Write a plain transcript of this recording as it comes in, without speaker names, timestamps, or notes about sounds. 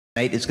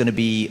Tonight is going to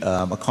be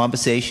a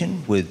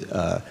conversation with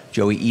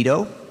Joi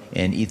Ito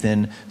and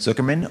Ethan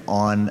Zuckerman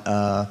on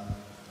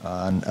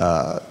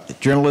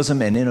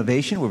journalism and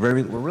innovation. We're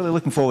really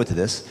looking forward to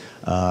this,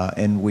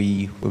 and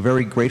we're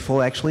very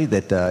grateful actually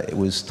that it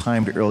was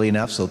timed early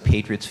enough so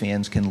Patriots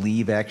fans can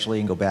leave actually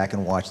and go back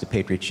and watch the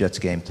Patriots-Jets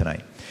game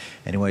tonight.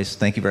 Anyways,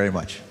 thank you very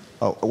much.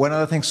 Oh, one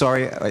other thing,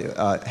 sorry,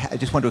 I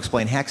just wanted to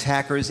explain. Hacks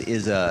Hackers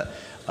is a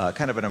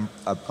kind of an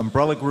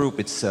umbrella group.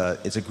 It's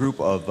a group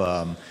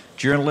of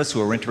journalists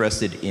who are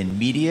interested in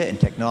media and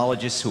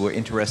technologists who are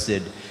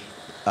interested,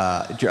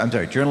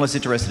 journalists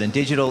interested in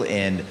digital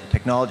and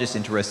technologists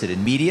interested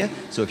in media.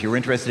 So if you're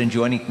interested in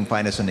joining, you can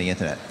find us on the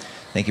internet.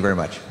 Thank you very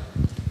much.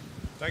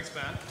 Thanks,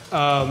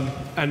 Matt.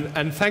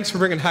 And thanks for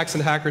bringing Hacks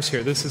and Hackers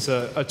here. This is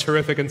a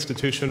terrific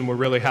institution. We're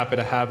really happy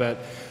to have it.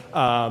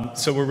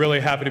 So we're really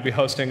happy to be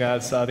hosting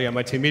as the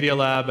MIT Media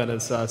Lab and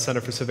as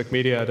Center for Civic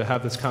Media to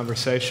have this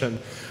conversation.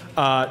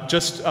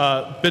 Just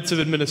bits of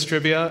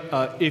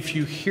administrivia. If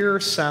you hear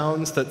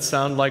sounds that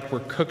sound like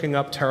we're cooking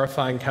up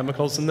terrifying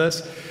chemicals in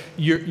this,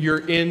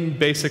 you're in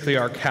basically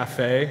our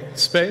cafe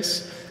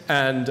space,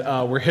 and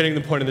we're hitting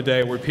the point of the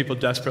day where people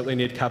desperately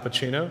need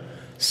cappuccino.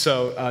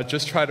 So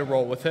just try to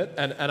roll with it.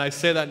 And I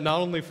say that not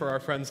only for our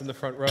friends in the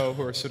front row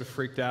who are sort of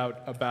freaked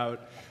out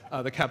about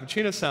the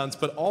cappuccino sounds,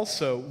 but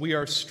also we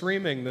are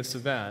streaming this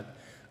event.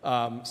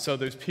 So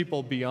there's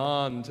people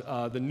beyond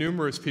the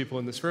numerous people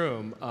in this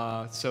room.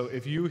 So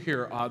if you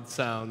hear odd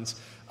sounds,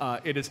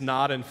 it is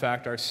not, in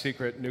fact, our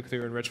secret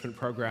nuclear enrichment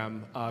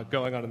program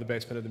going on in the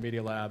basement of the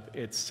Media Lab.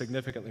 It's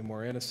significantly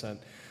more innocent.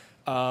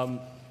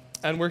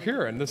 And we're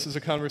here, and this is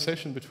a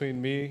conversation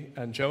between me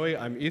and Joi.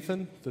 I'm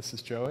Ethan. This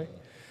is Joi.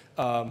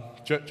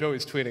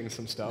 Joey's tweeting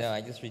some stuff. No,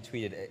 I just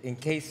retweeted. In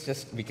case,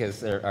 just because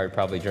there are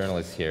probably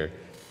journalists here,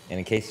 and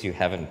in case you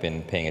haven't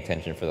been paying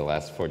attention for the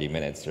last 40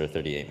 minutes or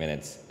 38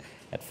 minutes,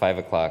 at 5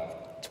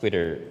 o'clock,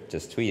 Twitter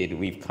just tweeted,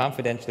 "We've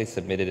confidentially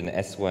submitted an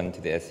S1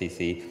 to the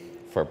SEC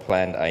for a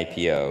planned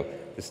IPO.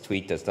 This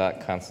tweet does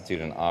not constitute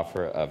an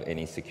offer of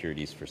any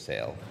securities for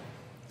sale."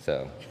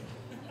 So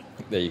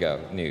there you go,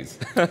 news.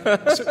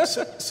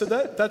 So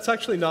that's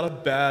actually not a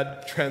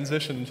bad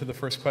transition to the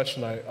first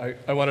question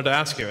I wanted to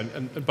ask you.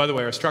 And by the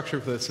way, our structure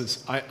for this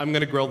is I'm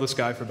going to grill this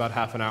guy for about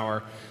half an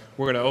hour.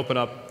 We're going to open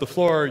up the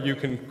floor. You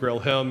can grill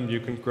him. You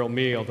can grill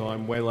me, although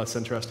I'm way less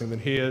interesting than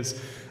he is.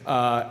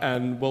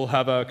 And we'll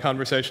have a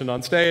conversation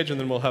on stage, and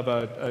then we'll have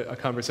a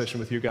conversation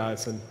with you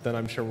guys, and then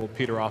I'm sure we'll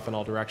peter off in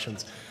all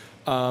directions.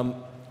 But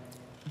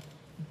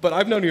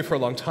I've known you for a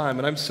long time,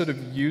 and I'm sort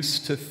of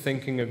used to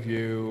thinking of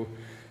you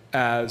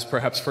as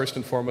perhaps first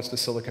and foremost a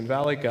Silicon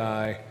Valley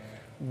guy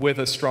with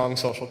a strong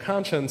social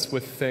conscience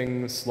with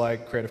things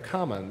like Creative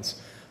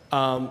Commons.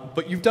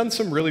 But you've done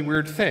some really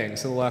weird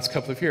things in the last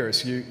couple of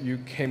years. You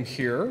came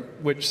here,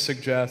 which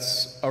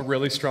suggests a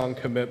really strong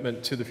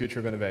commitment to the future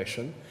of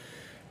innovation.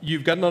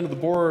 You've gotten onto the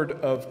board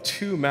of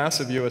two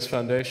massive US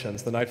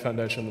foundations, the Knight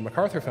Foundation and the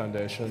MacArthur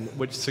Foundation,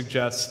 which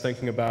suggests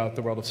thinking about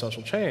the world of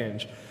social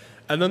change.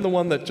 And then the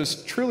one that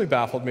just truly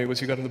baffled me was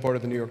you got on the board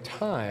of the New York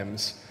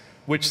Times,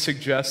 which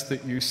suggests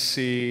that you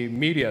see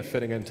media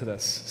fitting into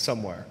this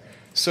somewhere.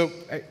 So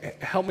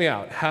help me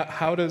out.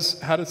 How does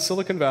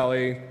Silicon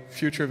Valley,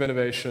 future of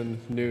innovation,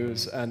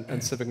 news,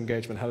 and civic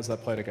engagement, how does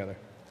that play together?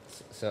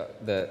 So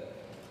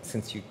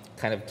since you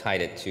kind of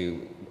tied it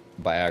to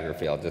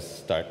biography, I'll just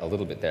start a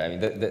little bit there. I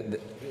mean,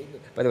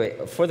 by the way,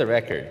 for the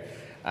record,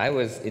 I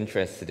was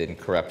interested in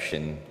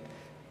corruption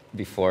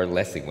before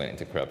Lessig went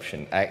into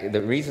corruption.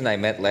 The reason I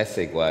met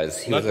Lessig was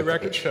he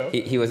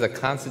was a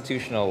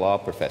constitutional law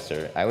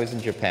professor. I was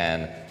in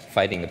Japan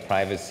fighting the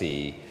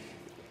privacy,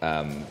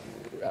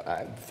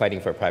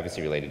 fighting for a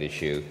privacy-related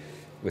issue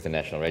with the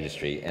National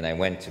Registry, and I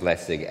went to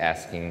Lessig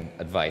asking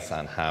advice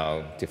on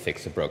how to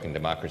fix a broken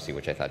democracy,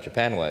 which I thought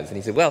Japan was. And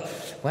he said, "Well,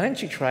 why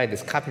don't you try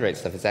this copyright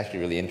stuff? It's actually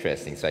really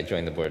interesting." So I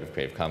joined the board of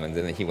Creative Commons,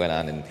 and then he went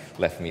on and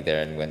left me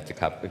there and went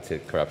to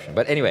corruption.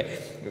 But anyway,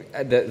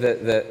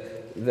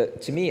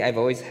 to me, I've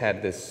always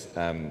had this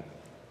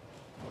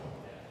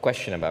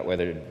question about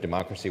whether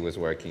democracy was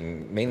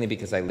working, mainly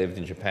because I lived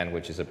in Japan,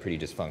 which is a pretty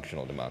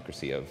dysfunctional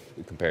democracy,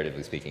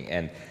 comparatively speaking,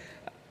 and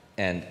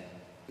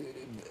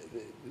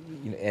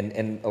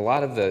a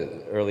lot of the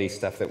early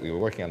stuff that we were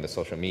working on, the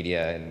social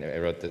media, and I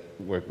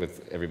worked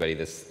with everybody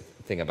this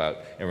thing about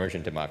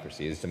emergent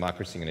democracy. Is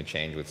democracy going to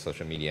change with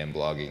social media and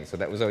blogging? So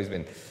that was always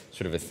been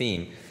sort of a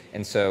theme.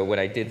 And so when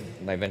I did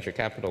my venture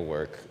capital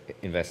work,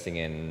 investing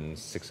in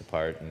Six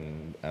Apart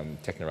and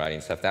Technorati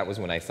and stuff, that was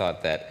when I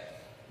thought that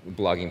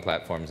blogging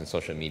platforms and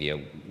social media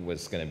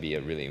was going to be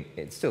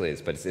it still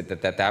is, but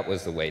that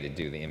was the way to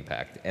do the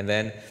impact. And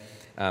then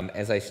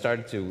as I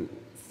started to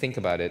think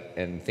about it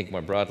and think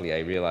more broadly, I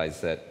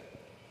realized that,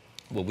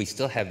 well, we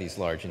still have these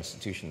large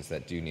institutions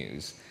that do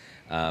news.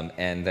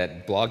 and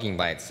that blogging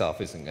by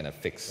itself isn't going to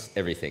fix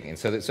everything. And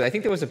so I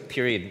think there was a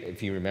period,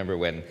 if you remember,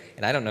 when,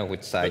 and I don't know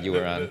which side you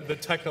were on. The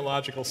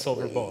technological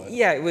silver bullet.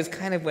 Yeah, it was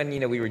kind of when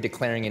we were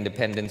declaring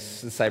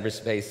independence.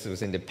 Cyberspace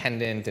was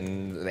independent,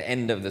 and the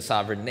end of the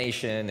sovereign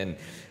nation,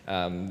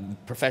 and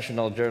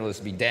professional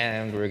journalists be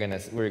damned. We're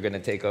gonna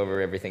take over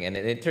everything. And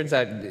it turns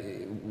out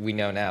we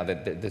know now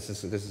that this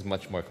is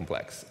much more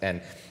complex,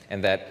 and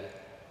that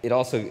it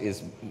also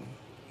is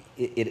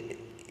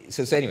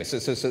So anyway,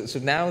 so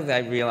now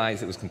that I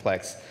realized it was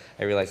complex,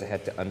 I realized I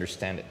had to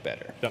understand it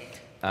better. Yep.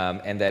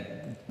 And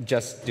that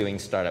just doing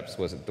startups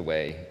wasn't the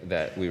way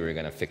that we were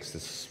going to fix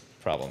this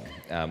problem,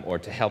 or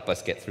to help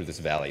us get through this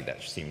valley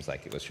that seems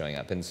like it was showing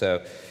up. And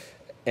so,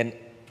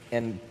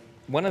 and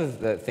one of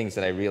the things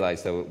that I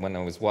realized, though, when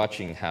I was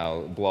watching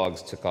how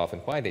blogs took off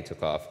and why they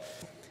took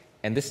off,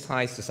 and this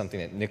ties to something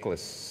that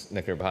Nicholas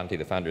Negroponte,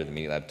 the founder of the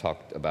Media Lab,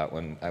 talked about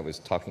when I was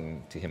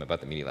talking to him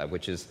about the Media Lab,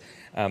 which is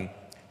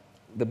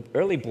the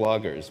early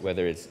bloggers,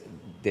 whether it's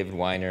David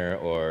Weiner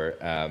or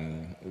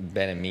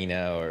Ben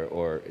Amina,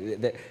 or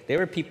they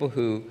were people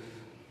who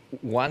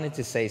wanted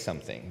to say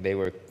something. They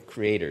were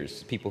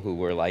creators, people who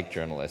were like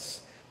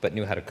journalists, but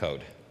knew how to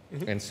code.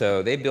 Mm-hmm. And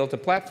so they built a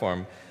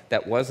platform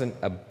that wasn't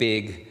a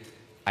big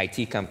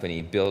IT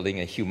company building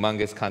a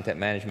humongous content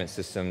management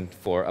system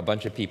for a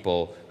bunch of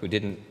people who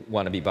didn't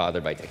want to be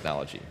bothered by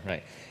technology,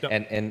 right?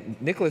 Yep. And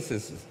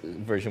Nicholas's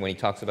version, when he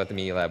talks about the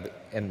Media Lab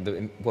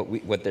and what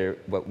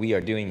we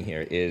are doing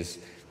here, is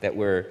that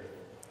we're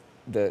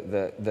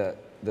the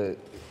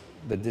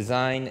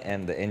design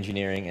and the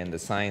engineering and the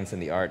science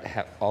and the art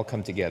have all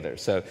come together.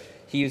 So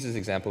he uses the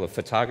example of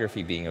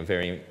photography being a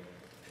very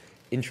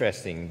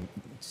interesting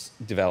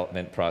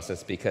development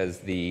process, because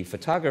the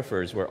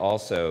photographers were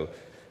also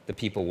the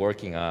people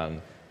working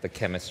on the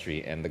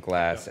chemistry and the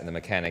glass and the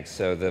mechanics.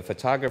 So the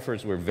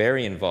photographers were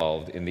very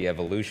involved in the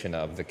evolution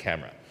of the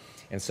camera.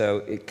 And so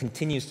it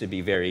continues to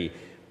be very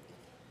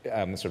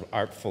sort of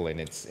artful in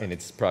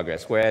its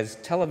progress. Whereas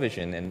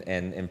television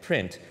and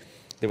print,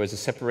 there was a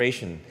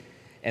separation.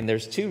 And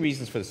there's two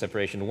reasons for the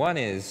separation. One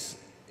is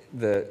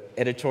the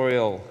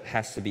editorial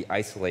has to be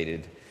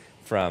isolated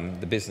from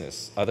the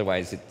business.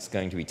 Otherwise, it's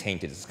going to be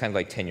tainted. It's kind of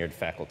like tenured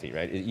faculty,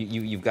 right?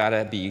 You've got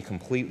to be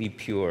completely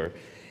pure.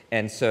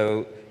 And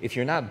so if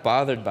you're not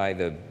bothered by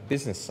the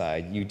business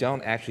side, you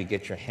don't actually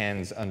get your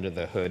hands under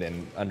the hood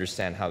and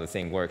understand how the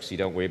thing works. You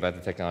don't worry about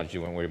the technology,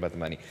 you don't worry about the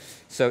money.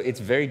 So it's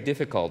very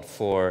difficult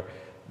for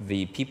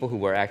the people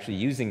who are actually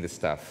using the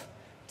stuff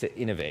to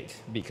innovate,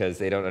 because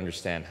they don't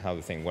understand how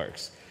the thing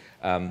works.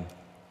 And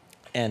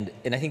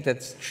I think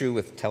that's true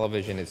with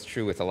television. It's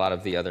true with a lot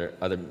of the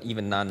other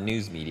even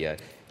non-news media.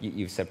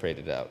 You've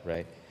separated out,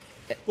 right?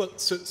 Well,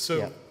 so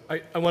yeah.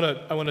 I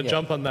want to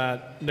jump on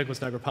that Nicholas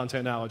Negroponte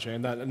analogy,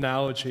 and that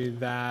analogy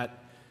that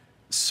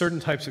certain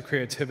types of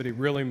creativity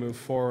really move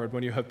forward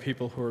when you have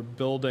people who are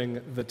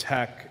building the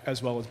tech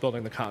as well as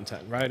building the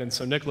content, right? And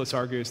so Nicholas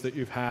argues that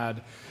you've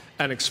had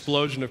an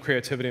explosion of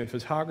creativity in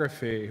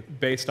photography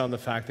based on the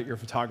fact that your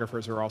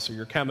photographers are also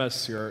your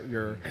chemists,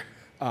 your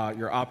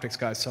optics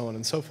guys, so on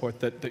and so forth,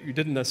 that you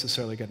didn't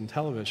necessarily get in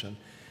television.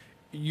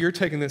 You're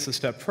taking this a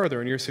step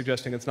further, and you're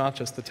suggesting it's not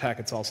just the tech,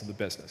 it's also the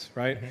business,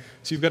 right? Mm-hmm.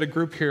 So you've got a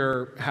group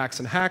here, hacks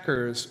and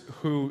hackers,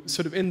 who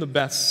sort of in the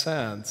best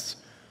sense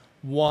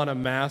want to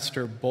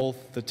master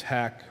both the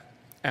tech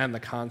and the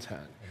content.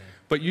 Mm-hmm.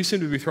 But you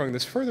seem to be throwing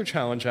this further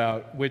challenge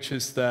out, which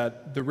is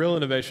that the real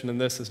innovation in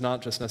this is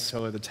not just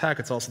necessarily the tech,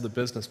 it's also the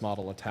business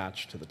model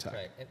attached to the tech.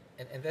 Right,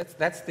 and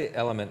that's the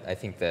element, I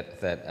think, that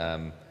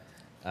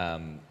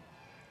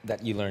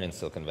you learn in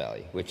Silicon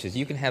Valley, which is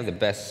you can have the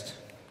best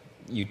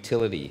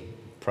utility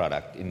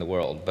product in the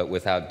world, but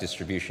without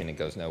distribution, it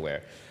goes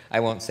nowhere. I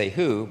won't say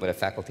who, but a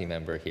faculty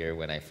member here,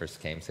 when I first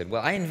came, said,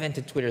 "Well, I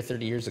invented Twitter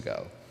 30 years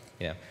ago,"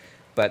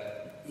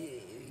 But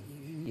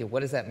what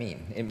does that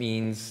mean? It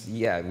means,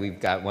 yeah, we've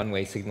got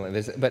one-way signal,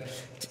 but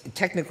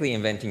technically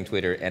inventing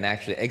Twitter and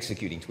actually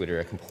executing Twitter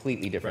are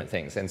completely different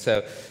things. And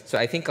so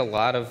I think a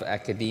lot of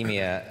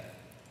academia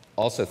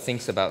also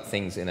thinks about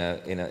things in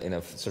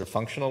a sort of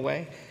functional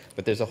way,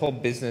 but there's a whole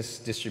business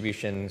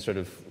distribution sort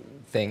of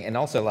thing, and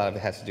also a lot of it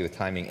has to do with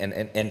timing.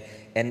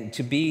 And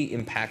to be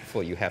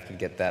impactful, you have to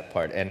get that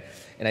part. And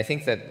I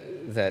think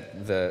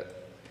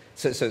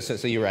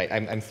so you're right.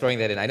 I'm throwing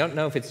that in. I don't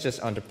know if it's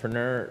just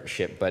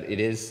entrepreneurship, but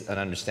it is an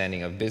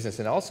understanding of business,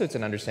 and also it's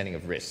an understanding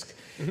of risk.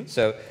 Mm-hmm.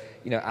 So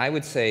I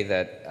would say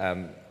that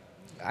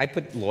I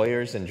put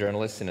lawyers and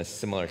journalists in a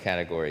similar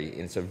category.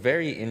 It's a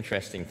very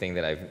interesting thing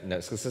that I've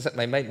noticed.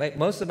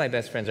 Most of my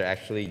best friends are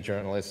actually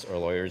journalists or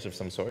lawyers of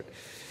some sort.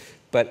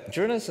 But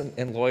journalists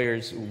and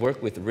lawyers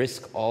work with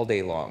risk all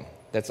day long.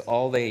 That's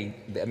all they're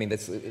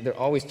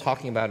always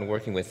talking about and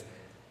working with,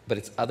 but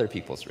it's other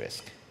people's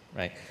risk,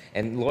 right?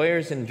 And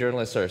lawyers and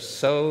journalists are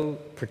so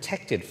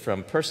protected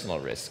from personal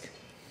risk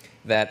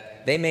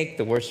that they make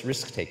the worst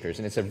risk takers.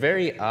 And it's a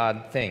very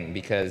odd thing,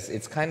 because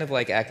it's kind of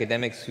like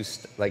academics who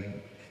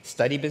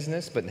study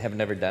business but have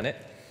never done it.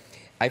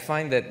 I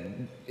find that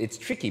it's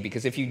tricky,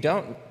 because if you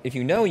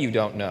know you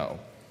don't know,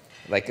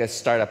 like a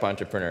startup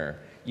entrepreneur,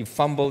 you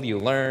fumble, you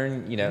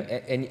learn, you know,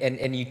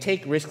 and you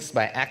take risks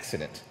by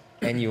accident,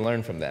 and you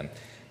learn from them.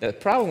 The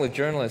problem with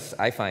journalists,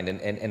 I find,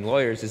 and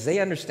lawyers, is they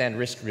understand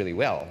risk really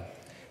well,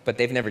 but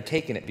they've never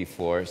taken it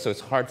before, so it's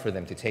hard for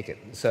them to take it.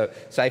 So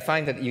I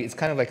find that it's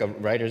kind of like a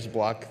writer's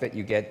block that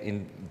you get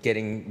in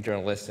getting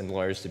journalists and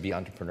lawyers to be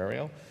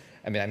entrepreneurial.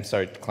 I mean, I'm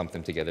sorry to clump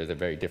them together; they're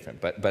very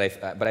different. But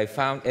I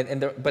found,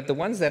 but the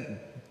ones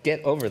that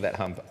get over that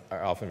hump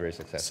are often very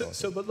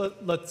successful. But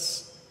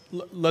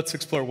let's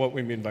explore what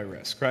we mean by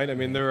risk, right? I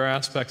mean, there are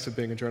aspects of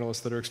being a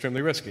journalist that are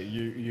extremely risky.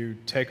 You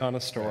take on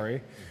a story,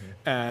 right.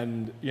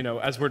 And you know,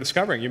 as we're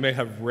discovering, you may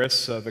have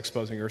risks of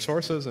exposing your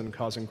sources and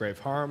causing grave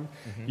harm.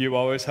 You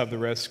always have the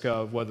risk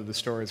of whether the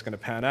story is going to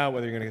pan out,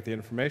 whether you're going to get the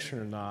information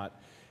or not.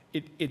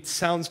 It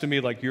sounds to me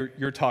like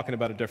you're talking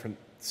about a different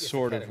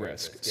sort of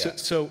risk. Yeah.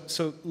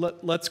 So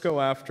let's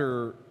go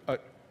after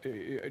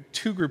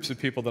two groups of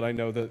people that I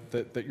know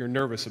that you're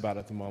nervous about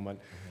at the moment.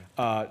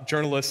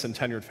 Journalists and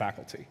tenured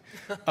faculty.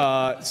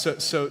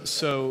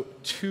 So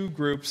two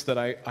groups that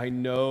I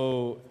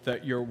know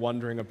that you're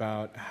wondering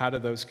about, how do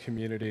those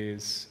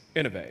communities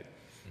innovate?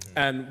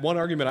 And one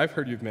argument I've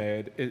heard you've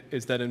made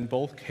is that in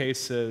both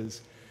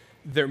cases,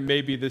 there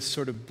may be this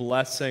sort of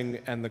blessing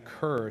and the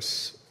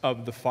curse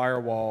of the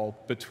firewall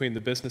between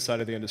the business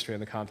side of the industry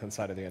and the content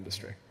side of the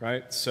industry,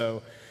 right?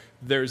 So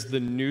there's the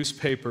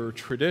newspaper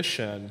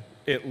tradition,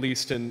 at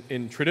least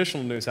in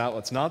traditional news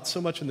outlets, not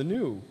so much in the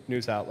new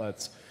news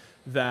outlets,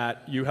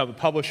 that you have a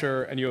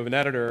publisher and you have an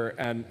editor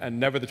and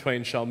never the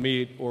twain shall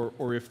meet,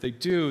 or if they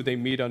do, they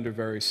meet under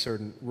very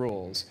certain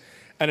rules.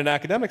 And in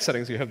academic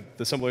settings, you have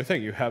the similar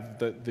thing. You have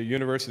the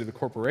university, the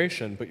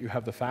corporation, but you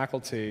have the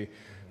faculty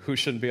who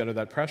shouldn't be under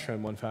that pressure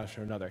in one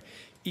fashion or another.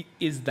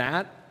 Is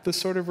that the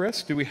sort of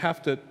risk? Do we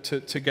have to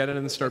get in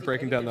and start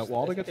breaking down that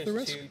wall to get to the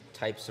risk? There's two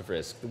types of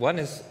risk. One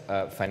is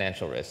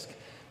financial risk,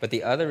 but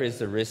the other is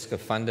the risk of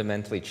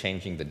fundamentally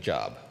changing the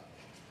job.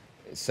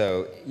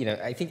 So, you know,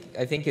 I think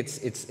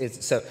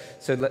it's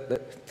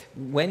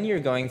when you're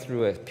going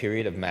through a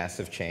period of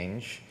massive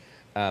change,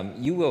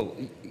 you will,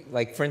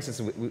 like, for instance,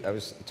 I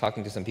was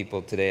talking to some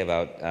people today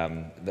about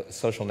the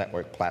social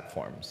network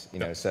platforms. You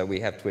know, so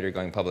we have Twitter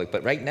going public,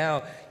 but right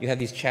now you have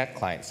these chat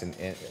clients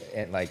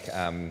and like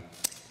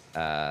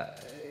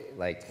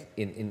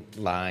in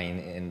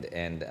Line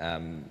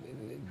and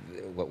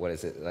what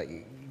is it,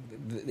 like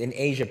in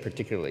Asia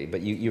particularly.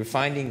 But you're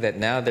finding that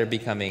now they're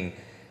becoming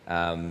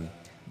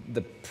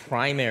the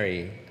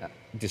primary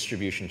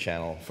distribution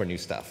channel for new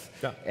stuff.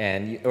 Yeah.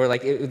 And, or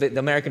like the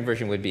American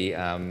version would be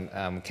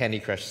Candy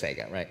Crush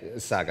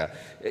Saga.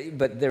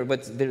 But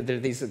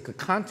these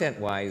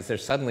content-wise, they're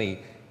suddenly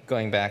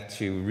going back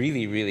to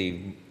really,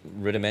 really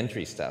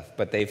rudimentary stuff.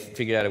 But they've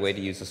figured out a way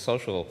to use a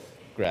social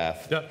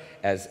graph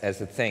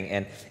as a thing.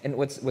 And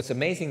what's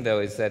amazing though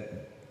is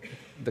that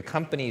the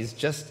companies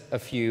just a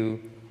few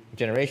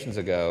generations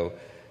ago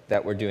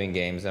that were doing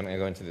games, I'm going to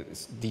go into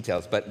the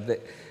details, but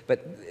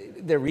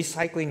they're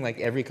recycling like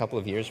every couple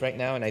of years right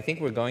now, and I think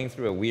we're going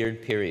through a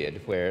weird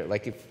period where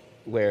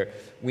where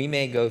we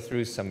may go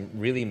through some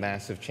really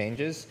massive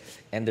changes,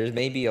 and there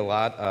may be a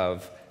lot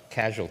of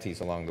casualties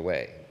along the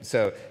way.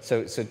 So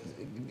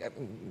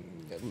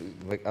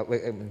like,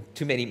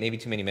 maybe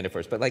too many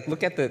metaphors, but like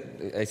look at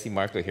I see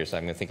Marco here, so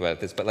I'm going to think about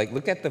this, but like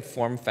look at the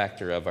form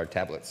factor of our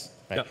tablets,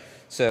 right? Yeah.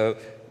 So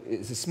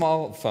it's a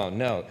small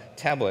phone,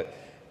 tablet.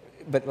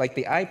 But like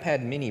the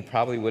iPad mini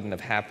probably wouldn't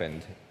have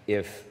happened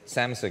if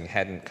Samsung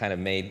hadn't kind of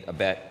made a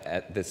bet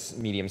at this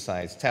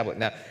medium-sized tablet.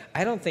 Now,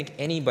 I don't think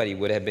anybody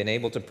would have been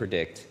able to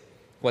predict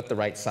what the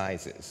right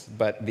size is.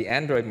 But the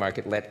Android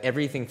market let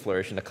everything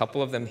flourish, and a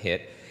couple of them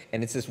hit.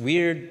 And it's this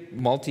weird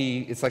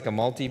it's like a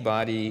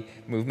multi-body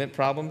movement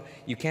problem.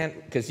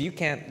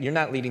 You're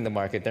not leading the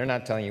market. They're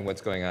not telling you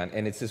what's going on.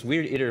 And it's this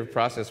weird iterative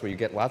process where you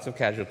get lots of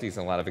casualties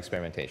and a lot of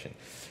experimentation.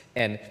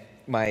 And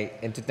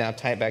to now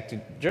tie it back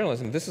to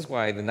journalism, this is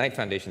why the Knight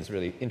Foundation is a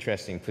really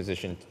interesting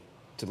position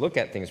to look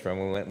at things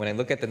from. When I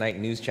look at the Knight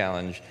News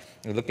Challenge,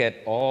 and look at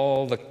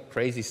all the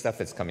crazy stuff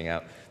that's coming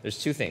out, there's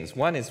two things.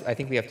 One is I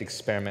think we have to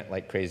experiment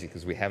like crazy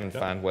because we haven't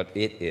found what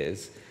it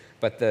is.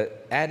 But the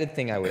added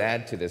thing I would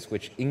add to this,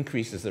 which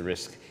increases the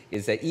risk,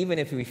 is that even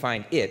if we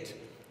find it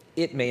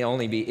may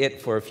only be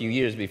it for a few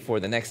years before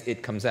the next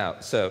it comes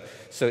out. So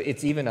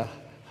it's even a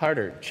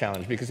harder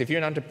challenge, because if you're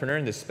an entrepreneur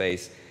in this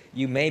space,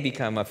 you may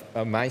become a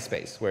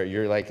MySpace, where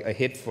you're like a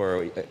hit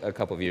for a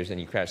couple of years and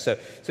you crash. So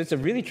it's a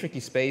really tricky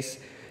space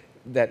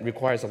that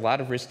requires a lot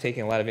of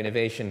risk-taking, a lot of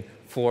innovation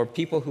for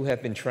people who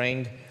have been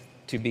trained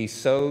to be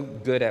so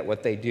good at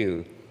what they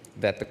do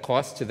that the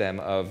cost to them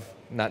of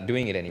not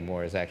doing it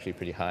anymore is actually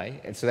pretty high.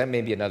 And so that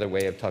may be another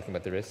way of talking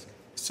about the risk.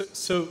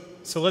 So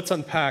let's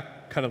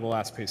unpack kind of the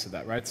last piece of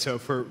that, right? So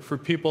for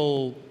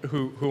people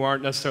who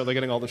aren't necessarily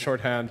getting all the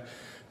shorthand,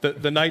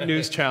 the Knight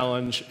News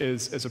Challenge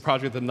is a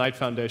project that the Knight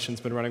Foundation's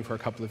been running for a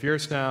couple of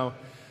years now.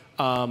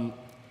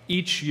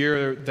 Each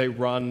year they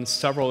run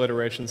several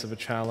iterations of a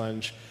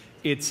challenge.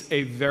 It's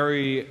a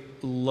very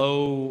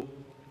low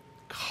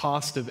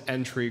cost of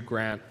entry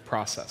grant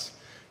process.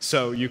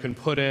 So you can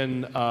put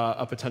in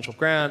a potential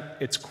grant.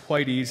 It's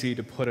quite easy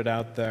to put it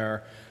out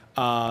there.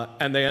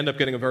 And they end up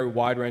getting a very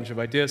wide range of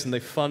ideas, and they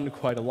fund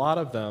quite a lot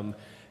of them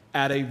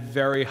at a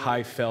very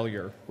high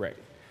failure rate.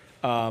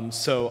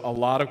 So a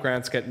lot of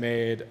grants get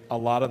made. A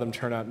lot of them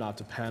turn out not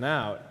to pan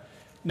out.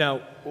 Now,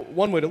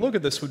 one way to look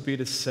at this would be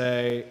to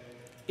say,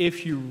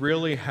 if you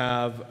really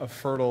have a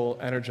fertile,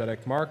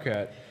 energetic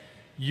market,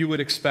 you would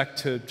expect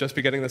to just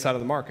be getting this out of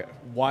the market.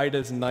 Why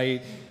does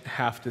Knight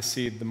have to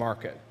seed the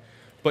market?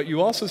 But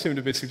you also seem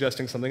to be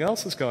suggesting something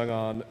else is going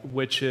on,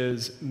 which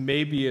is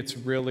maybe it's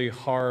really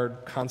hard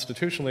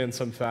constitutionally in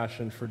some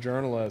fashion for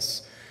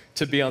journalists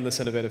to be on this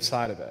innovative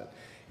side of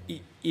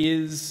it.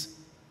 Is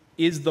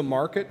the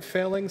market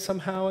failing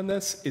somehow in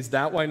this? Is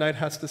that why Knight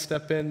has to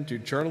step in? Do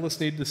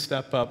journalists need to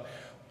step up?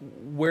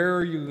 Where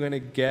are you going to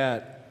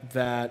get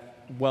that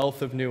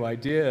wealth of new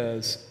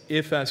ideas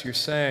if, as you're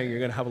saying, you're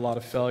going to have a lot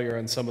of failure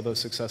and some of those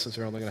successes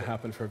are only going to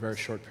happen for a very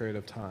short period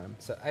of time?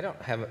 So I don't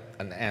have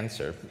an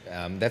answer.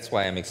 That's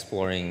why I'm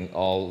exploring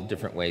all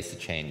different ways to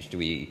change.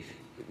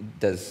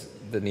 Does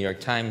the New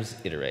York Times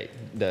iterate?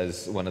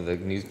 Does one of the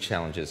news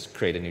challenges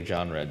create a new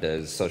genre?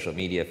 Does social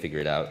media figure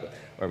it out?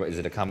 Or is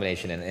it a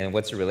combination? And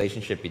what's the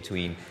relationship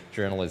between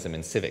journalism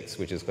and civics,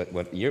 which is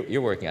what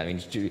you're working on? I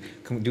mean,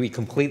 do we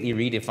completely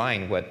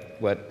redefine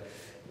what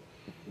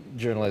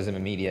journalism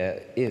and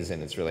media is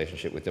in its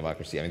relationship with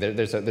democracy? I mean,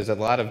 there's a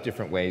lot of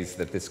different ways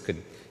that this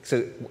could.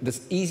 So the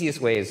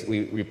easiest way is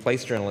we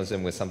replace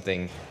journalism with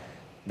something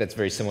that's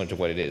very similar to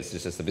what it is.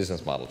 It's just the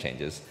business model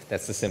changes.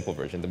 That's the simple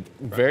version. The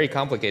very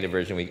complicated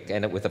version, we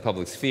end up with a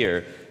public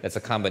sphere that's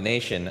a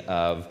combination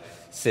of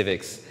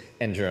civics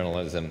and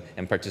journalism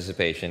and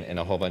participation and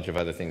a whole bunch of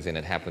other things, and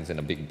it happens in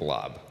a big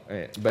blob.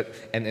 Right?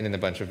 And in a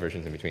bunch of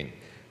versions in between.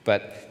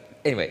 But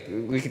anyway,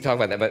 we can talk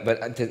about that.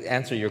 But to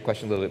answer your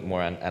question a little bit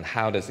more on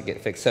how does it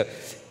get fixed. So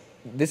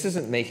this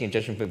isn't making a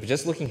judgment, but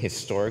just looking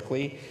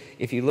historically,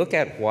 if you look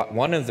at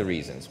one of the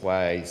reasons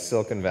why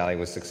Silicon Valley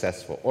was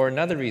successful, or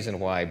another reason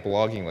why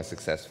blogging was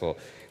successful,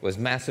 was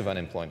massive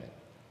unemployment.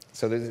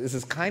 So this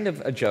is kind of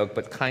a joke,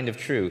 but kind of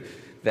true,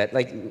 that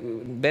like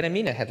Ben and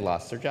Mina had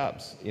lost their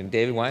jobs. You know,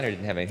 David Weiner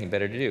didn't have anything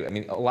better to do. I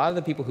mean, a lot of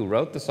the people who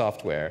wrote the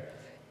software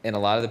and a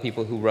lot of the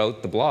people who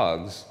wrote the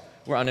blogs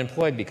were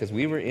unemployed because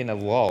we were in a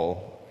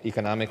lull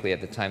economically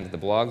at the time that the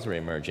blogs were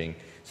emerging.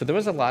 So there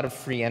was a lot of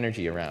free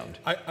energy around.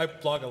 I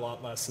blog a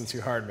lot less since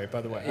you hired me, by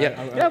the way.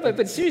 Yeah,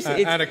 but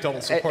seriously, anecdotal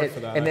support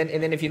for that. And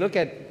then if you look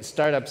at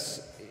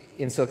startups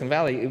in Silicon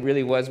Valley, it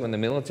really was when the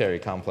military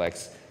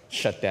complex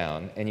shut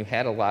down, and you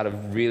had a lot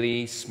of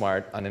really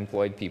smart,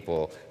 unemployed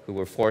people who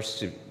were forced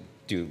to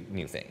do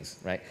new things,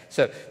 right?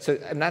 So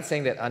I'm not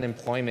saying that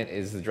unemployment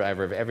is the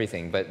driver of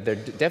everything, but there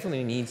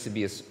definitely needs to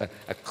be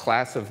a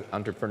class of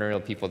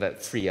entrepreneurial people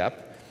that free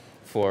up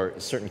for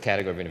a certain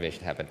category of innovation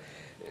to happen.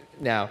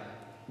 Now,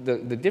 the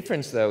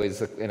difference, though,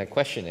 is, and a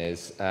question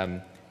is,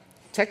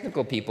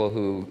 technical people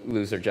who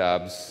lose their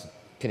jobs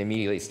can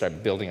immediately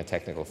start building a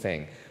technical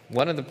thing.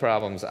 One of the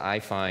problems I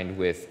find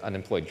with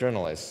unemployed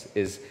journalists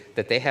is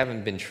that they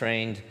haven't been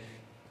trained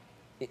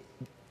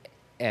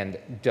and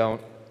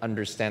don't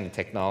understand the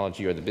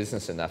technology or the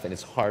business enough, and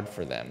it's hard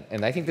for them.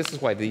 And I think this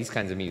is why these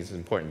kinds of meetings is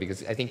important,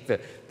 because I think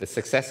the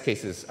success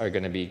cases are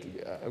going to be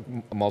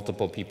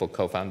multiple people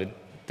co-founded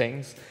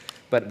things.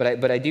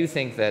 But I do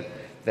think that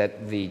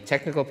the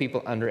technical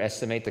people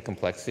underestimate the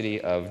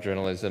complexity of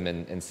journalism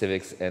and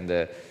civics, and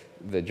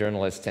the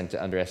journalists tend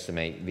to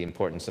underestimate the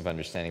importance of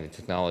understanding the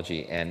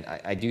technology. And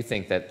I do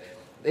think that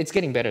it's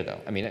getting better, though.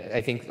 I mean,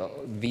 I think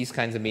these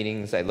kinds of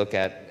meetings I look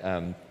at,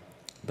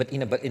 but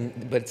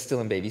it's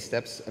still in baby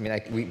steps. I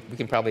mean, we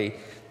can probably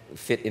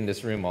fit in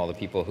this room all the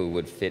people who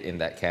would fit in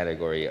that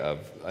category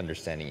of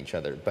understanding each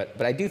other.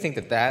 But I do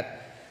think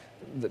that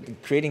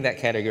creating that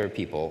category of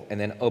people and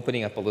then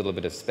opening up a little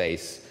bit of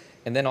space,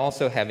 and then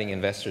also having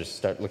investors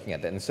start looking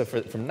at that. And so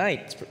from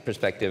Knight's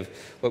perspective,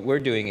 what we're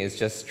doing is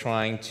just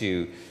trying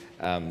to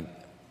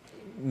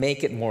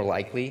make it more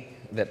likely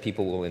that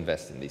people will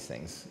invest in these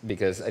things.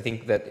 Because I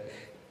think that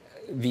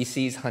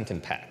VCs hunt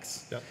in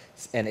packs. Yeah.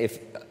 And if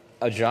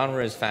a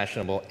genre is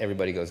fashionable,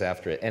 everybody goes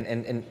after it.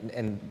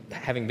 And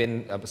having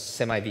been a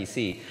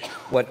semi-VC,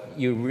 what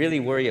you really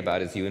worry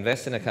about is you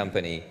invest in a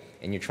company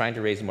and you're trying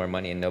to raise more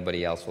money and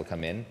nobody else will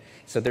come in.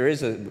 So there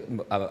is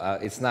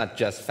it's not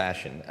just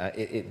fashion.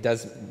 It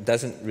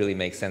doesn't really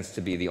make sense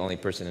to be the only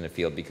person in the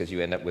field, because you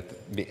end up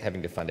with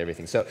having to fund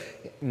everything. So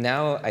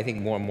now I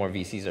think more and more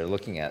VCs are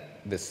looking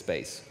at this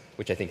space,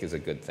 which I think is a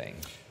good thing.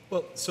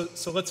 Well,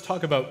 so let's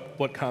talk about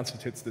what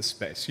constitutes this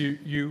space.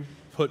 You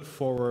put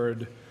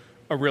forward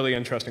a really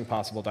interesting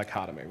possible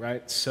dichotomy,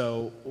 right?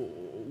 So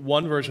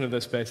one version of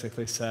this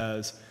basically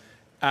says,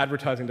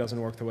 advertising doesn't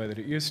work the way that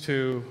it used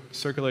to,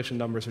 circulation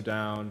numbers are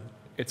down,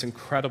 it's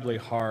incredibly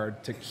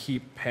hard to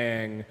keep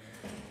paying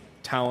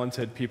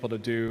talented people to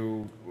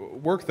do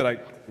work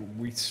that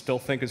we still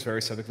think is very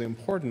civically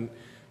important.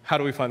 How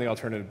do we find the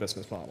alternative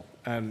business model?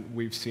 And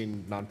we've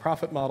seen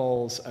nonprofit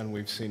models, and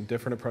we've seen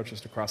different approaches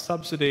to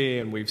cross-subsidy,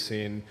 and we've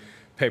seen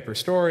pay per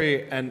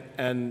story,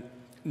 and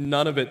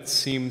none of it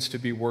seems to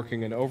be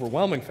working in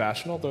overwhelming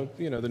fashion, although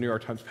the New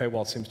York Times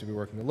paywall seems to be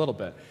working a little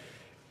bit.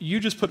 You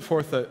just put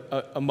forth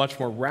a much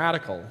more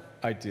radical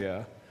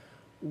idea,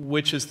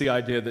 which is the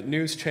idea that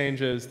news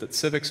changes, that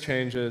civics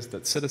changes,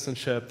 that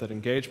citizenship, that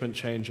engagement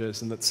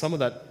changes, and that some of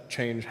that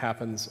change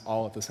happens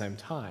all at the same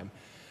time.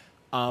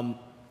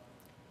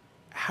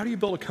 How do you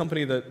build a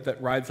company that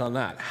rides on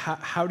that?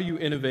 How do you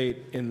innovate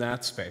in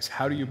that space?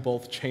 How do you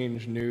both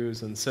change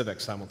news and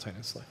civics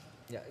simultaneously?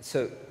 Yeah,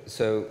 so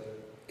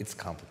it's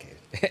complicated,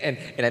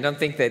 and I don't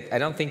think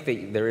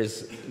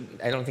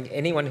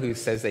anyone who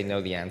says they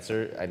know the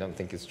answer, I don't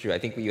think is true. I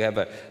think you have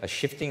a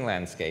shifting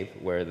landscape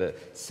where the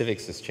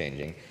civics is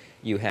changing.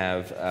 You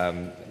have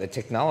the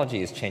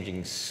technology is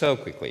changing so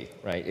quickly,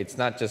 right? It's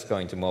not just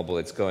going to mobile;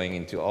 it's going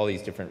into all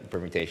these different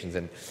permutations,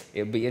 and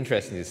it'll be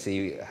interesting to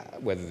see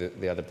whether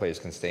the other players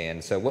can stay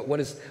in. So, what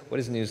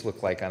does news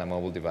look like on a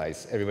mobile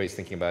device? Everybody's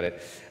thinking about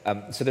it.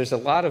 So, there's a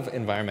lot of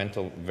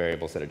environmental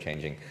variables that are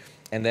changing,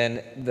 and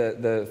then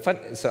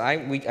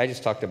I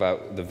just talked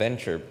about the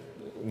venture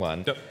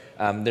one. Yep.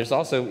 There's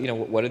also,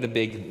 what do the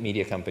big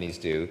media companies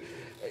do?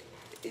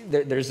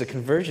 There's a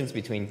convergence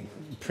between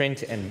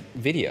print and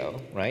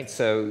video, right?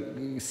 So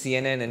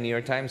CNN and New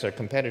York Times are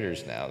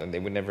competitors now, and they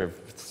would never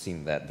have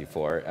seen that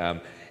before.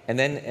 And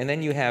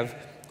then you have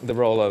the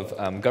role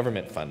of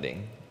government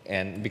funding,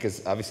 and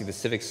because obviously the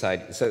civic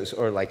side,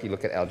 or like you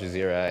look at Al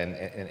Jazeera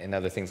and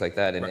other things like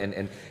that,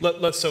 and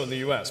less so in the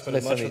U.S., but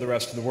in much of the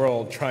rest of the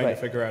world, trying to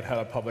figure out how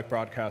a public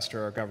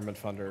broadcaster or a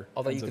government funder.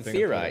 Although you can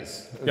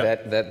theorize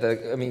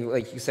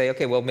like you say,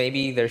 okay, well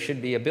maybe there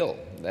should be a bill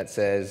that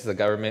says the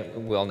government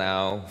will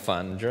now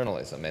fund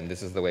journalism, and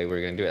this is the way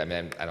we're going to do it. I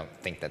mean, I don't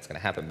think that's going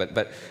to happen,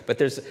 but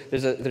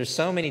there's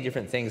so many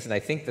different things, and I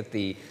think that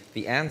the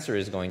answer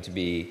is going to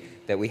be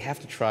that we have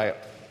to try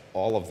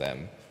all of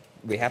them.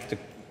 We have to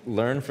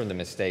learn from the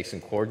mistakes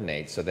and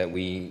coordinate so that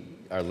we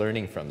are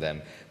learning from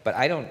them. But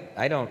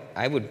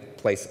I would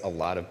place a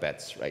lot of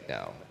bets right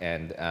now.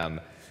 And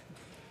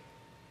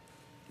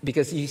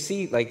because you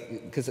see,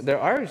 because there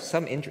are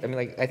some,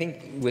 I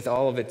think with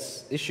all of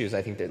its issues,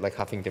 I think that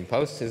Huffington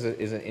Post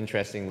is an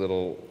interesting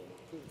little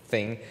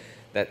thing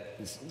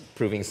that's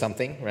proving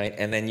something, right?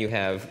 And then you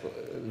have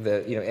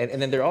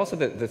and then there are also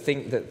the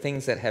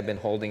things that have been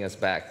holding us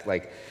back,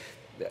 like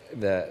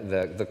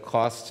the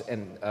cost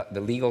and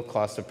the legal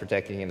cost of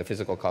protecting and the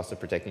physical cost of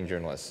protecting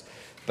journalists.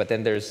 But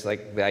then there's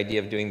the idea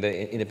of doing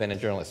the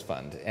Independent Journalist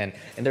Fund. And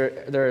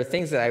there are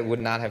things that I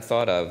would not have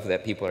thought of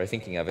that people are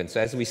thinking of. And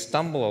so as we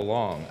stumble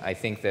along, I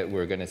think that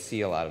we're going to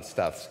see a lot of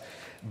stuff.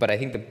 But I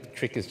think the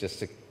trick is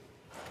just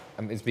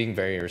it's being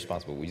very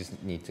irresponsible. We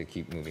just need to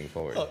keep moving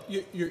forward.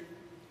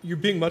 You're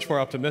being much more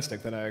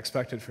optimistic than I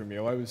expected from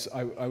you. I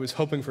was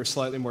hoping for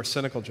slightly more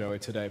cynical Joey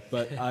today,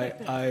 but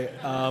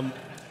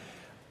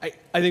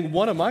I think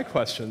one of my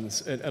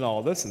questions in all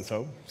of this, and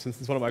so since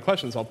it's one of my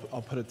questions, I'll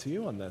put it to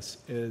you on this,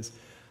 is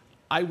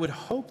I would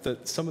hope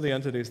that some of the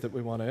entities that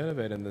we want to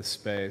innovate in this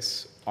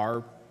space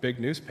are big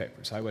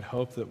newspapers. I would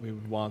hope that we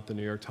would want the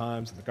New York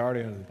Times and the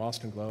Guardian and the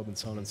Boston Globe and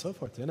so on and so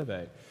forth to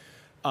innovate.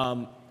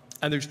 And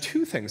there's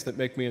two things that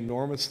make me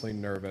enormously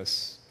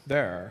nervous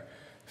there.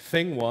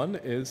 Thing one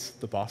is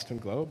the Boston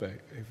Globe, a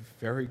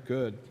very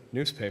good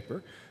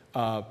newspaper,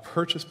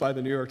 purchased by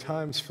the New York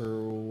Times for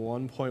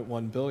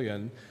 $1.1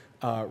 billion,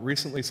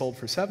 recently sold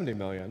for $70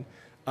 million,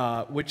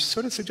 which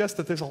sort of suggests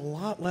that there's a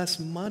lot less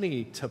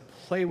money to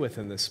play with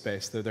in this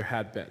space than there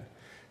had been.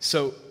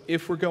 So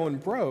if we're going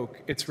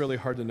broke, it's really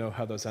hard to know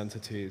how those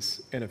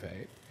entities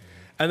innovate.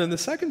 And then the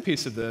second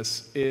piece of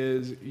this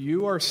is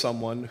you are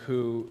someone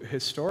who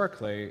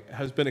historically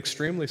has been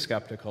extremely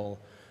skeptical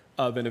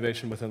of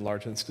innovation within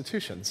large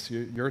institutions.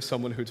 You're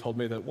someone who told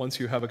me that once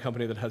you have a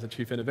company that has a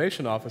chief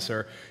innovation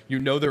officer, you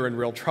know they're in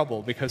real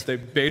trouble because they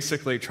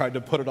basically tried to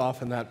put it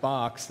off in that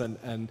box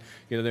and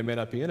they may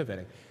not be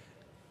innovating.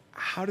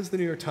 How does the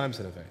New York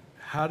Times innovate?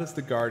 How does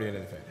the Guardian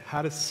innovate?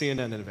 How does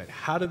CNN innovate?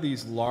 How do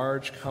these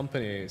large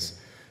companies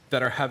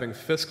that are having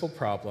fiscal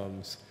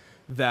problems,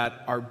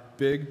 that are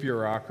big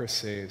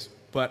bureaucracies,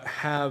 but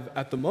have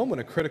at the moment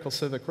a critical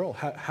civic role,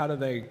 how do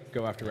they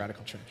go after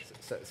radical change?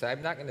 So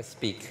I'm not going to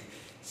speak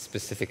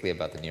specifically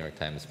about the New York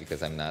Times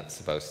because I'm not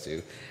supposed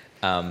to.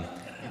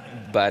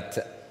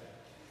 But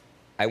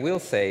I will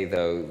say,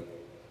 though,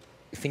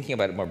 thinking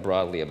about it more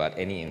broadly about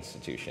any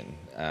institution,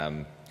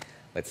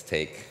 let's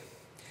take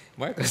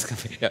Marco's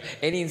company.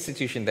 Any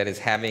institution that is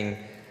having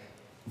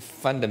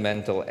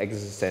fundamental,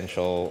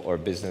 existential, or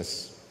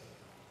business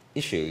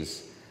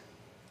issues,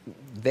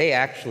 they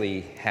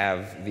actually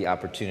have the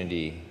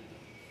opportunity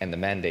and the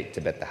mandate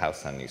to bet the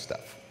house on new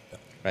stuff,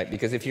 right?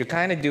 Because if you're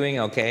kind of doing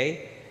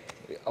okay,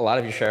 a lot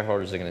of your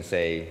shareholders are going to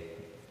say,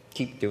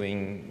 keep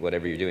doing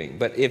whatever you're doing.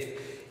 But if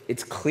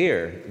it's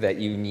clear that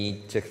you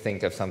need to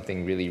think of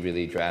something really,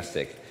 really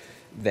drastic,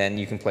 then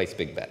you can place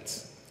big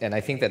bets. And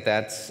I think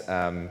that's,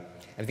 I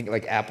think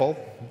like Apple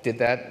did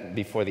that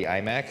before the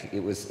iMac.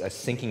 It was a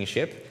sinking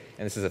ship,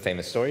 and this is a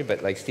famous story,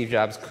 but like Steve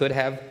Jobs could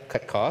have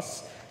cut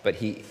costs, but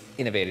he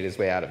innovated his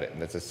way out of it,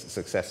 and that's a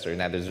success story.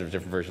 Now there's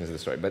different versions of the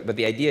story, but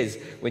the idea is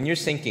when you're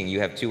syncing, you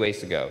have two ways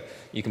to go.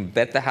 You can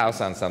bet the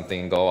house on something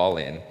and go all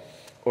in,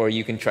 or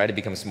you can try to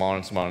become smaller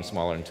and smaller and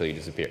smaller until you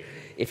disappear.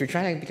 If you're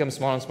trying to become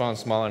smaller and smaller and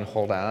smaller and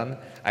hold on,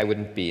 I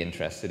wouldn't be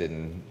interested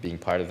in being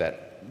part of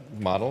that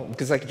model,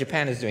 because like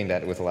Japan is doing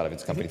that with a lot of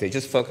its companies. They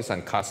just focus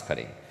on cost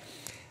cutting.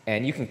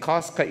 And you can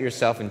cost cut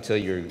yourself until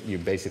you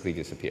basically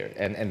disappear.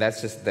 And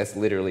that's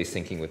literally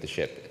sinking with the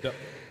ship. Yep.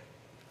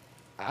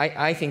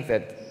 I think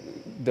that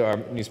there are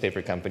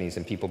newspaper companies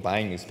and people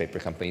buying newspaper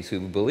companies who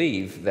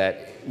believe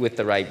that with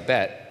the right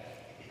bet,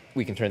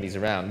 we can turn these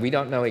around. We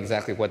don't know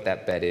exactly what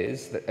that bet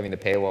is. I mean, the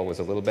paywall was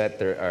a little bet.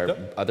 There are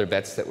other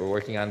bets that we're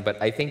working on.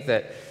 But I think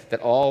that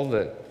all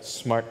the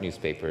smart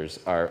newspapers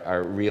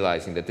are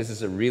realizing that this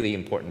is a really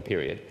important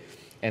period.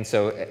 And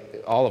so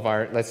all of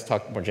our, let's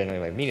talk more generally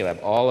like Media Lab,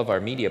 all of our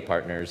media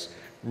partners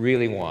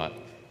really want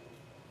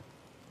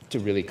to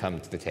really come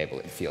to the table,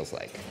 it feels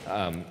like,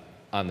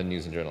 on the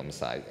news and journalism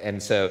side.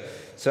 And so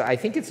I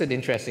think it's an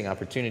interesting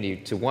opportunity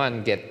to,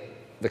 one, get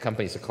the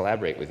companies to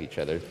collaborate with each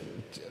other,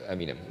 I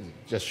mean,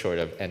 just short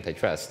of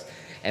antitrust,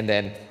 and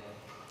then,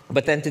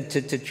 but then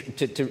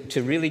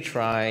to really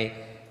try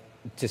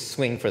to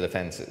swing for the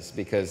fences,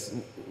 because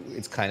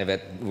it's kind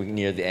of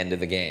near the end of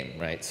the game,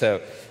 right? So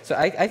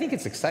I think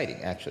it's exciting,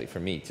 actually, for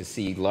me to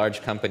see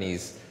large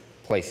companies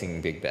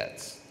placing big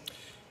bets.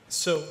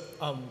 So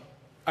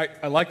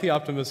I like the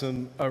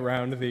optimism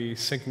around the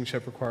sinking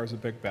ship requires a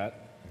big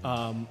bet.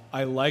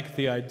 I like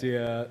the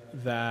idea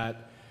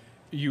that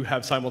you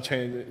have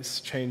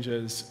simultaneous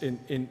changes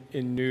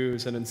in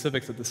news and in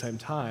civics at the same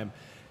time.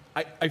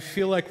 I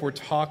feel like we're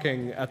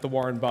talking at the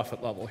Warren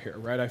Buffett level here,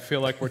 right? I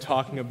feel like we're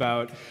talking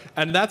about,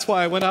 and that's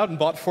why I went out and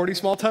bought 40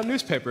 small-town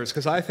newspapers,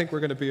 because I think we're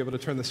going to be able to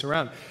turn this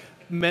around.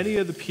 Many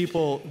of the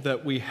people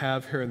that we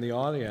have here in the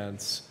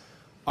audience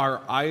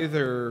are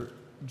either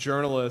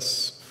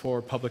journalists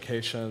for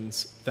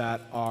publications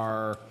that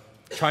are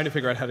trying to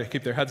figure out how to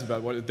keep their heads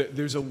about what.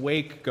 There's a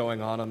wake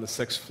going on the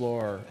 6th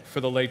floor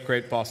for the late,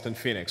 great Boston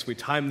Phoenix. We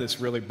timed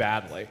this really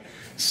badly.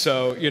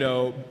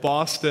 So,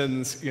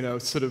 Boston's,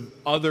 sort of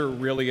other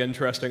really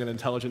interesting and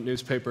intelligent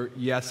newspaper,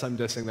 yes, I'm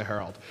dissing the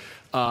Herald,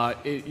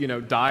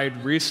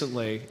 died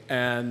recently,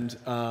 and,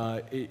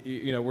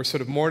 we're sort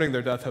of mourning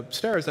their death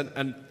upstairs,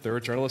 and there are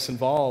journalists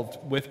involved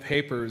with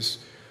papers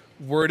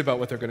worried about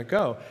what they're going to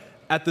go.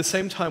 At the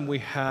same time, we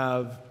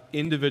have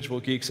individual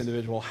geeks,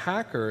 individual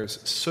hackers,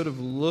 sort of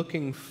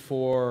looking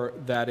for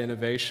that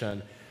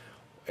innovation.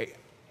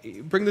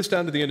 Bring this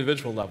down to the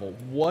individual level.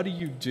 What do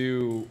you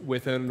do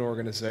within an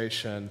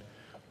organization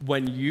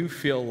when you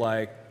feel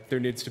like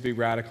there needs to be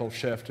radical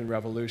shift and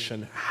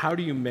revolution? How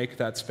do you make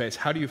that space?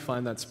 How do you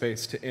find that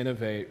space to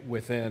innovate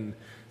within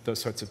those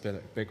sorts of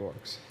big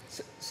orgs?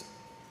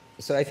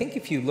 So I think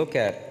if you look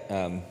at,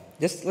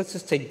 let's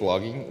just take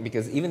blogging,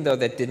 because even though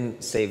that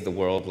didn't save the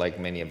world like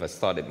many of us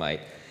thought it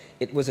might,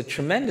 it was a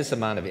tremendous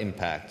amount of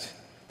impact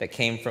that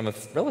came from a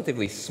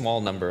relatively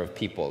small number of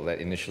people that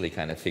initially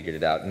kind of figured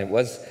it out. And it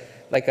was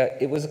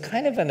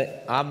kind of an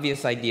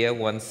obvious idea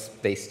once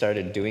they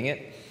started doing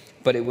it,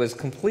 but it was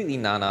completely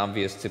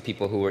non-obvious to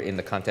people who were in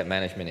the content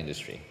management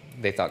industry.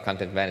 They thought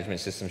content management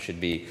systems should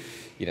be,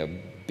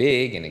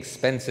 big and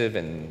expensive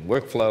and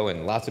workflow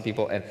and lots of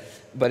people.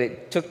 But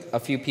it took a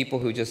few people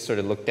who just sort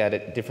of looked at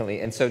it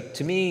differently. And so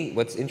to me,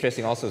 what's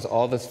interesting also is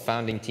all the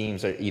founding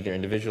teams are either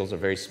individuals or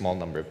very small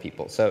number of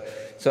people. So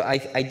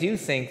I do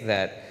think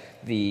that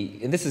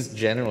and this is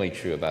generally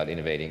true about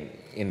innovating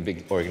in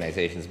big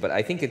organizations, but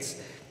I think it's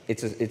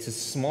a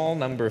small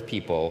number of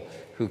people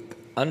who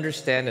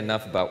understand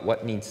enough about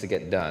what needs to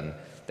get done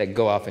that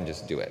go off and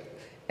just do it.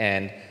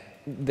 And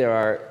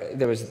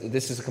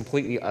this is a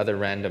completely other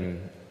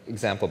random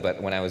example,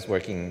 but when I was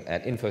working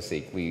at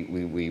InfoSeek,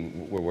 we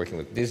were working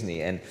with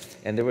Disney, and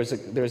there was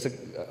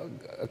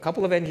a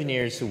couple of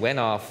engineers who went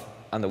off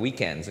on the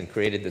weekends and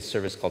created this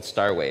service called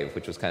Starwave,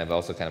 which was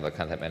also kind of a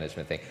content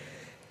management thing.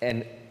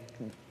 And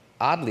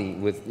oddly,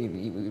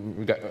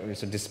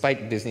 so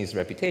despite Disney's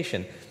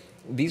reputation,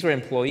 these were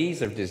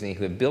employees of Disney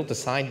who had built a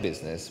side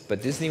business,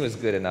 but Disney was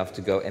good enough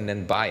to go and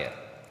then buy it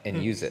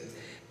and use it.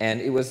 And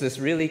it was this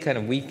really kind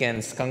of weekend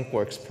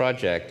skunkworks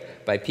project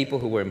by people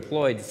who were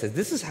employed that says,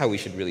 this is how we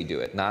should really do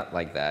it, not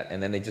like that.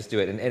 And then they just do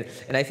it.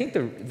 And I think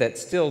that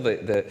still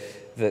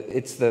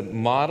it's the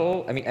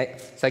model. I mean,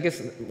 so I guess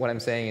what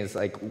I'm saying is,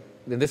 like,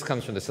 and this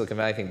comes from the Silicon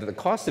Valley thing, that the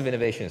cost of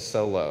innovation is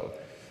so low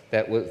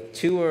that with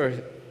 2 or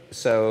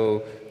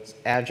so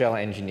agile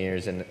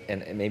engineers and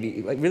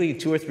maybe like really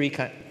 2 or 3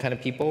 kind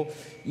of people,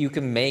 you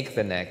can make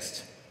the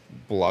next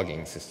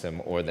blogging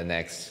system or the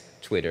next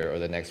Twitter or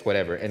the next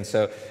whatever. And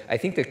so I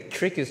think the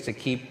trick is to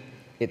keep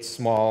it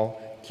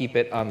small, keep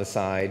it on the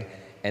side,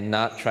 and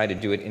not try to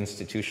do it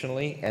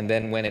institutionally. And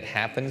then when it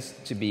happens,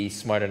 to be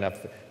smart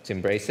enough to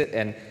embrace it.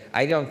 And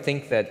I don't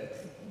think that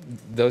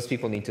those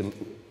people need to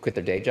quit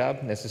their day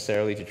job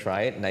necessarily to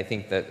try it. And I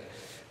think that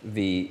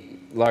the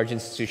large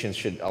institutions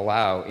should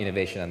allow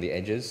innovation on the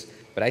edges.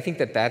 But I think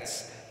that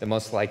that's the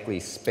most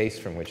likely space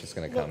from which it's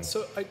going to come.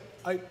 So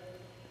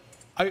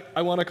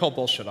I want to call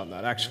bullshit on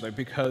that, actually,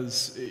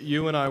 because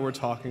you and I were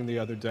talking the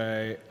other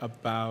day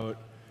about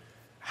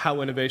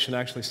how innovation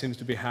actually seems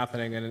to be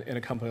happening in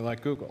a company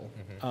like Google.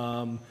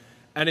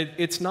 And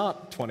it's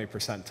not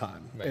 20%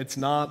 time. Right. It's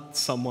not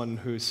someone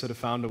who's sort of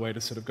found a way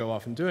to sort of go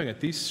off and doing it.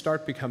 These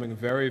start becoming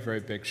very, very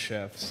big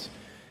shifts.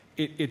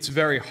 It's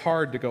very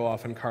hard to go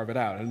off and carve it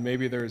out. And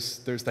maybe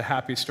there's the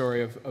happy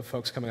story of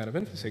folks coming out of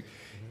infancy.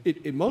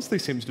 It mostly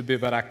seems to be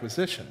about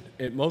acquisition.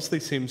 It mostly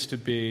seems to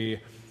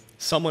be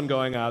someone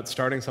going out,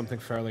 starting something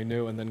fairly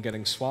new, and then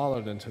getting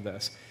swallowed into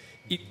this.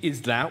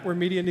 Is that where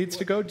media needs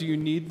to go? Do you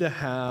need to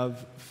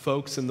have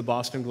folks in the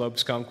Boston Globe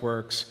Skunk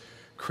Works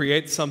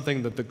create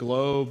something that the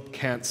Globe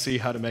can't see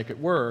how to make it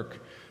work,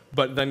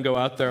 but then go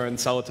out there and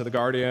sell it to the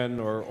Guardian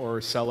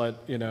or sell it,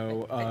 you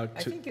know, I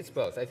think it's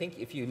both. I think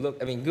if you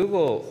look, I mean,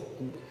 Google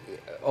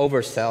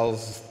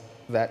oversells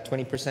that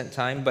 20%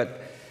 time, but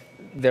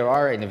there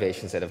are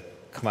innovations that have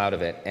come out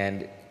of it,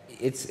 and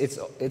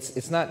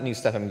it's not new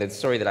stuff. I mean, the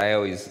story that I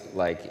always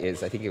like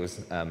is, I think it was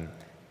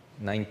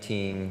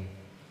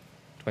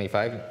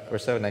 1925 or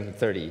so,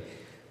 1930,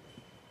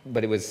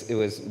 but it was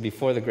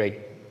before the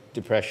Great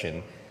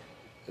Depression.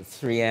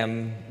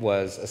 3M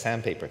was a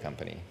sandpaper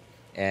company,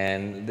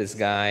 and this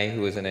guy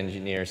who was an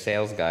engineer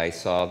sales guy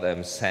saw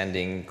them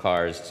sanding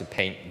cars to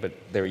paint, but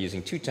they were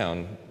using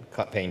two-tone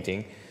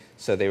painting,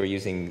 so they were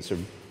using sort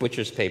of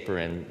butcher's paper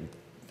and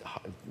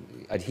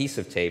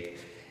adhesive tape,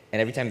 and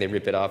every time they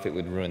rip it off, it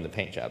would ruin the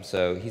paint job.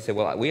 So he said,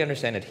 well, we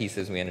understand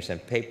adhesives, we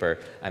understand paper,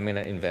 I'm going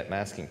to invent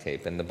masking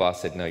tape. And the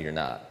boss said, no, you're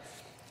not.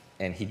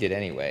 And he did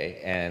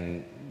anyway,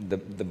 and the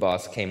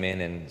boss came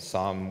in and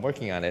saw him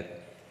working on it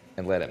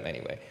and let him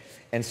anyway.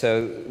 And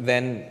so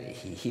then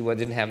he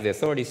didn't have the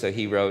authority, so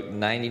he wrote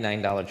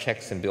 $99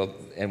 checks and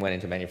went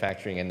into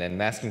manufacturing, and then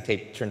masking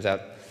tape turns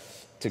out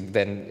to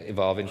then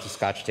evolve into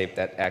Scotch tape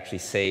that actually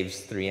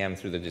saves 3M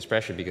through the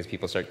Depression because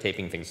people start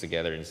taping things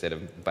together instead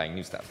of buying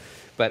new stuff.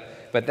 But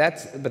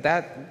that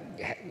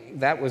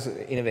was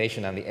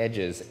innovation on the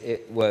edges.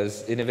 It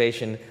was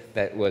innovation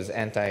that was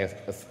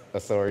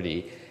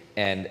anti-authority.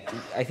 And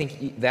I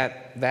think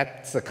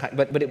that's the kind,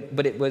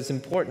 but it was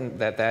important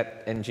that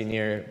that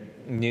engineer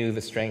knew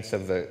the strengths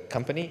of the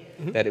company,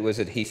 that it was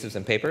adhesives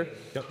and paper,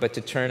 but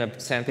to turn a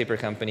sandpaper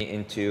company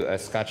into a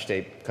Scotch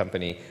tape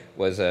company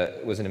was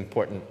an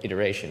important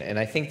iteration. And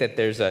I think that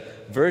there's a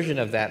version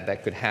of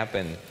that could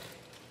happen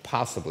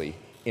possibly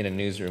in a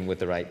newsroom with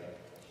the right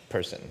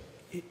person.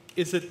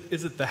 Is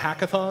it the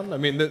hackathon? I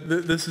mean,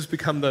 this has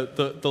become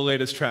the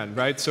latest trend,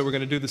 right? So we're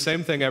going to do the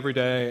same thing every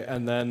day,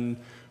 and then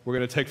we're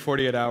going to take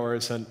 48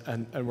 hours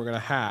and we're going to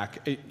hack.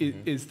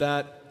 Is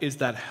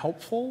that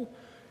helpful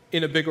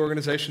in a big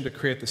organization to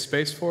create the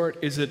space for it?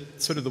 Is it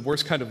sort of the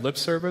worst kind of lip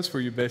service where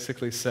you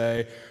basically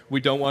say,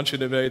 we don't want you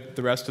to innovate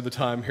the rest of the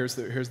time, here's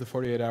the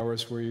 48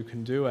 hours where you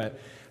can do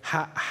it?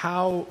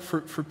 How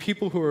for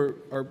people who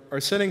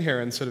are sitting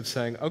here and sort of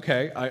saying,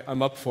 okay,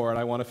 I'm up for it,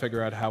 I want to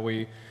figure out how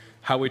we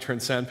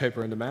turn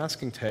sandpaper into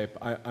masking tape,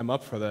 I'm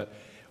up for that.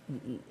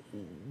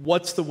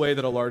 What's the way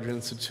that a large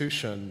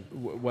institution,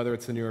 whether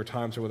it's the New York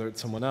Times or whether it's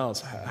someone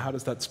else, how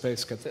does that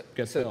space get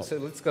built? So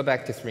let's go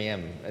back to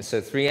 3M.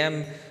 So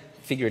 3M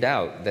figured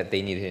out that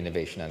they needed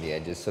innovation on the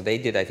edges. So they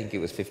did, I think it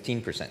was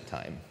 15%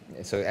 time.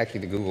 So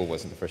actually the Google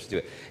wasn't the first to do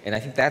it. And I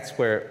think that's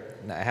where,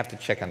 I have to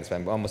check on this, but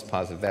I'm almost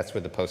positive that's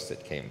where the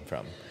Post-it came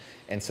from.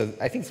 And so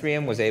I think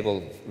 3M was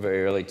able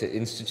very early to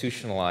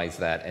institutionalize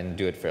that and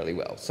do it fairly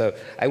well. So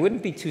I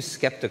wouldn't be too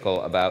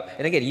skeptical about,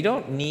 and again, you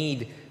don't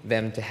need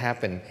them to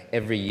happen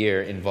every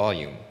year in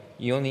volume.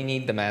 You only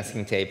need the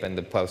masking tape and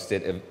the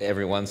Post-it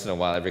every once in a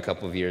while, every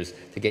couple of years,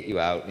 to get you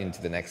out into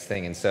the next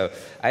thing. And so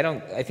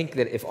I think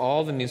that if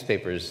all the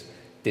newspapers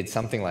did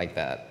something like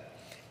that,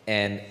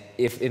 and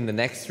if in the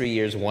next 3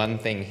 years one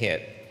thing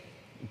hit,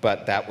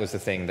 but that was the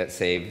thing that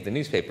saved the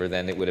newspaper,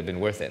 then it would have been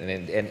worth it.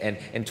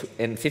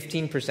 And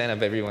 15%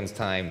 of everyone's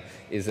time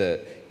is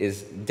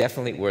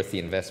definitely worth the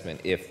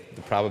investment if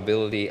the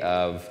probability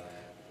of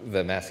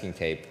the masking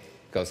tape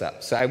goes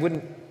up. So I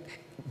wouldn't,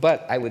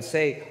 but I would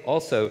say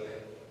also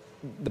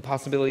the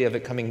possibility of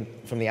it coming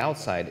from the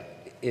outside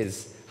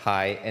is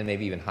high and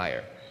maybe even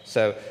higher.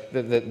 So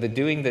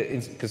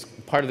because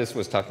part of this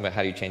was talking about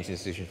how do you change the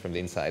institution from the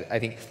inside. I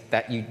think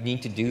that you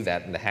need to do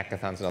that, and the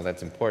hackathons and all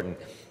that's important.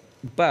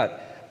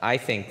 But I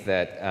think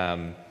that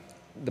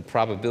the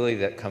probability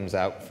that comes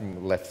out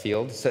from left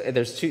field, so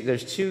there's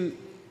two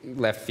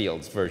left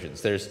fields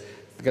versions. There's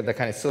the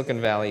kind of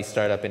Silicon Valley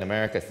startup in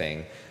America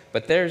thing,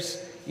 but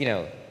there's, you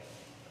know,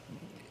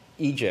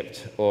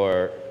 Egypt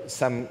or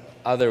some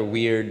other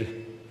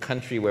weird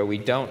country where we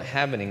don't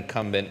have an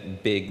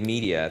incumbent big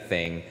media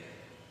thing,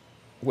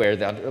 where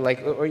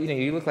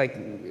you look like,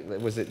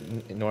 was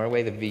it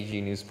Norway, the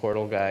VG News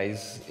Portal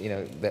guys, you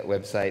know, that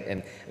website,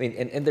 and I mean,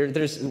 and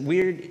there's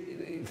weird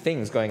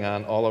things going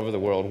on all over the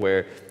world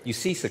where you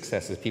see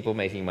successes, people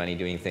making money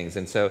doing things,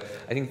 and so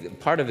I think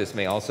part of this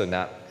may also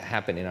not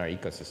happen in our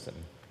ecosystem.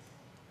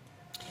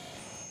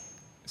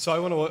 So I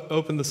want to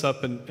open this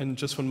up in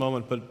just one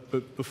moment,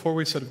 but before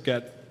we sort of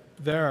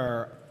get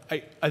there,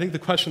 I think the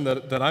question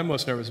that I'm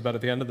most nervous about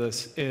at the end of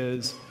this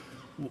is,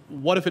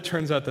 what if it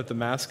turns out that the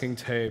masking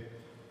tape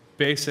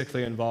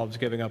basically involves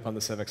giving up on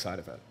the civic side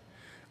of it?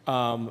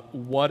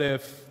 What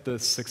if the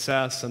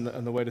success and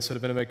the way to sort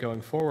of innovate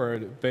going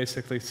forward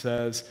basically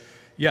says,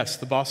 yes,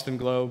 the Boston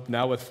Globe,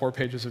 now with 4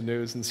 pages of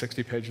news and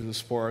 60 pages of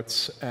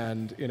sports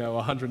and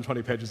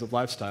 120 pages of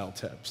lifestyle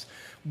tips.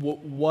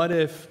 What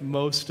if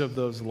most of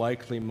those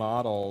likely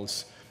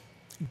models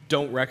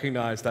don't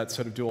recognize that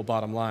sort of dual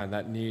bottom line,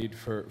 that need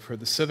for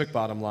the civic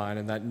bottom line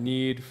and that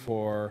need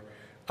for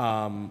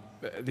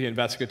the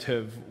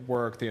investigative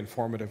work, the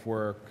informative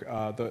work,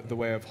 the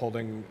way of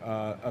holding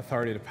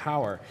authority to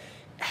power?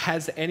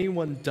 Has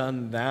anyone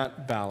done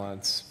that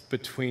balance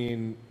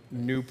between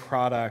new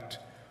product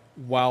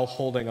while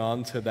holding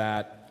on to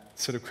that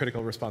sort of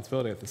critical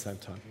responsibility at the same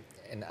time?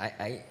 And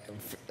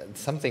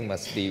something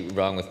must be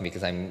wrong with me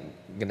because I'm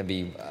going to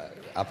be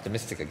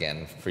optimistic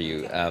again for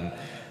you.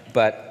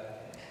 But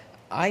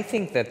I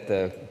think that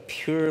the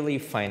purely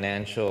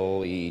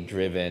financially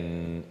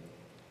driven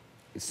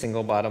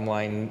single bottom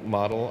line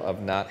model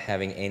of not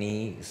having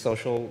any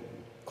social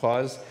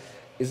cause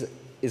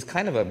is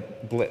kind of a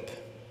blip.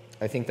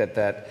 I think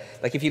that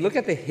like if you look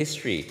at the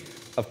history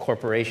of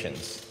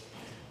corporations,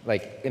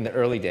 like in the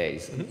early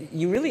days,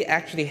 you really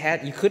actually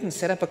you couldn't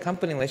set up a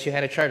company unless you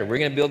had a charter. We're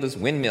going to build this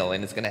windmill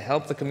and it's going to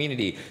help the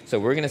community, so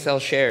we're going to sell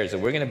shares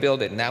and we're going to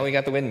build it, and now we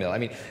got the windmill. I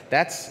mean,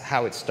 that's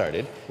how it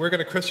started. We're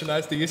going to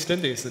Christianize the East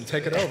Indies and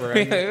take it over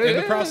and, in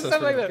the process.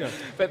 Like that.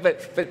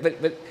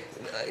 But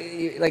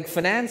like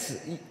finance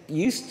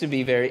used to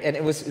be very, and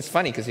it's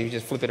funny because if you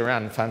just flip it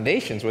around,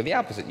 foundations were the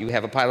opposite. You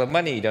have a pile of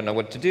money, you don't know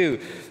what to do.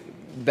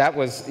 That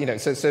was,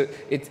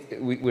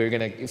 we're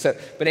going to,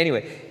 but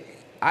anyway,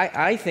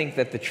 I think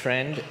that the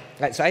trend,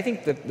 so I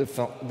think that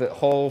the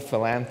whole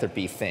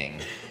philanthropy thing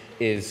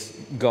is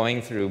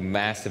going through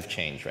massive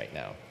change right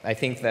now. I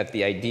think that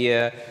the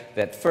idea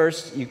that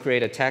first you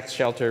create a tax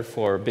shelter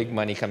for big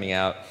money coming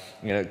out,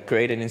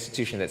 create an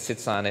institution that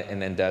sits on it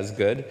and then does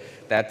good,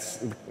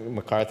 that's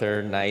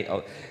MacArthur, Knight,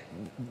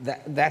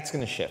 that's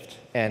going to shift.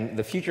 And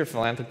the future of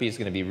philanthropy is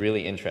going to be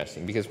really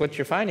interesting because what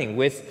you're finding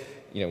with,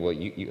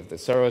 you have the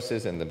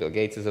Soroses and the Bill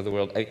Gateses of the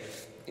world,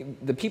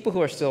 the people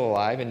who are still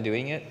alive and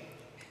doing it,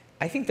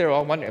 I think they're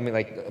all wondering. I mean,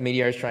 like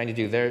Meteor is trying to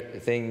do their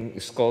thing,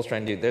 Skull's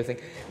trying to do their thing.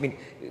 I mean,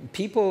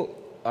 people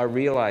are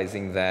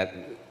realizing that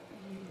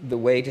the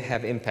way to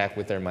have impact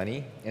with their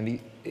money, and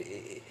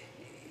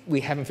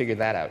we haven't figured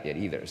that out yet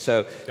either.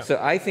 So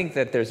I think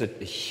that there's a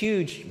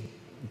huge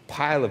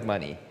pile of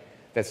money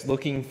that's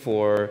looking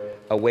for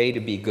a way to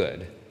be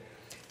good,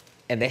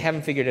 and they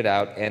haven't figured it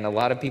out. And a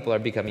lot of people are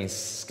becoming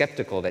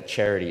skeptical that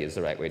charity is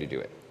the right way to do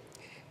it.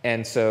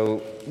 And so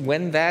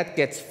when that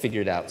gets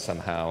figured out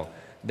somehow,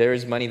 there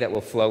is money that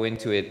will flow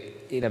into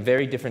it in a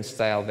very different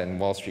style than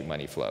Wall Street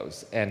money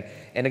flows. And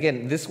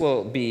again, this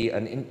will be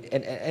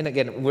and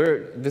again,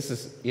 we're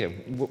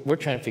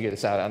trying to figure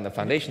this out on the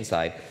foundation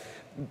side.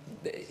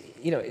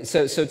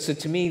 So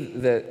to me,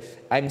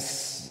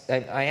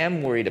 I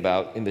am worried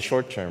about in the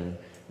short term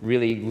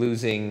really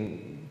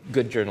losing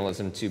good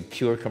journalism to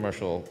pure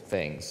commercial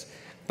things.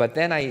 But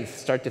then I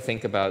start to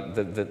think about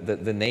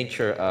the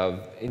nature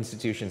of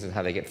institutions and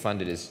how they get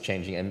funded is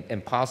changing,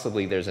 and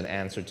possibly there's an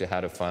answer to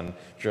how to fund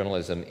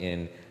journalism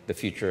in the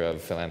future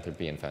of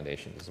philanthropy and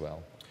foundations as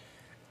well.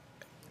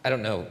 I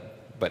don't know,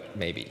 but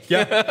maybe.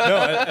 Yeah,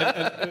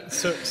 no,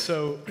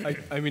 so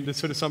I mean, to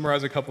sort of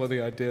summarize a couple of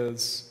the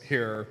ideas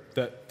here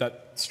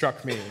that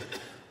struck me,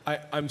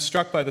 I'm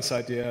struck by this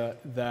idea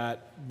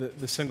that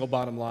the single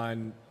bottom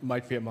line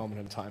might be a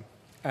moment in time,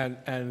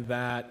 and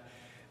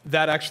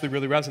that actually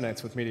really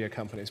resonates with media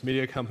companies.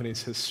 Media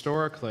companies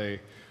historically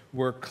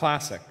were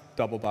classic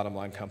double bottom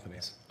line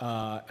companies,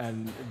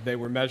 and they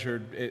were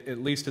measured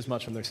at least as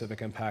much on their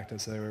civic impact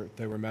as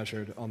they were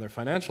measured on their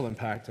financial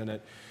impact.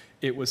 And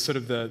it was sort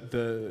of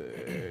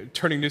the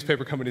turning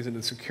newspaper companies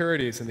into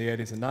securities in the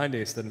 80s and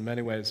 90s that in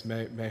many ways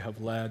may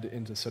have led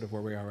into sort of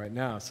where we are right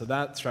now. So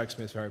that strikes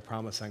me as very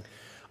promising.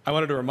 I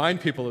wanted to remind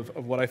people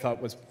of what I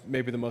thought was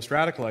maybe the most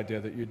radical idea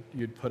that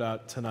you'd put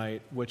out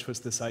tonight, which was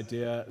this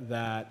idea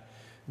that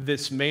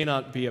this may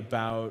not be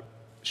about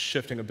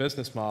shifting a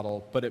business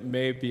model, but it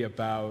may be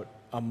about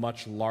a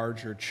much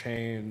larger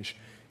change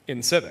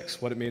in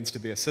civics, what it means to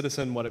be a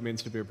citizen, what it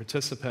means to be a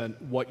participant,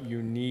 what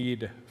you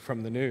need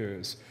from the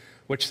news,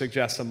 which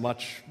suggests a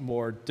much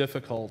more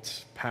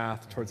difficult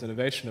path towards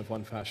innovation of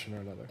one fashion or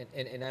another.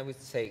 And I would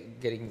say,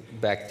 getting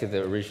back to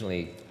the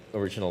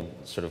original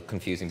sort of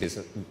confusing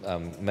business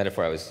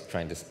metaphor I was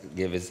trying to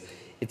give is,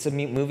 it's a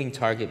moving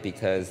target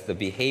because the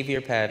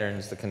behavior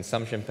patterns, the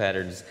consumption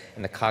patterns,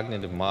 and the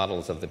cognitive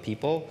models of the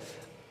people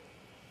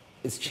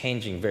is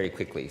changing very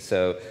quickly.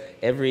 So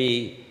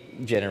every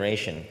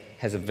generation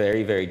has a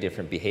very, very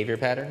different behavior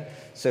pattern.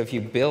 So if you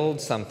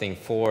build something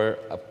for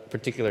a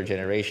particular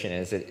generation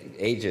as it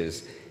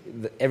ages,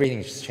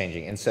 everything's just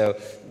changing. And so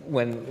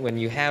when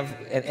you have,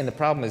 and the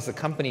problem is the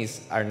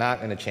companies are not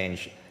going to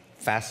change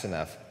fast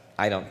enough,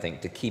 I don't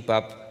think, to keep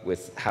up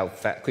with how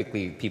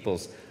quickly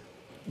people's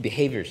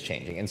behavior is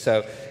changing. And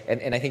so,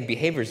 and I think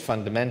behavior is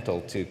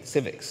fundamental to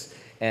civics.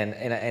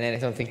 And I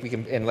don't think we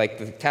can, and like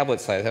the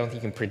tablet size, I don't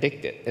think you can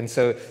predict it. And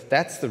so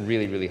that's the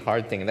really, really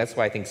hard thing. And that's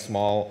why I think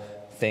small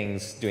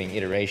things doing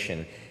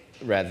iteration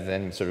rather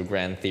than sort of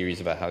grand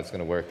theories about how it's going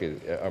to work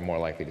are more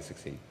likely to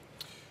succeed.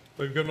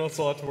 We've given us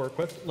a lot to work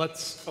with.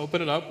 Let's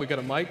open it up. We got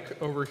a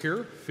mic over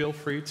here. Feel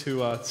free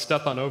to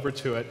step on over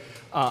to it.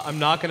 I'm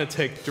not going to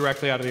take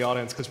directly out of the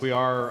audience because we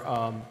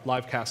are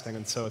live casting,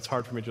 and so it's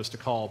hard for me just to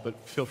call, but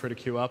feel free to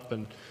queue up,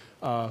 and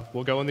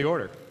we'll go in the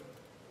order.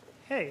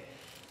 Hey,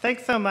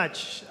 thanks so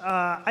much.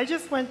 I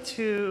just went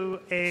to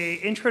an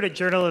intro to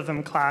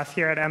journalism class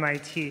here at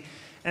MIT,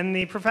 and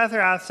the professor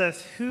asked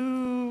us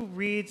who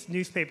reads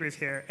newspapers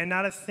here, and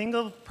not a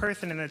single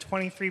person in the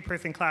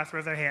 23-person class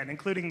raised their hand,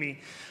 including me.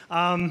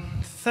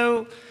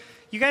 So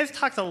you guys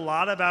talked a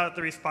lot about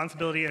the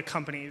responsibility of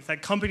companies,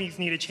 that companies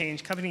need to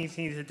change, companies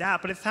need to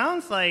adapt, but it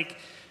sounds like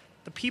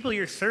the people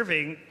you're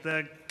serving,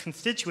 the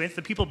constituents,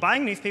 the people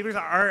buying newspapers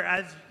are,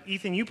 as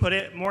Ethan, you put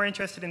it, more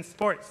interested in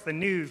sports, the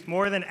news,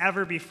 more than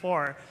ever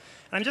before. And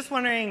I'm just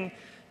wondering,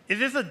 is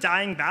this a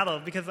dying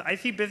battle? Because I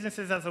see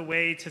businesses as a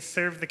way to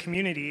serve the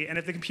community, and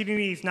if the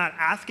community is not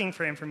asking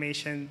for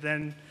information,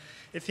 then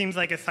it seems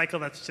like a cycle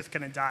that's just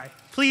going to die.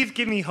 Please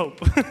give me hope.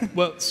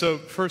 Well, so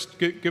first,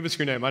 give us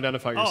your name.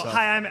 Identify yourself. Oh,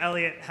 hi, I'm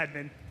Elliot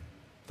Hedman.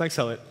 Thanks,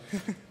 Elliot.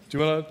 Do you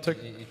want to take?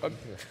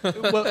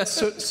 Well,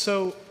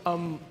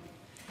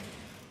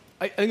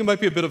 I think it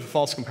might be a bit of a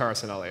false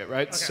comparison, Elliot,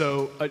 right? Okay.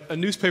 So a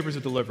newspaper is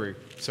a delivery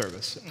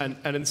service, and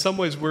in some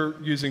ways we're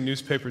using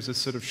newspapers as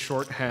sort of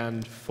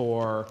shorthand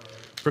for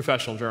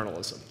professional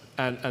journalism,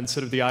 and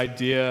sort of the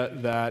idea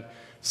that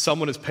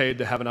someone is paid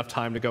to have enough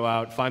time to go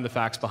out, find the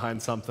facts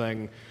behind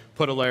something,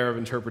 put a layer of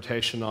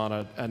interpretation on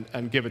it,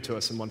 and give it to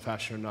us in one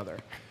fashion or another.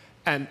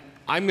 And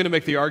I'm going to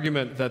make the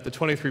argument that the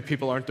 23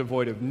 people aren't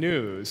devoid of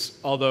news,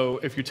 although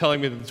if you're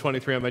telling me that the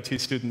 23 MIT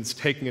students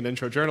taking an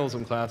intro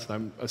journalism class, and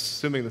I'm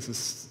assuming this is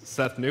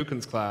Seth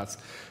Newcon's class,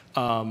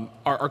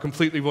 are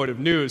completely void of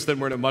news, then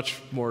we're in a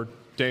much more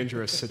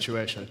dangerous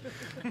situation.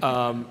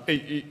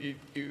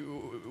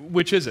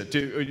 Which is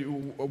it?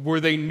 Were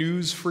they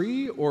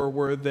news-free, or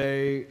were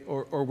they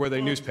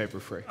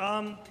newspaper-free?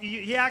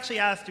 He actually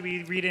asked, do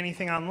we read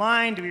anything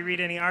online? Do we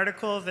read any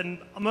articles? And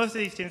most of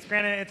these students,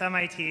 granted it's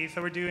MIT,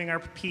 so we're doing our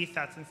P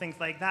sets and things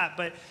like that,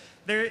 but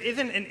there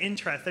isn't an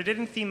interest. There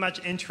didn't seem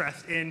much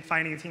interest in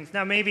finding things.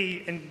 Now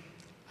maybe, and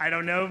I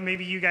don't know,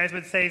 maybe you guys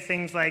would say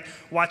things like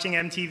watching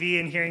MTV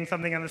and hearing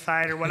something on the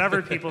side or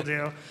whatever people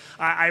do.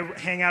 I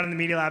hang out in the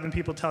Media Lab and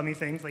people tell me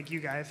things like you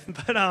guys,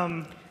 but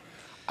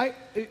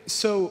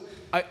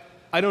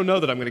I don't know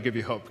that I'm going to give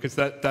you hope, because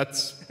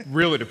that's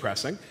really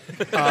depressing.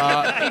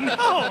 I know,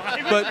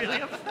 I was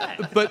really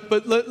upset.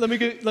 But let me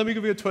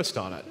give you a twist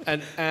on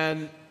it.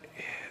 And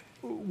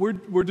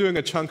we're doing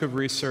a chunk of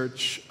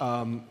research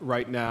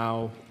right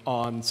now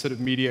on sort of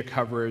media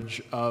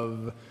coverage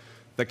of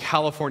the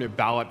California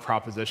ballot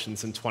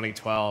propositions in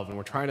 2012, and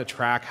we're trying to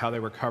track how they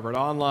were covered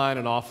online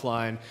and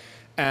offline.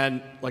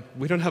 And like,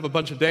 we don't have a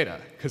bunch of data,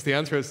 because the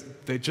answer is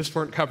they just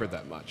weren't covered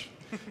that much.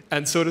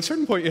 And so at a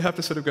certain point, you have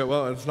to sort of go,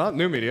 well, it's not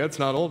new media, it's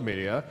not old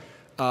media.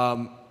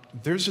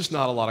 There's just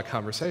not a lot of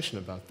conversation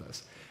about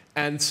this.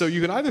 And so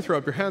you can either throw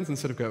up your hands and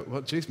sort of go,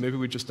 well, geez, maybe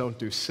we just don't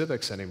do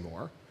civics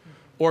anymore.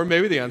 Or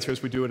maybe the answer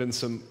is we do it in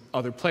some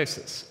other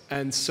places.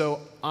 And so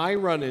I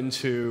run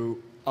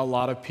into a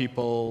lot of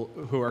people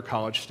who are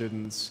college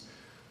students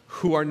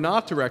who are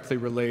not directly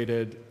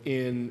related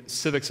in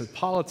civics and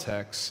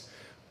politics,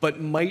 but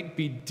might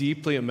be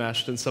deeply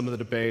enmeshed in some of the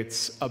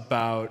debates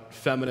about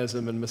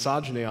feminism and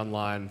misogyny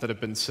online that have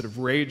been sort of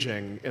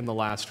raging in the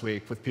last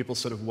week, with people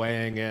sort of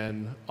weighing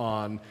in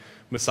on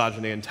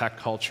misogyny and tech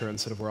culture and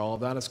sort of where all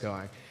of that is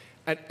going.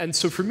 And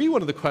so for me,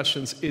 one of the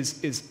questions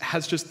is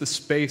has just the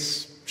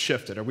space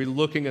shifted? Are we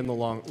looking in the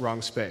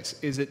wrong space?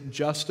 Is it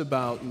just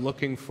about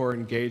looking for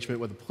engagement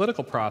with the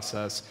political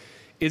process?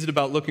 Is it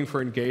about looking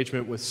for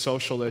engagement with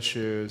social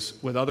issues,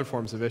 with other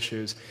forms of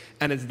issues?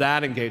 And is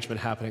that engagement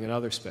happening in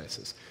other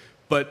spaces?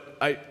 But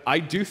I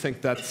do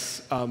think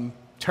that's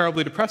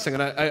terribly depressing.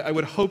 And I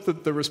would hope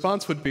that the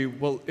response would be,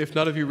 well, if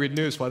none of you read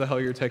news, why the hell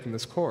are you taking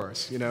this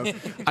course? You know,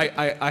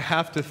 I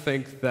have to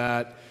think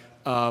that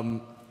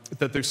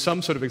that there's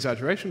some sort of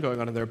exaggeration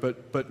going on in there,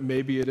 but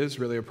maybe it is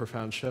really a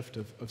profound shift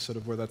of sort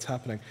of where that's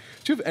happening.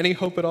 Do you have any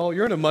hope at all?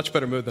 You're in a much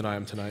better mood than I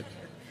am tonight.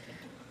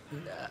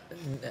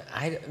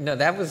 No,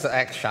 that was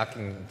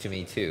shocking to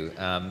me too.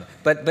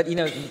 But you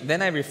know,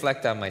 then I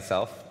reflect on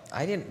myself.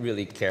 I didn't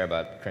really care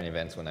about current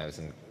events when I was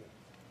in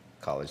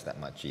college that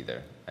much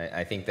either.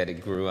 I think that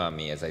it grew on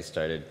me as I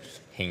started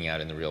hanging out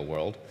in the real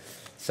world.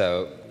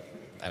 So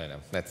I don't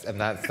know. That's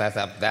not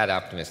that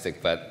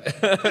optimistic, but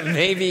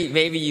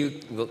maybe you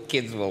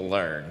kids will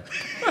learn.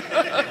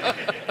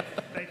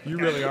 You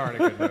really are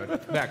in a good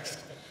mood. Next.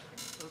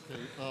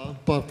 Okay,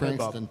 Bob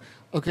Frankston.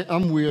 Okay,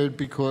 I'm weird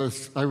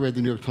because I read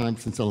the New York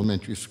Times since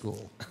elementary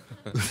school.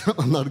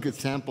 I'm not a good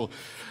sample.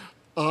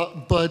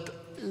 But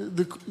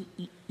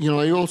you know,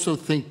 I also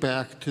think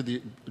back to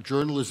the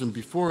journalism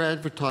before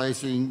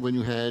advertising, when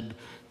you had,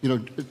 you know,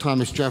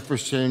 Thomas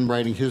Jefferson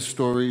writing his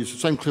stories.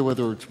 It's unclear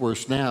whether it's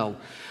worse now.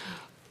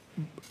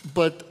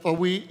 But are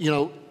we,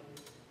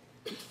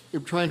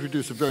 I'm trying to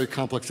reduce a very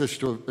complex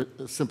issue to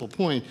a simple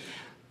point.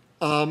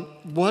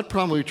 What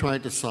problem are we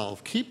trying to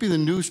solve? Keeping the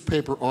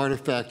newspaper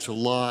artifacts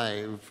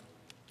alive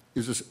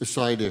is a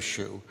side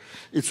issue.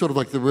 It's sort of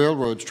like the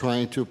railroads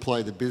trying to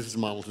apply the business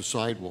model to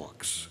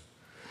sidewalks.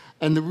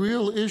 And the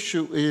real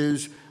issue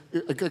is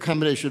a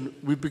combination.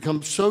 We've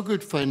become so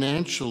good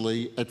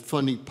financially at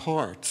funding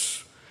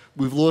parts,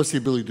 we've lost the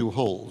ability to do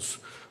wholes.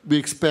 We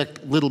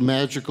expect little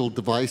magical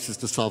devices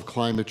to solve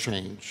climate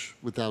change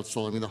without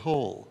solving the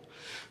whole.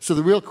 So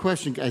the real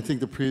question, I think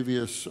the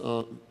previous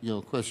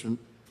question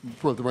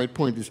brought the right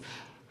point, is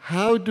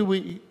how do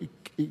we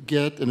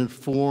get an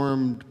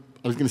informed,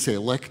 I was going to say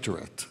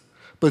electorate,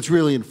 but it's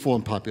really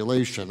informed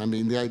population. I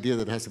mean, the idea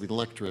that it has to be an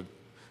electorate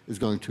is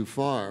going too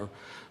far.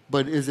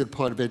 But is it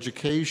part of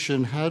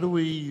education? How do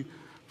we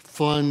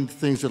fund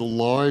things that are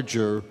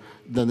larger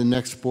than the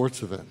next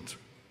sports event?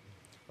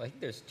 Well, I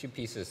think there's two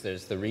pieces.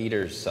 There's the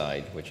reader's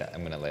side, which I'm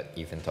going to let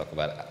Ethan talk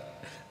about.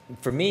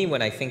 For me,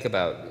 when I think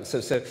about, so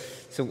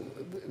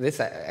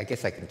this I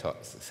guess I can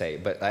say,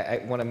 but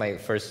one of my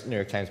first New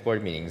York Times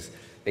board meetings,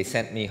 they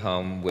sent me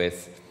home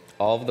with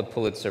all of the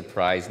Pulitzer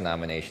Prize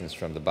nominations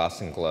from the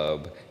Boston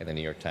Globe and the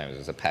New York Times. It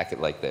was a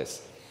packet like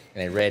this.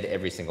 And I read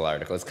every single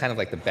article. It's kind of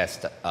like the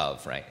best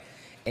of, right?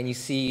 And you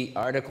see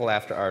article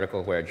after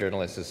article where a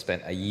journalist has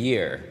spent a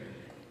year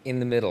in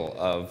the middle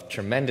of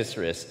tremendous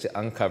risk to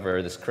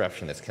uncover this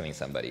corruption that's killing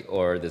somebody,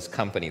 or this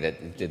company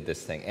that did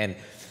this thing. And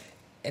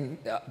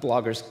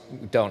bloggers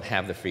don't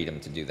have the freedom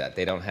to do that.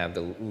 They don't have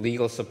the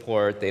legal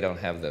support, they don't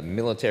have the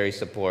military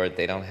support,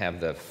 they don't have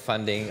the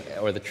funding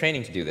or the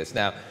training to do this.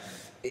 Now,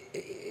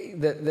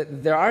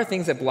 there are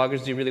things that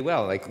bloggers do really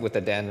well, like with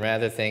the Dan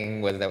Rather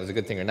thing, whether that was a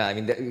good thing or not. I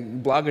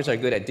mean, bloggers are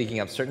good at digging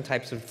up certain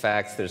types of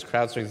facts. There's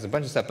crowdsourcing, there's a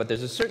bunch of stuff, but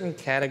there's a certain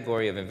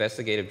category of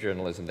investigative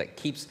journalism that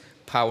keeps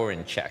power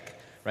in check,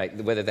 right?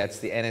 Whether that's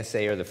the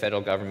NSA or the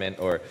federal government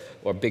or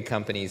big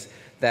companies,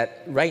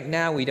 that right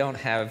now we don't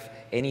have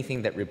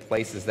anything that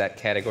replaces that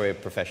category of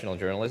professional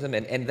journalism.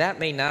 And that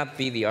may not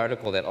be the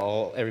article that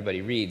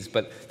everybody reads,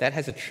 but that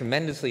has a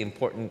tremendously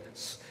important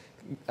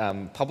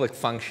public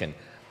function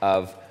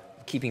of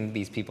keeping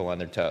these people on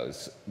their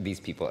toes.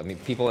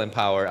 People in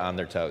power on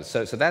their toes.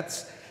 So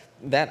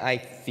that I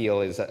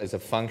feel is a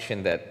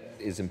function that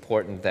is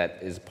important, that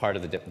is part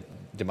of the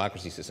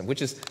democracy system,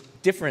 which is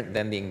different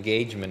than the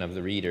engagement of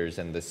the readers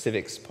and the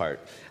civics part.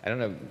 I don't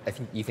know, I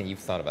think, Ethan, you've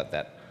thought about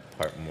that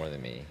part more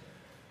than me.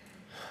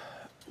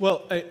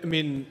 Well, I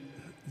mean,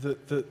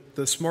 the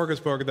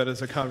smorgasbord that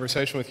is a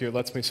conversation with you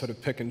lets me sort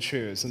of pick and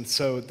choose. And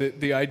so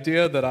the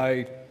idea that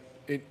I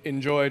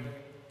enjoyed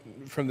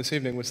from this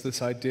evening was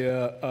this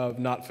idea of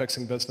not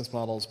fixing business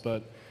models,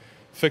 but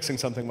fixing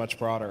something much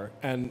broader.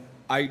 And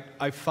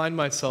I find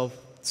myself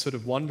sort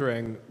of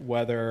wondering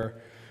whether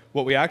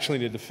what we actually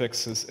need to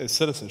fix is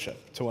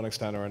citizenship to one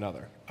extent or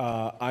another.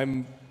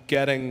 I'm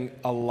getting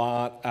a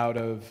lot out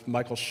of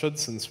Michael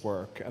Schudson's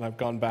work, and I've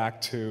gone back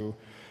to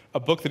a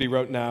book that he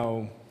wrote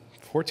now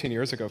 14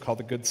 years ago called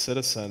The Good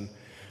Citizen,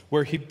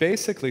 where he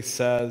basically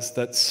says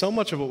that so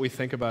much of what we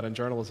think about in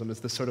journalism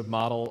is this sort of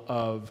model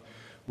of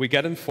we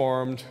get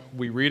informed,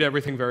 we read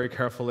everything very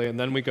carefully, and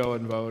then we go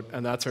and vote,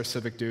 and that's our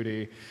civic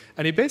duty.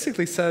 And he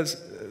basically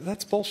says,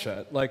 that's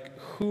bullshit. Like,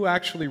 who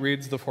actually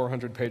reads the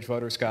 400-page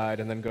voter's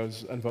guide and then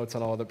goes and votes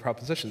on all of the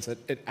propositions?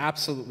 It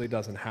absolutely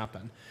doesn't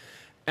happen.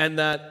 And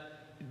that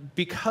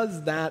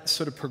because that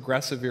sort of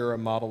progressive era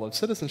model of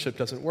citizenship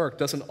doesn't work,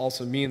 doesn't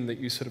also mean that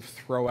you sort of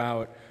throw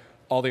out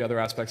all the other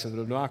aspects of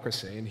the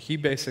democracy. And he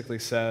basically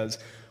says,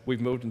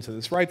 we've moved into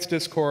this rights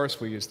discourse,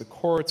 we use the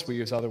courts, we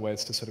use other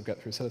ways to sort of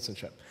get through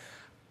citizenship.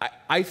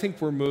 I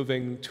think we're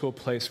moving to a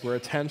place where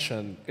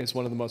attention is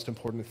one of the most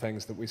important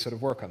things that we sort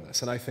of work on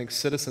this. And I think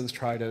citizens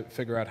try to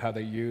figure out how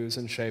they use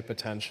and shape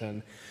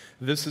attention.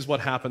 This is what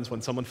happens when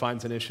someone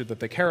finds an issue that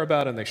they care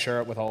about and they share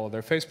it with all of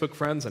their Facebook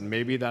friends, and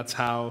maybe that's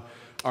how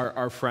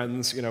our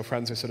friends,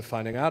 friends are sort of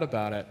finding out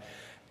about it.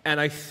 And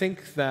I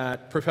think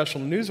that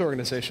professional news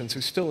organizations, who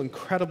are still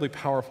incredibly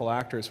powerful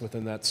actors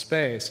within that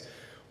space,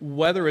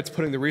 whether it's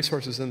putting the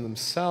resources in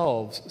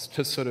themselves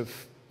to sort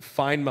of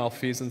find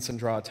malfeasance and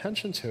draw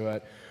attention to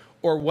it,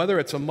 or whether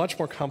it's a much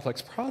more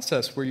complex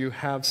process where you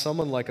have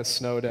someone like a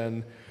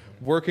Snowden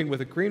working with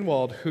a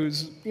Greenwald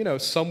who's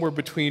somewhere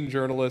between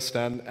journalist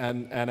and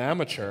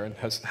amateur, and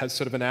has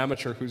sort of an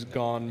amateur who's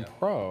gone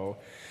pro,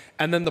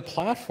 and then the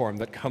platform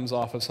that comes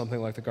off of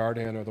something like The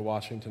Guardian or The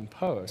Washington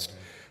Post.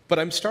 But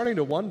I'm starting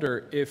to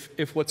wonder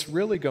if what's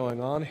really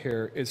going on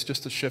here is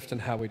just a shift in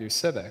how we do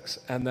civics,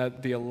 and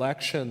that the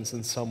elections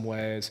in some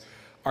ways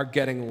are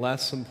getting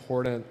less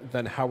important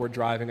than how we're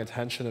driving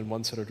attention in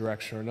one sort of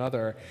direction or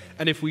another.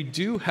 And if we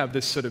do have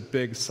this sort of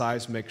big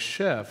seismic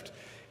shift,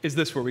 is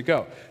this where we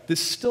go? This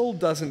still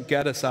doesn't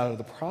get us out of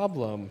the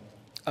problem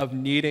of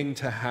needing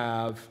to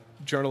have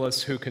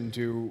journalists who can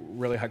do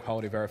really high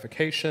quality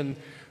verification,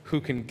 who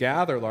can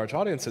gather large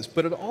audiences,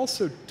 but it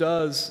also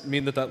does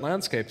mean that that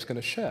landscape's going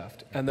to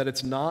shift, and that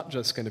it's not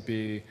just going to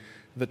be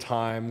the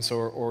Times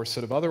or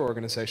sort of other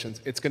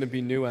organizations. It's going to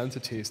be new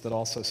entities that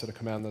also sort of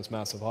command those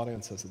massive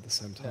audiences at the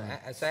same time.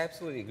 So I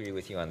absolutely agree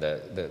with you on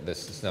the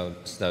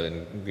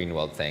Snowden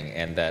Greenwald thing,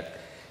 and that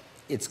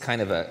it's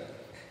kind of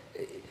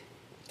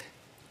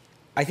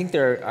I think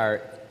there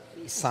are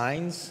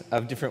signs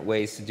of different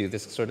ways to do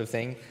this sort of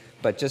thing,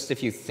 but just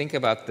if you think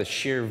about the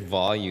sheer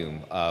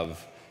volume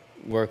of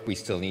work we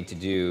still need to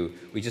do,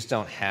 we just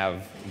don't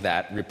have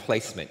that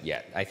replacement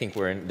yet. I think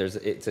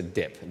it's a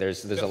dip.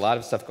 There's a lot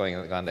of stuff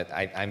going on that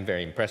I'm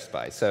very impressed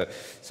by. So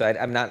I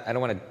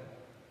don't want to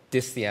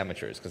diss the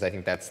amateurs, because I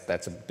think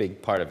that's a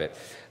big part of it.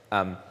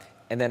 And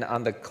then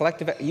on the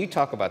collective, you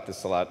talk about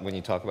this a lot when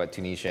you talk about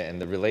Tunisia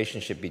and the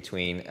relationship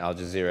between Al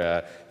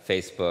Jazeera,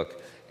 Facebook,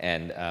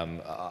 and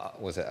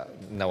was it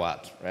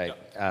Nawat, right?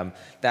 Yeah.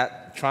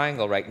 That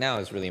triangle right now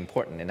is really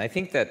important, and I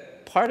think that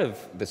part of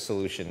the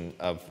solution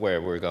of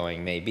where we're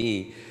going may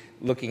be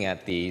looking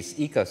at these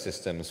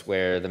ecosystems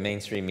where the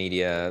mainstream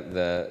media,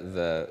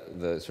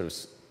 the sort of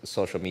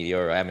social media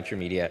or amateur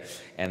media,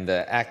 and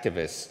the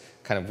activists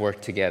kind of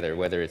work together,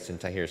 whether it's in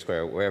Tahrir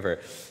Square or wherever.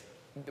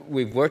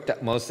 We've worked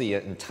mostly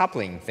in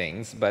toppling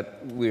things, but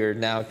we're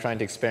now trying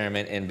to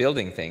experiment in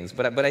building things.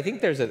 But I think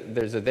there's a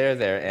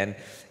there,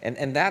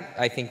 and that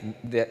I think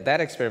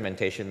that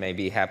experimentation may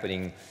be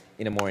happening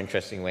in a more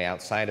interesting way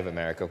outside of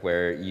America,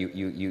 where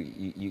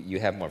you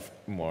have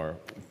more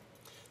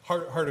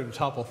harder to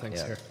topple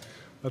things here.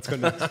 Let's go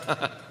next.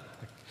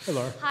 Hey,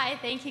 Laura. Hi,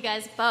 thank you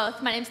guys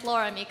both. My name's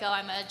Laura Amico.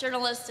 I'm a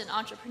journalist and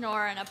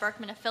entrepreneur and a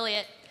Berkman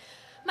affiliate.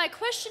 My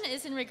question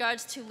is in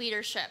regards to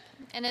leadership,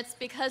 and it's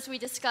because we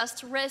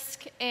discussed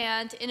risk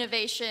and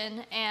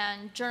innovation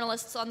and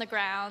journalists on the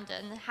ground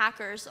and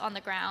hackers on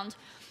the ground.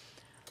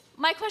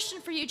 My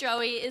question for you,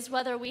 Joey, is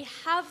whether we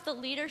have the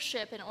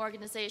leadership in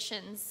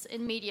organizations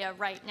in media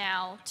right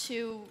now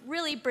to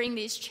really bring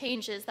these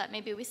changes that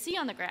maybe we see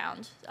on the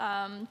ground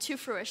to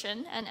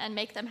fruition and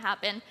make them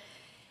happen.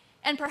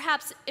 And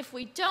perhaps if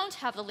we don't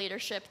have the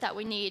leadership that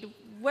we need,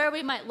 where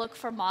we might look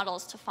for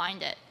models to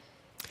find it.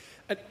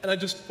 And I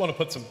just want to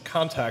put some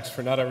context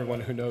for not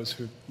everyone who knows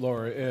who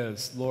Laura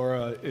is.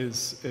 Laura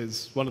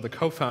is one of the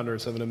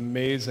co-founders of an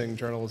amazing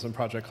journalism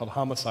project called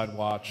Homicide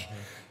Watch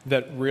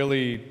that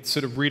really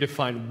sort of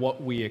redefined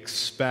what we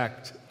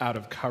expect out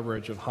of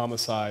coverage of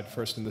homicide,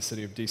 first in the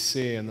city of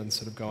DC and then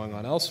sort of going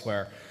on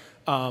elsewhere.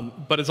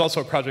 But it's also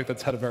a project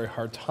that's had a very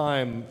hard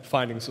time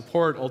finding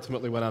support,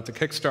 ultimately went out to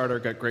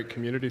Kickstarter, got great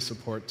community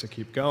support to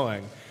keep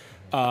going.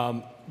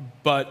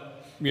 But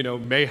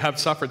may have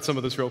suffered some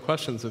of those real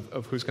questions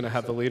of who's going to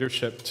have the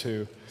leadership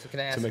to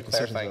can I ask make a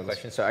clarifying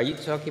question? So are you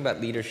talking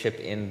about leadership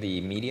in the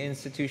media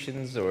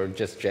institutions or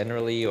just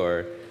generally,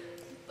 or?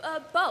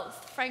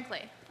 Both,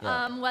 frankly.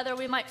 Yeah. Whether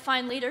we might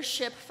find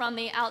leadership from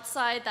the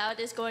outside that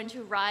is going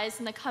to rise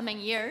in the coming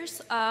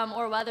years,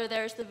 or whether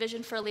there's the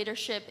vision for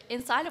leadership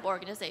inside of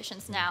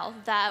organizations now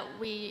that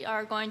we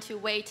are going to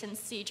wait and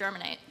see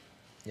germinate.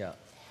 Yeah.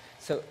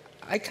 So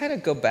I kind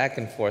of go back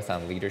and forth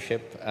on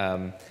leadership.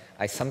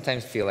 I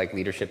sometimes feel like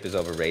leadership is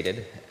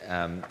overrated,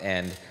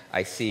 and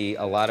I see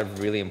a lot of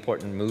really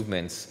important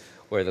movements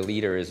where the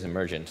leader is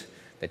emergent,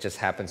 that just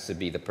happens to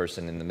be the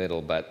person in the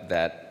middle, but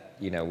that,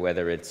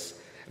 whether it's,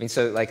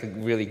 so like a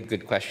really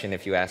good question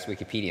if you ask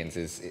Wikipedians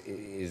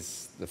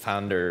is the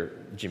founder,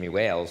 Jimmy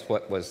Wales,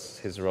 what was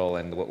his role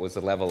and what was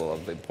the level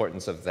of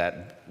importance of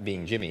that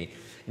being Jimmy?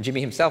 And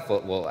Jimmy himself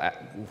will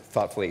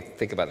thoughtfully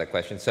think about that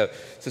question. So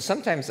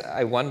sometimes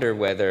I wonder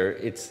whether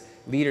it's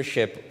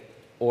leadership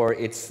or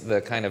it's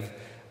the kind of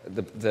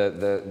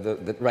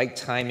the right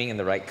timing and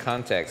the right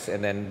context,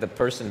 and then the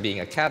person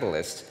being a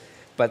catalyst.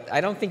 But I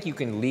don't think you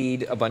can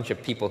lead a bunch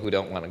of people who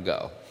don't want to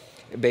go.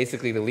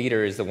 Basically, the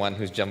leader is the one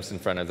who jumps in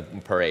front of the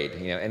parade,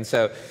 And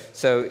so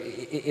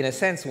in a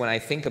sense, when I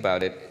think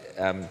about it,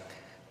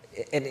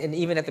 and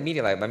even at the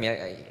Media Lab,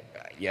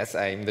 yes,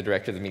 I'm the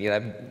director of the Media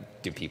Lab.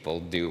 Do people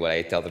do what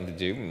I tell them to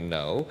do?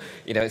 No.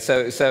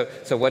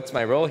 So what's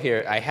my role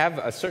here? I have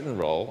a certain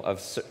role of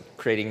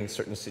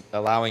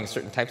allowing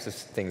certain types of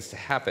things to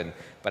happen,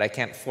 but I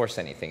can't force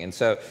anything. And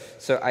so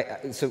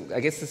I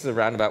guess this is a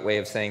roundabout way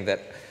of saying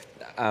that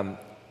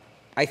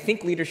I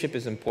think leadership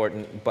is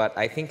important, but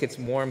I think it's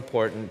more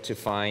important to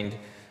find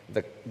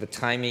the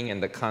timing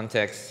and the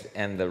context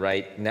and the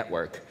right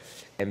network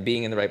and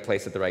being in the right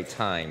place at the right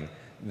time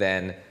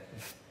than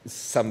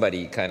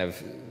somebody kind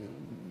of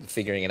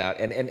figuring it out.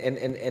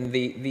 And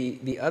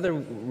the other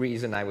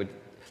reason I would,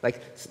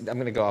 I'm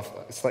going to go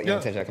off slightly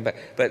on tangent, I'll come back.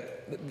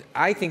 But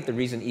I think the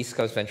reason East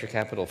Coast venture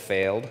capital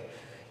failed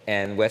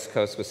and West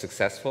Coast was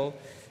successful,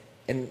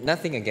 and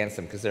nothing against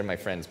them because they're my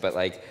friends, but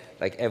like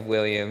Ev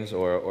Williams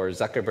or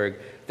Zuckerberg,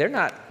 they're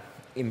not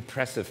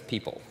impressive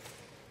people,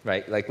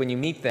 right? Like when you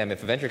meet them,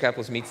 if a venture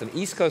capitalist meets them,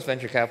 East Coast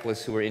venture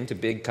capitalists who are into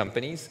big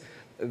companies,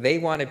 they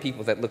wanted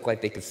people that looked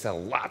like they could sell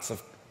lots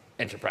of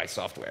enterprise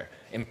software,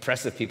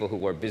 impressive people who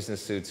wore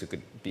business suits, who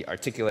could be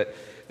articulate.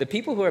 The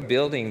people who are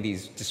building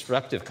these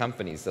disruptive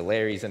companies, the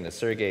Larrys and the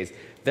Sergeys,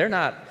 they're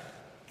not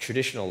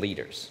traditional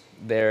leaders.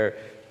 They're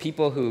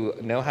people who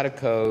know how to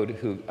code,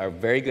 who are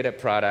very good at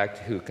product,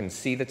 who can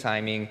see the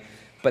timing,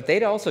 but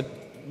they'd also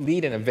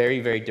lead in a very,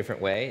 very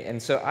different way.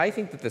 And so I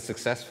think that the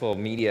successful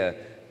media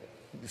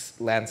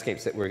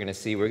landscapes that we're going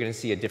to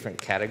see a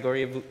different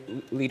category of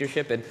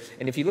leadership. And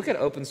if you look at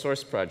open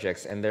source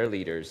projects and their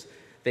leaders,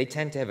 they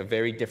tend to have a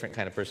very different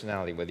kind of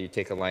personality. Whether you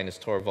take a Linus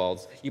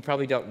Torvalds, you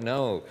probably don't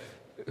know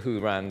who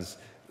runs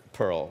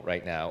Perl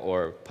right now,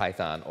 or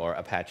Python, or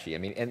Apache. I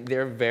mean, and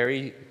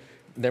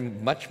they're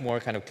much more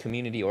kind of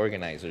community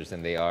organizers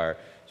than they are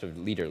sort of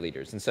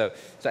leaders. And so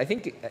I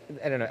think,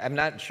 I don't know, I'm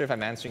not sure if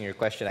I'm answering your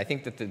question. I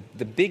think that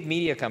the big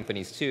media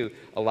companies too,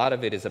 a lot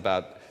of it is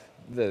about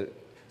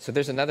so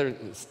there's another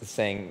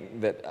saying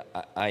that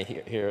I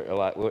hear a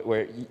lot,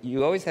 where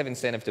you always have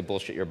incentive to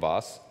bullshit your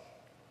boss.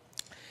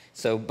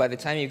 So by the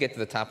time you get to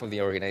the top of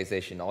the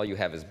organization, all you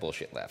have is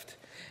bullshit left.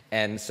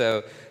 And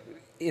so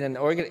in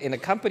a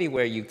company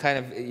where you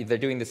they're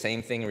doing the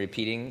same thing and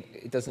repeating,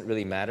 it doesn't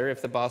really matter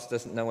if the boss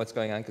doesn't know what's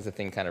going on, because the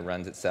thing kind of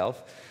runs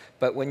itself.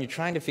 But when you're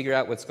trying to figure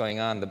out what's going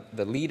on,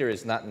 the leader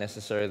is not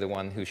necessarily the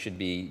one who should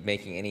be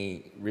making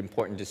any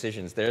important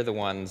decisions. They're the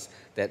ones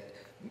that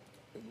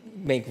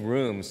make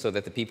room so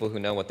that the people who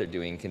know what they're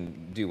doing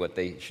can do what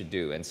they should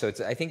do. And so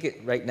I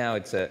think right now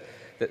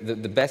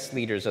the best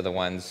leaders are the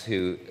ones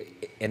who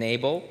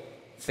enable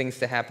things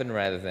to happen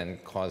rather than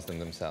cause them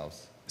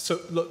themselves. So,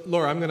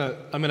 Laura, I'm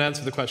gonna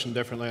answer the question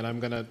differently, and I'm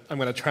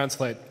gonna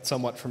translate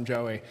somewhat from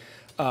Joi.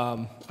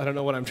 I don't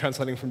know what I'm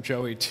translating from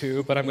Joi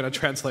to, but I'm gonna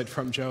translate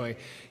from Joi.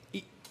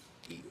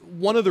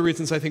 One of the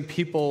reasons I think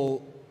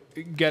people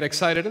get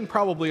excited, and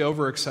probably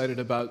overexcited,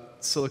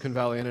 about Silicon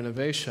Valley and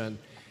innovation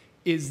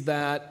is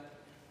that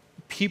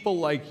people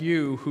like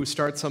you who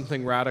start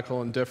something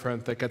radical and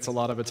different that gets a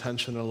lot of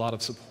attention and a lot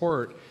of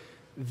support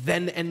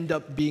then end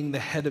up being the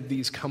head of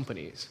these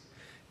companies.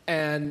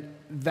 And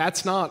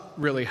that's not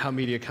really how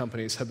media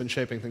companies have been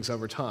shaping things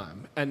over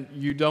time. And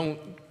you don't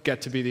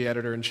get to be the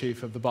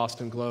editor-in-chief of the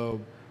Boston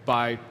Globe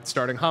by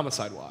starting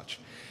Homicide Watch.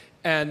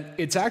 And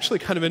it's actually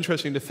kind of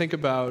interesting to think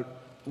about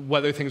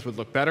whether things would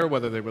look better,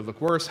 whether they would look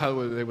worse, how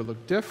they would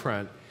look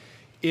different,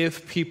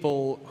 if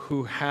people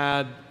who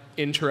had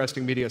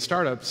interesting media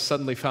startups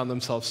suddenly found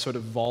themselves sort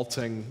of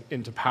vaulting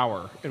into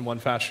power in one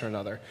fashion or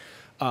another.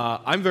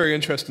 I'm very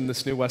interested in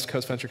this new West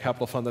Coast venture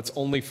capital fund that's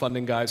only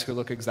funding guys who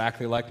look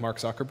exactly like Mark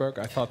Zuckerberg.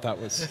 I thought that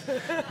was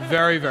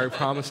very, very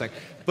promising.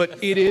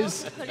 But it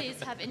is...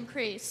 Hoodies have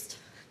increased.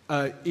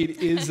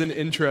 It is an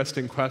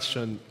interesting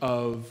question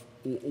of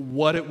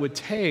what it would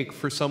take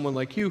for someone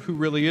like you, who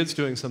really is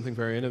doing something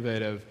very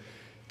innovative,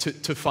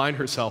 to find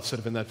herself sort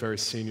of in that very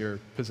senior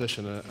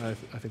position.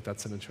 I think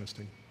that's an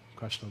interesting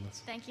question on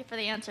this. Thank you for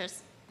the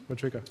answers.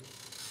 Rodrigo.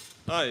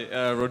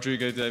 Hi,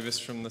 Rodrigo Davis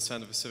from the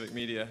Center for Civic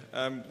Media.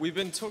 We've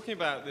been talking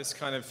about this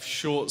kind of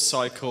short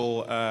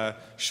cycle,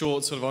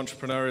 short sort of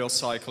entrepreneurial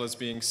cycle as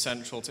being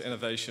central to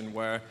innovation,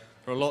 where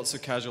there are lots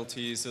of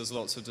casualties, there's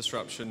lots of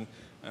disruption.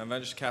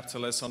 Venture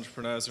capitalists,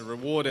 entrepreneurs are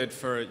rewarded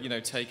for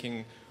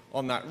taking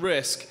on that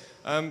risk.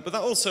 But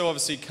that also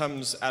obviously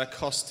comes at a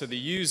cost to the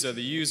user.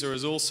 The user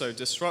is also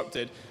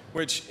disrupted,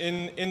 which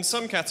in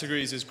some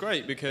categories is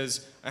great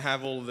because I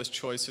have all of this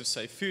choice of,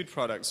 say, food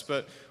products.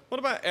 But what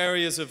about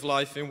areas of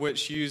life in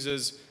which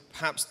users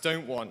perhaps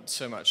don't want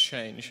so much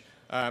change?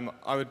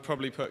 I would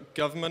probably put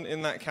government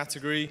in that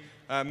category,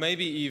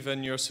 maybe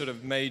even your sort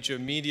of major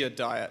media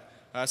diet.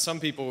 Some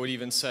people would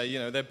even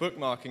say, their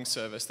bookmarking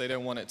service, they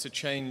don't want it to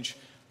change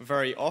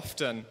very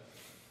often.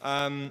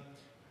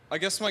 I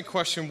guess my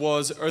question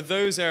was, are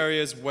those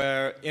areas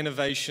where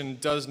innovation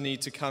does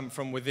need to come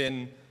from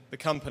within the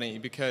company?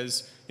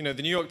 Because the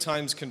New York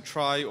Times can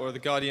try, or the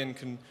Guardian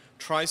can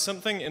try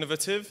something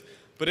innovative,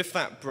 but if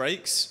that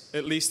breaks,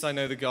 at least I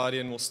know the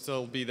Guardian will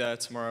still be there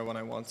tomorrow when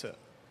I want it.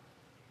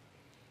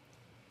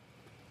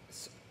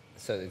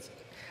 So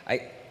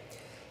I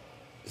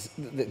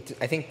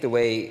think the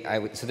way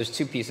so there's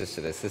two pieces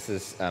to this. This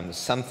is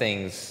some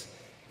things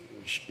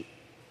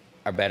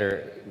are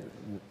better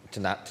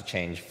not to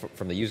change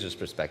from the user's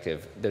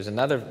perspective. There's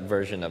another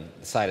version of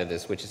the side of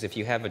this, which is if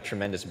you have a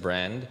tremendous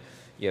brand,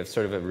 you have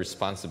sort of a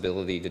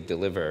responsibility to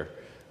deliver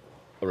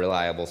a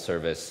reliable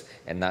service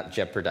and not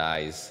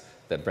jeopardize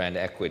the brand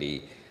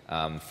equity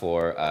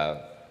for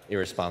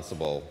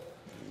irresponsible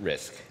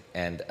risk.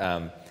 And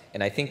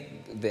I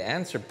think the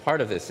answer,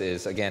 part of this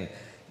is, again,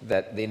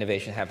 that the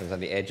innovation happens on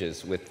the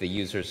edges with the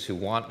users who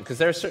want, because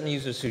there are certain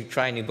users who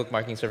try a new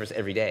bookmarking service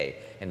every day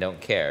and don't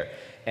care.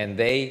 And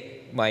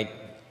they might,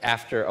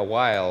 after a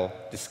while,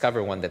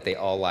 discover one that they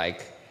all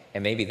like,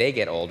 and maybe they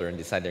get older and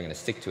decide they're going to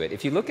stick to it.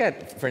 If you look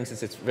at, for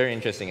instance, it's very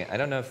interesting, I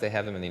don't know if they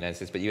have them in the United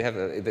States, but you have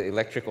the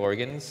electric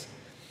organs.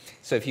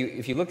 So if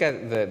you look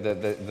at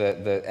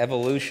the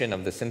evolution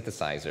of the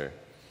synthesizer,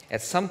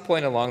 at some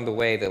point along the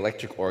way, the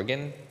electric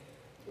organ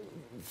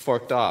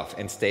forked off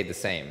and stayed the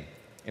same.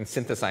 And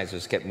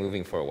synthesizers kept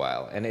moving for a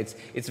while. And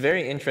it's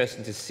very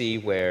interesting to see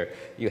where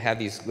you have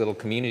these little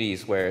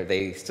communities where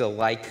they still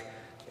like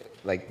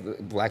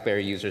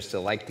BlackBerry users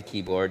still like the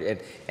keyboard,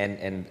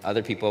 and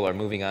other people are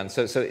moving on.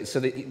 So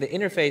the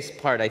interface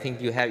part, I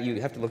think you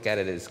have to look at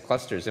it as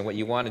clusters. And what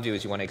you want to do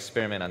is you want to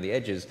experiment on the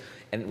edges.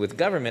 And with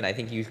government, I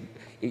think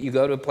you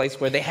go to a place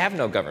where they have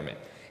no government.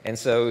 And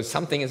so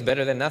something is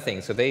better than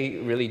nothing. So they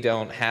really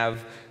don't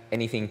have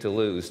anything to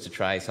lose to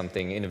try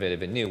something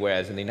innovative and new,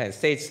 whereas in the United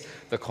States,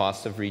 the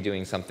cost of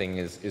redoing something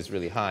is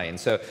really high. And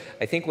so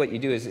I think what you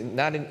do is,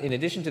 not in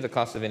addition to the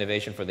cost of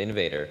innovation for the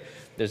innovator,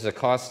 there's a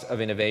cost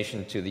of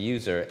innovation to the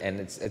user, and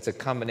it's a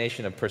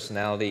combination of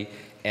personality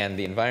and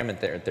the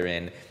environment that they're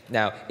in.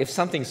 Now, if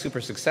something's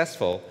super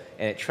successful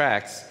and it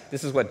tracks,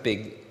 this is what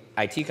big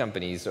IT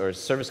companies or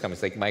service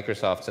companies like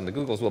Microsoft and the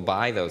Googles will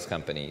buy those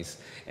companies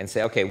and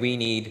say, okay, we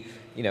need,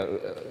 you know,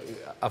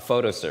 a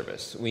photo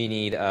service, we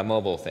need a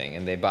mobile thing,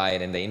 and they buy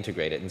it and they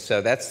integrate it. And so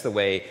that's the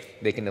way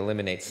they can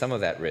eliminate some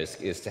of that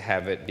risk, is to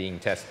have it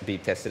be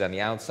tested on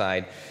the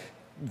outside,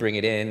 bring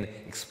it in,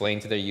 explain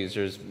to their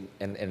users,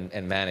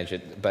 and manage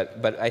it.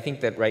 But I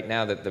think that right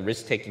now that the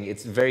risk taking,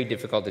 it's very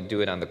difficult to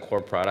do it on the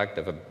core product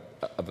of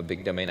a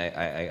big domain.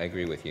 I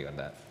agree with you on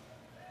that.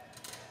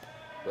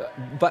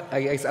 But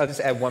I'll just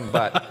add one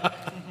but.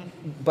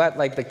 But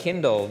like the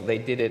Kindle, they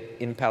did it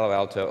in Palo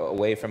Alto,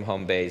 away from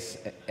home base,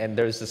 and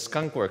there's the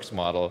skunkworks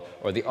model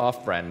or the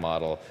off-brand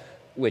model,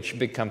 which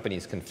big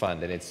companies can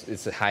fund, and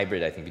it's a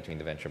hybrid, I think, between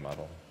the venture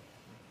model.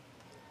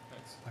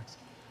 Thanks.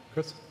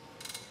 Chris?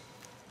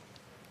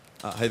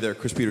 Hi there,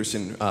 Chris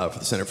Peterson for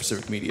the Center for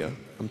Civic Media.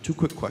 Two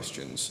quick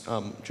questions.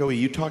 Joey,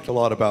 you talked a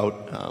lot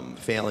about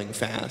failing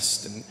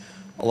fast, and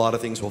a lot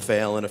of things will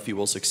fail and a few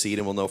will succeed,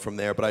 and we'll know from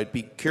there. But I'd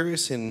be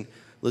curious in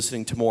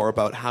listening to more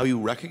about how you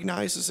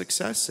recognize a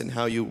success and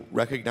how you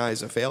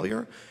recognize a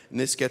failure. And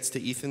this gets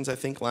to Ethan's, I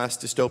think,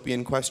 last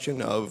dystopian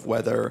question of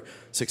whether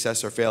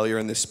success or failure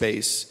in this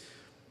space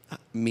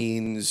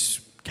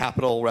means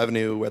capital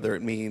revenue, whether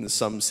it means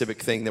some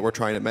civic thing that we're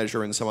trying to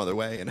measure in some other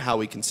way, and how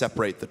we can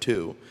separate the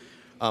two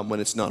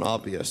when it's not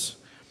obvious.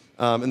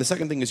 And the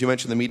second thing is, you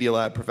mentioned the Media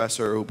Lab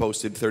professor who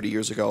posted 30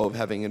 years ago of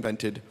having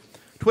invented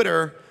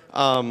Twitter.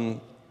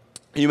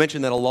 You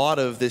mentioned that a lot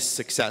of this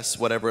success,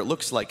 whatever it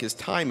looks like, is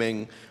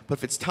timing. But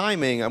if it's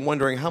timing, I'm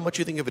wondering how much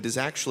you think of it as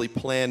actually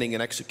planning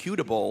and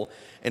executable,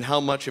 and how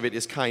much of it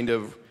is kind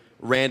of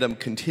random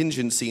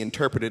contingency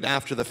interpreted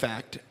after the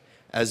fact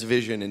as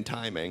vision and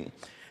timing.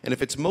 And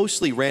if it's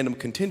mostly random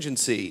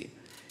contingency,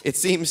 it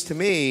seems to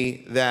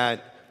me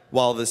that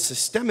while the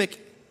systemic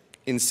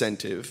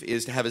incentive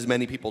is to have as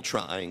many people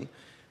trying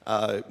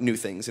new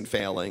things and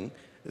failing,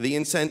 the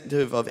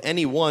incentive of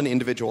any one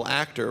individual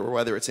actor,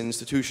 whether it's an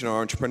institution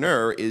or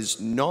entrepreneur,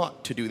 is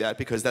not to do that,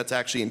 because that's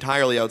actually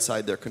entirely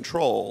outside their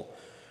control.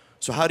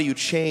 So how do you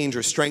change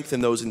or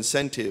strengthen those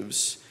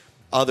incentives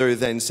other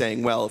than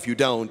saying, well, if you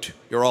don't,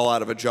 you're all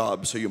out of a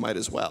job, so you might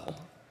as well?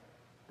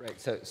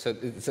 Right, so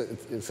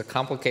it's a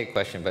complicated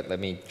question, but let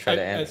me try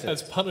to answer.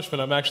 As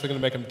punishment, I'm actually going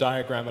to make him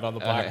diagram it on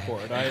the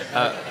blackboard.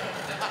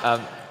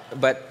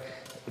 But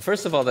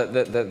first of all,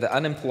 the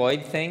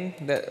unemployed thing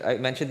that I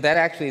mentioned, that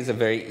actually is a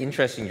very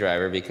interesting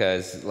driver,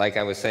 because like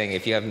I was saying,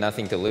 if you have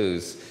nothing to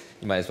lose,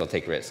 you might as well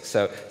take risks.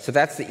 So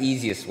that's the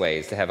easiest way,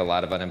 is to have a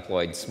lot of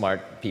unemployed,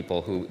 smart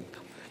people who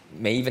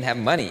may even have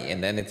money,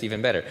 and then it's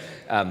even better.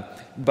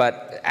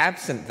 But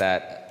absent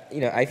that,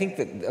 you know, I think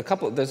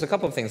that there's a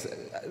couple of things.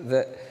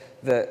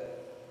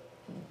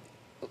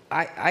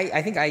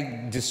 I think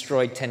I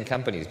destroyed 10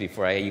 companies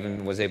before I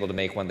even was able to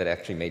make one that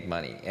actually made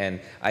money. And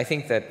I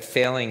think that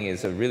failing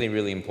is a really,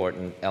 really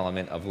important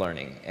element of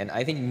learning. And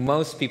I think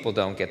most people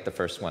don't get the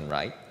first one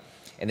right.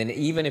 And then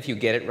even if you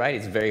get it right,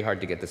 it's very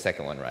hard to get the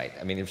second one right.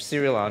 I mean, if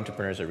serial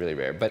entrepreneurs are really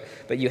rare, but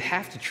you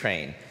have to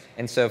train.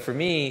 And so for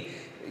me,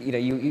 you know,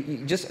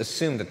 you just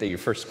assume that your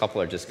first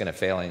couple are just going to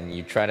fail, and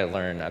you try to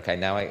learn, okay,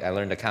 now I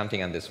learned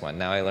accounting on this one.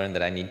 Now I learned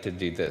that I need to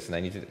do this, and I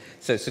need to.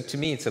 So to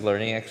me, it's a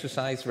learning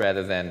exercise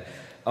rather than,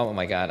 oh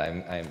my God,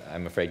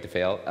 I'm afraid to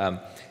fail.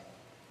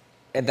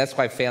 And that's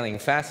why failing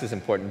fast is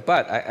important.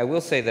 But I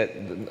will say that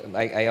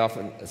I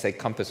often say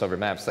compass over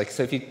maps. Like,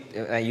 so if you,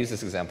 and I use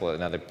this example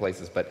in other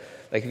places, but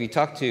like if you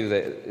talk to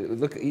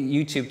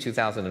YouTube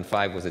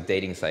 2005 was a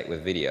dating site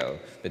with video.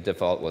 The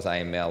default was I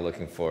am male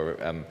looking for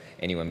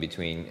anyone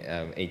between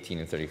 18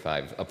 and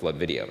 35 upload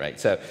video, right?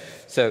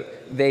 So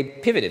they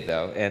pivoted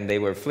though, and they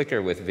were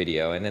Flickr with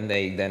video, and then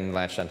they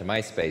latched onto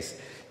MySpace.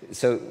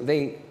 So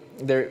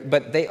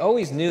but they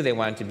always knew they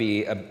wanted to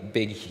be a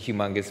big,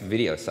 humongous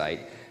video site.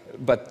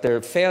 But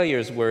their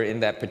failures were in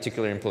that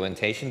particular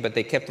implementation, but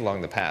they kept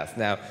along the path.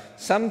 Now,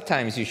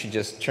 sometimes you should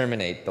just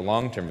terminate the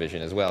long-term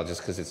vision as well,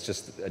 just because it's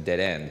just a dead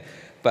end.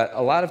 But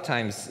a lot of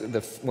times,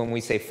 when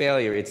we say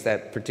failure, it's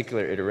that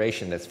particular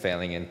iteration that's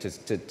failing, and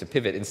to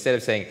pivot, instead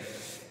of saying,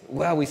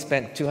 well, we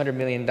spent $200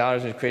 million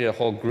and created a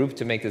whole group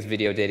to make this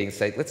video dating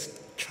site, let's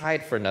try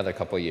it for another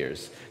couple of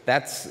years.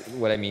 That's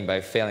what I mean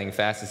by failing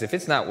fast, is if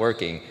it's not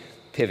working,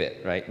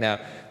 pivot, right? Now,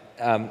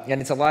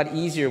 and it's a lot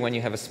easier when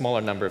you have a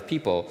smaller number of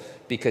people,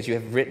 because you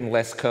have written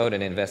less code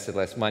and invested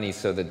less money,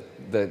 so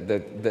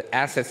the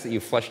assets that you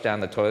flush down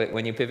the toilet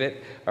when you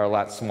pivot are a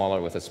lot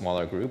smaller with a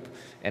smaller group.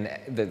 And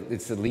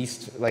it's the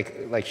least,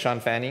 like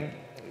Sean Fanning,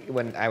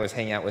 when I was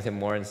hanging out with him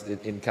more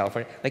in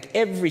California, like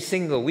every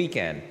single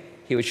weekend,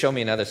 he would show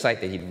me another site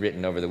that he'd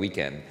written over the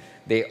weekend.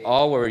 They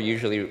all were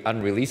usually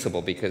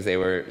unreleasable because they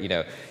were,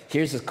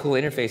 here's this cool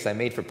interface I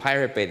made for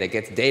Pirate Bay that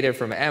gets data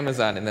from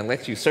Amazon and then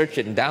lets you search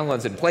it and downloads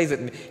it and plays it.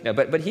 And,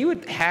 but he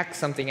would hack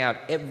something out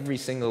every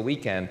single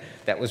weekend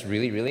that was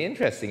really, really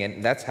interesting.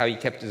 And that's how he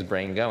kept his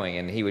brain going.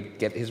 And he would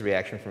get his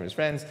reaction from his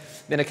friends.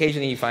 Then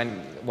occasionally he'd find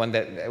one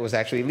that was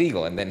actually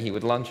legal, and then he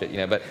would launch it.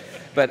 But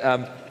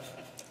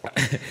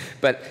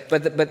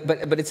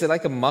it's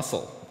like a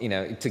muscle,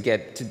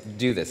 to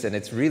do this. And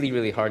it's really,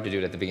 really hard to do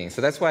it at the beginning.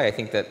 So that's why I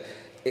think that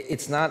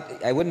it's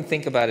not, I wouldn't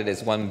think about it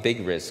as one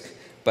big risk,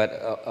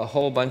 but a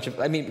whole bunch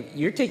of,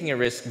 you're taking a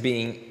risk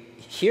being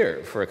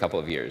here for a couple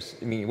of years.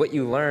 What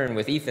you learn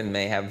with Ethan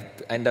may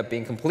end up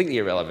being completely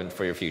irrelevant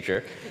for your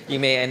future.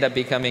 You may end up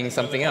becoming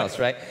something else,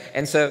 right?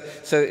 And so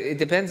it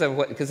depends on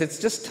because it's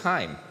just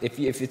time. If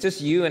it's just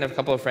you and a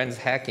couple of friends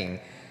hacking,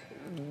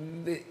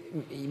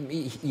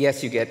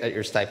 yes, you get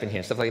your stipend here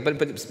and stuff like that,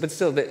 but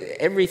still,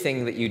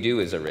 everything that you do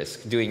is a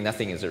risk. Doing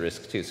nothing is a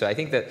risk too. So I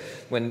think that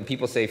when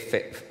people say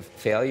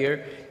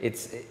failure,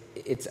 it's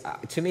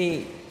to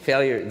me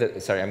failure.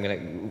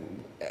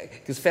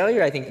 Because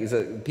failure, I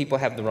think, people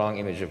have the wrong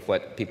image of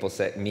what people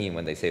mean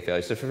when they say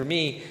failure. So for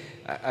me,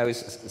 I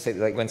always say,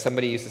 like, when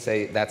somebody used to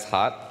say that's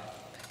hot,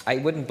 I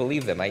wouldn't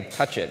believe them. I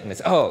touch it and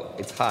it's, oh,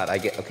 it's hot. I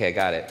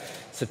got it.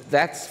 So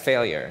that's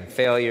failure.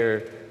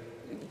 Failure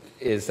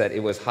is that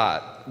it was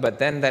hot, but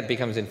then that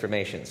becomes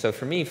information. So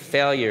for me,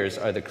 failures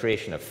are the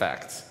creation of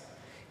facts.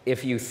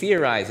 If you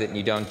theorize it and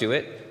you don't do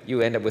it,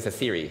 you end up with a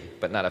theory,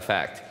 but not a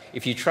fact.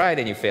 If you try it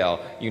and you fail,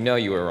 you know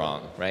you were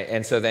wrong, right?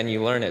 And so then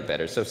you learn it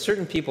better. So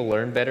certain people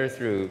learn better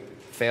through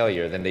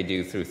failure than they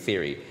do through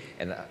theory.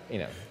 And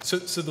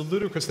So the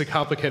ludicrously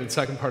complicated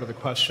second part of the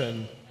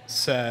question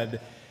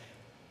said,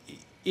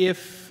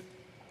 if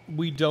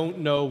we don't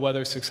know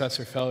whether success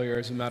or failure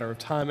is a matter of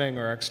timing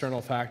or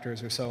external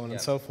factors or so on and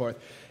so forth,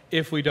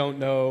 if we don't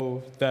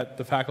know that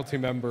the faculty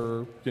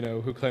member,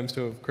 who claims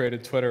to have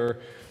created Twitter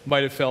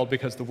might have failed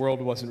because the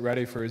world wasn't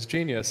ready for his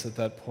genius at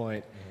that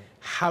point,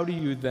 how do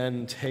you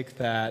then take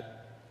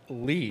that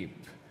leap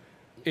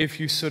if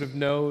you sort of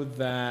know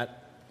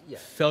that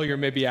failure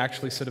may be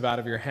actually sort of out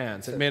of your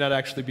hands? It may not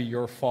actually be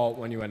your fault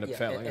when you end up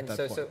failing at that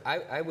point. So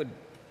I would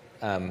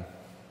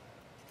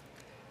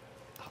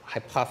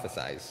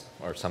hypothesize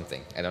or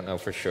something. I don't know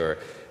for sure,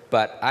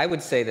 but I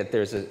would say that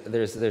there's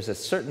a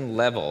certain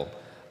level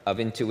of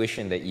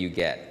intuition that you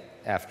get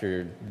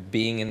after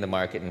being in the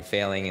market and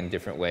failing in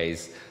different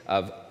ways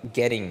of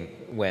getting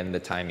when the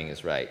timing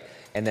is right.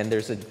 And then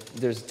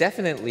there's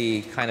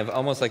definitely kind of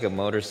almost like a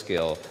motor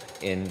skill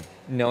in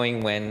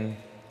knowing when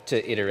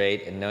to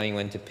iterate and knowing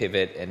when to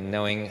pivot and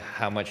knowing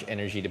how much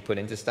energy to put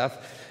into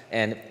stuff.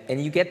 And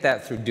you get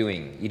that through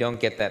doing. You don't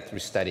get that through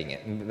studying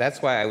it. And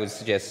that's why I would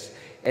suggest,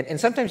 and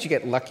sometimes you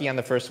get lucky on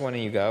the first one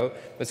and you go,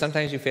 but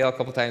sometimes you fail a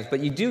couple times,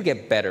 but you do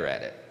get better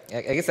at it.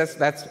 I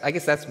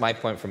guess that's my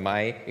point from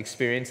my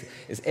experience,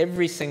 is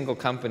every single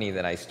company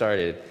that I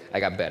started, I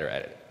got better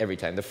at it every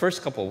time. The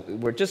first couple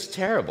were just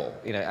terrible.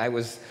 I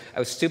was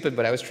stupid,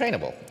 but I was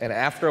trainable. And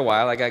after a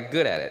while, I got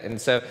good at it. And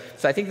so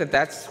I think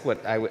that's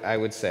what I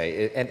would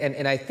say.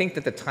 And I think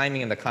that the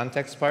timing and the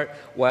context part,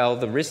 while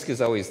the risk is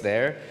always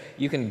there,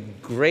 you can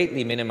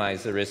greatly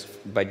minimize the risk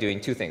by doing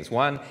two things.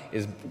 One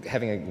is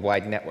having a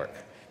wide network.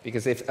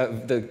 Because if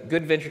the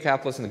good venture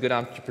capitalists and the good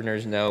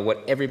entrepreneurs know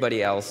what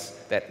everybody else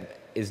that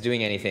is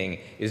doing anything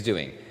is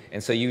doing.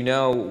 And so you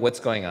know what's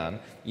going on.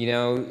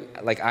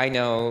 I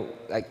know,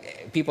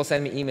 people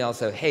send me emails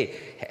saying, hey,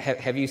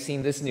 have you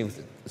seen this new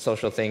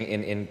social thing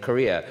in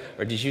Korea?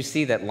 Or did you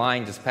see that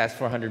Line just passed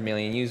 400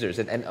 million users?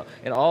 And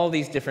all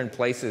these different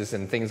places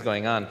and things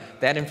going on,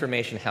 that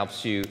information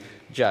helps you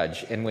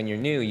judge. And when you're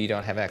new, you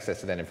don't have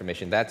access to that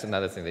information. That's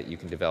another thing that you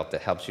can develop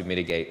that helps you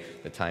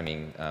mitigate the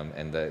timing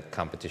and the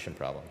competition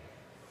problem.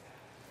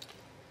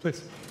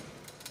 Please.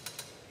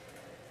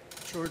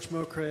 George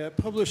Mokray. I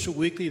publish a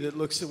weekly that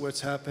looks at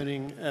what's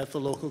happening at the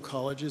local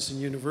colleges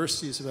and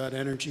universities about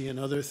energy and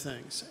other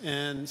things.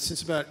 And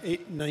since about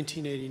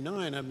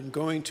 1989, I've been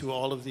going to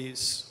all of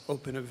these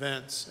open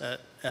events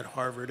at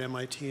Harvard,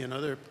 MIT, and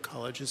other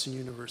colleges and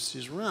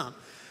universities around.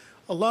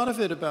 A lot of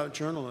it about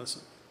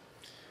journalism.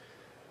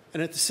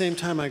 And at the same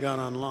time, I got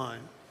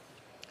online.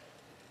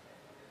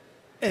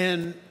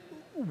 And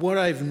what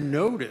I've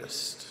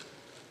noticed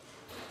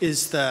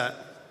is that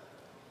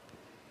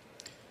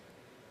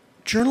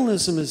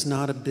journalism is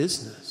not a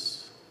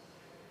business.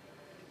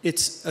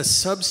 It's a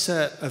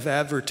subset of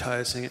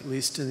advertising, at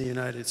least in the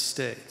United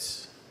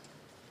States.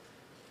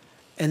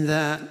 And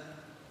that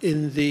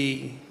in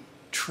the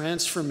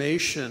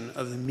transformation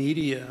of the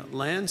media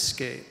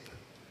landscape,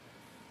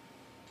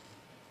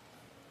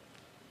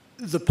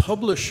 the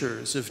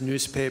publishers of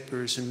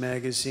newspapers and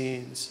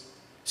magazines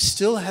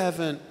still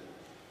haven't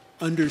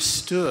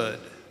understood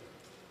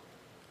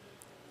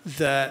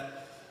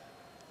that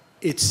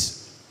it's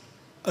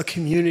a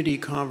community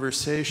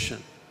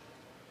conversation.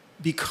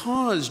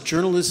 Because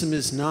journalism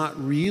is not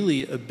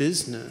really a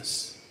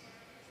business,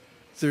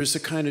 there's a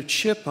kind of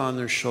chip on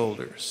their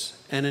shoulders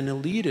and an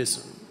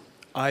elitism,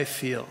 I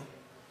feel,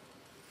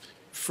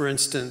 For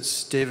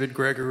instance, David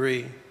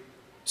Gregory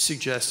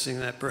suggesting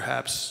that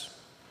perhaps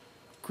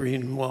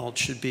Greenwald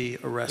should be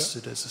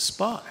arrested as a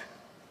spy.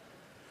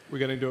 We're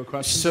getting to a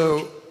question?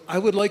 So I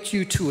would like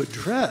you to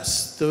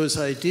address those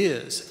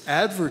ideas,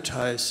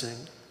 advertising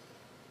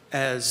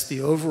as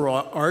the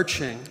overall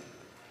arching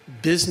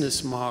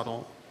business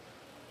model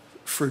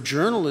for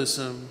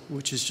journalism,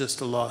 which is just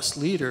a lost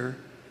leader,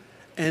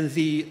 and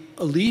the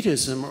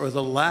elitism or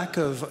the lack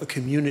of a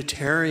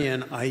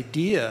communitarian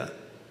idea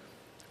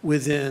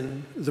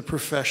within the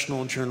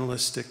professional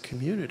journalistic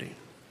community.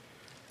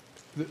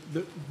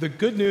 The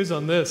good news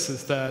on this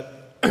is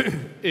that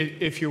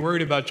if you're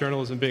worried about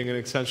journalism being an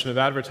extension of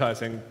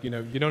advertising,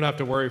 you don't have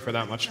to worry for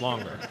that much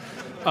longer.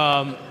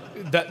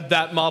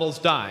 That model's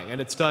dying,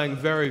 and it's dying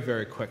very,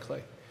 very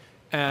quickly.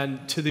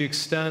 And to the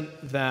extent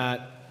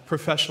that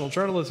professional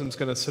journalism is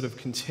going to sort of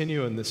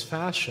continue in this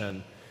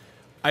fashion,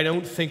 I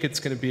don't think it's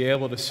going to be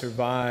able to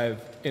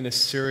survive in a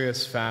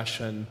serious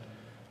fashion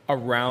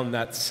around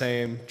that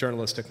same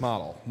journalistic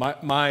model.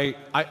 I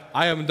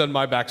haven't done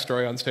my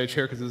backstory on stage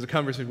here because there's a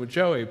conversation with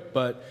Joey,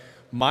 but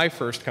my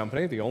first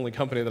company, the only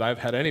company that I've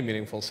had any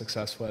meaningful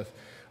success with,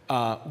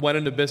 went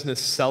into business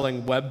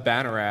selling web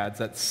banner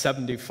ads at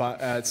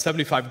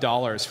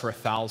 $75 for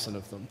 1,000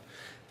 of them.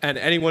 And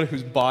anyone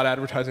who's bought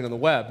advertising on the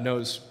web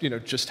knows,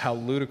 just how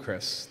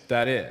ludicrous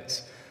that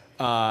is.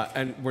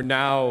 And we're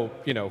now,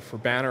 for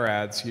banner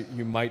ads,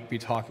 you might be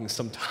talking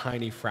some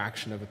tiny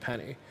fraction of a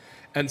penny.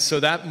 And so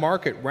that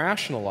market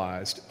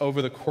rationalized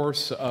over the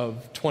course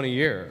of 20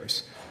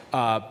 years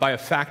by a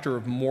factor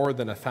of more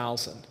than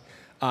 1,000.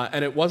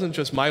 And it wasn't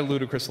just my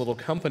ludicrous little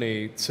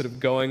company sort of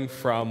going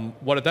from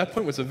what at that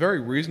point was a very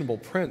reasonable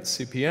print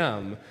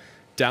CPM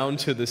down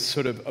to this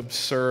sort of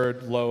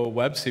absurd low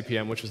web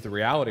CPM, which is the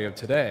reality of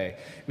today.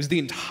 It was the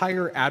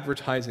entire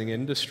advertising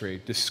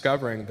industry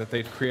discovering that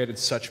they'd created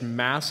such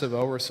massive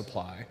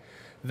oversupply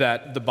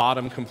that the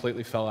bottom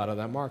completely fell out of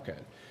that market.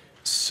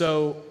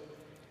 So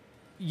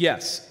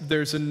yes,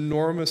 there's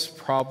enormous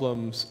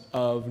problems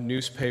of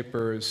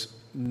newspapers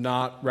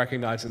not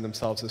recognizing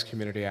themselves as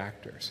community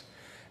actors.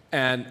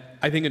 And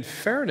I think in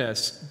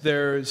fairness,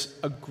 there's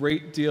a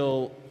great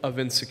deal of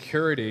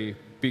insecurity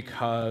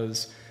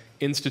because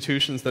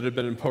institutions that have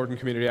been important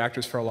community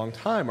actors for a long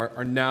time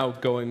are now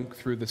going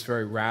through this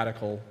very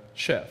radical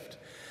shift.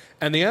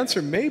 And the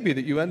answer may be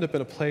that you end up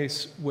in a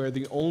place where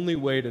the only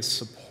way to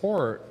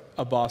support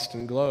a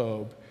Boston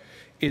Globe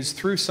is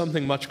through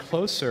something much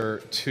closer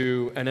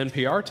to an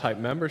NPR-type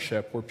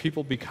membership where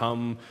people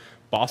become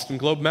Boston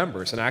Globe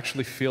members and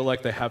actually feel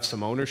like they have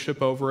some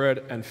ownership over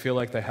it and feel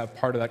like they have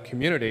part of that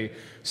community,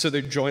 so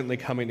they're jointly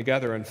coming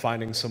together and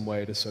finding some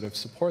way to sort of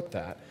support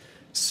that.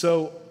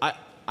 So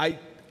I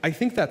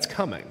think that's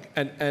coming,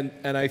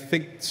 and I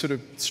think sort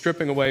of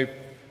stripping away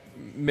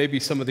maybe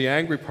some of the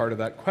angry part of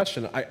that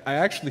question, I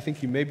actually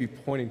think you may be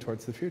pointing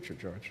towards the future,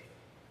 George.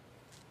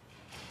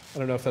 I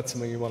don't know if that's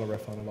something you want to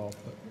riff on at all.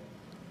 But.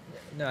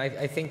 No,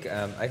 I think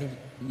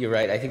you're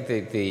right. I think I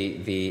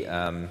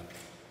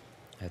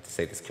have to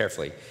say this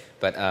carefully,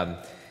 but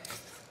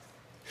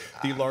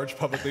the large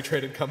publicly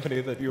traded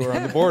company that you are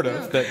on the board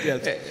of,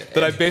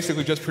 that I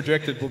basically just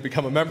predicted will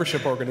become a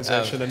membership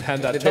organization and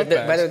hand out tote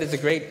bags. By the way, there's a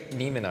great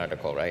Neiman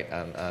article, right,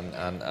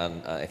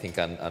 I think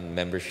on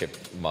membership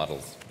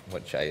models,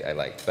 which I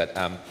like. But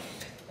I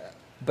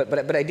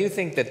do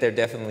think that there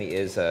definitely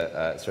is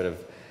a sort of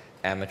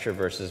amateur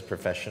versus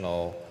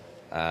professional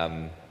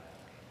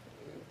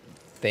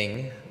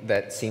thing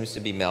that seems to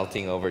be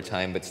melting over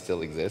time but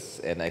still exists,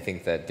 and I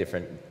think that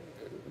different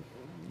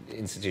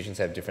institutions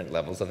have different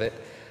levels of it,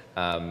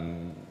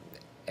 and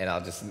I'll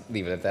just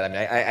leave it at that.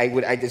 I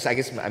mean, I guess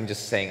I'm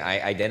just saying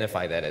I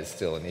identify that as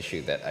still an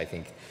issue that I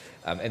think,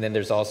 and then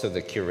there's also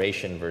the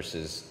curation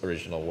versus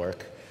original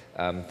work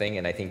thing,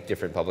 and I think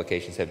different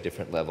publications have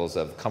different levels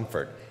of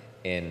comfort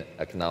in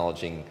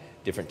acknowledging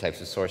different types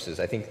of sources.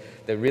 I think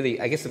that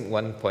really, I guess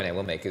one point I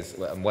will make is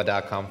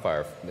Wada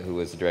Kamfar, who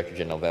was the Director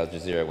General of Al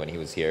Jazeera when he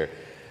was here,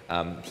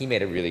 he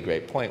made a really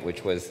great point,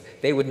 which was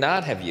they would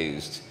not have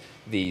used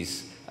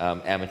these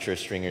amateur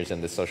stringers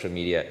and the social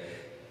media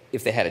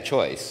if they had a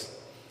choice.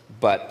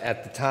 But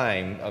at the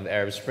time of the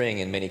Arab Spring,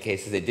 in many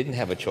cases, they didn't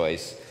have a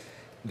choice.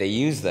 They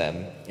used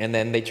them, and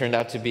then they turned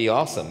out to be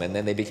awesome, and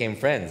then they became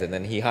friends, and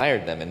then he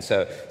hired them. And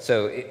so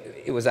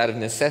it was out of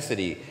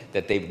necessity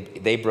that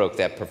they broke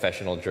that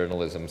professional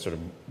journalism sort of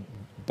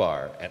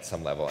bar at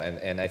some level.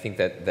 And I think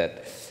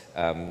that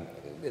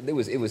it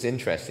was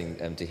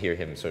interesting to hear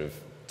him sort of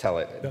tell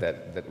it,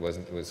 that it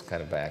was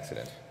kind of by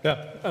accident.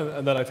 Yeah,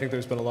 and then I think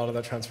there's been a lot of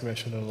that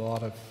transformation in a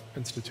lot of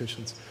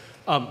institutions.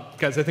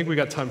 Guys, I think we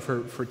got time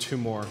for two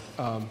more,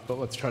 but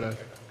let's try to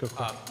go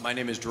quick. My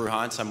name is Drew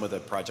Hans. I'm with a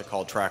project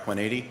called Track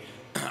 180.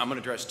 I'm going to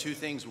address two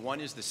things.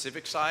 One is the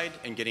civic side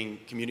and getting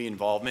community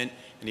involvement,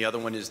 and the other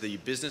one is the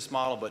business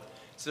model, but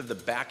instead of the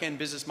back-end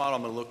business model,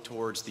 I'm going to look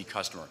towards the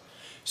customer.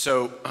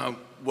 So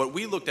what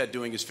we looked at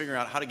doing is figuring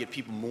out how to get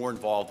people more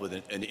involved with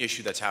an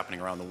issue that's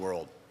happening around the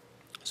world.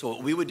 So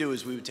what we would do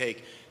is we would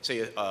take,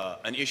 say,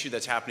 an issue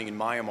that's happening in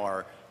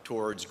Myanmar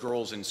towards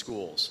girls in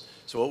schools.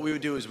 So what we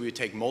would do is we would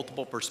take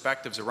multiple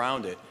perspectives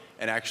around it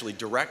and actually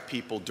direct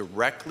people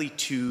directly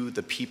to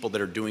the people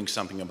that are doing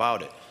something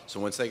about it.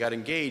 So once they got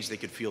engaged, they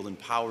could feel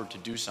empowered to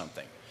do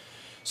something.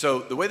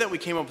 So the way that we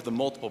came up with the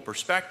multiple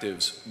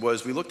perspectives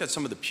was we looked at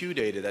some of the Pew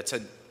data that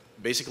said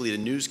basically the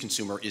news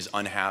consumer is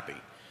unhappy.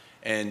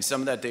 And some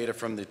of that data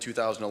from the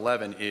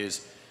 2011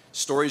 is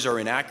stories are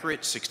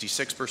inaccurate,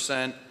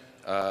 66%,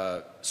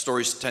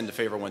 stories tend to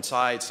favor one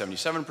side,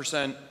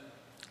 77%,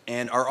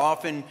 and are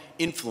often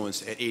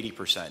influenced at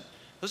 80%.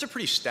 Those are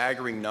pretty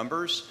staggering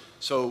numbers.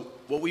 So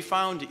what we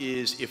found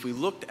is if we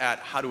looked at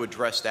how to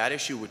address that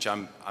issue, which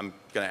I'm going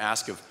to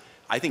ask of,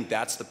 I think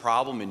that's the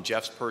problem in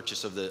Jeff's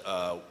purchase of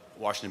the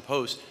Washington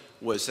Post,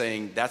 was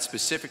saying that's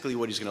specifically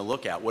what he's going to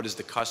look at. What is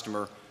the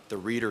customer, the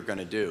reader, going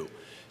to do?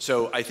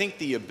 So I think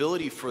the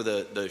ability for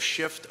the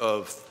shift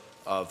of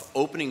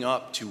opening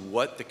up to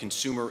what the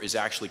consumer is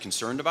actually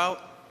concerned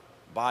about,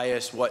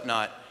 bias,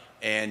 whatnot,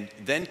 and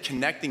then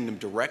connecting them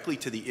directly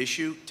to the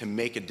issue to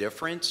make a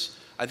difference,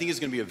 I think is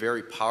going to be a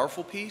very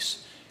powerful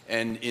piece.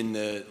 And in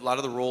a lot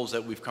of the roles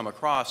that we've come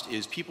across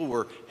is people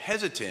were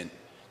hesitant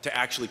to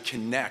actually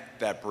connect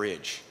that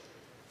bridge.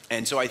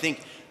 And so I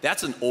think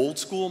that's an old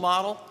school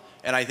model.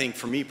 And I think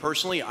for me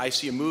personally, I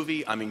see a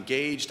movie, I'm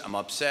engaged, I'm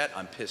upset,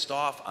 I'm pissed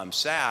off, I'm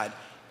sad.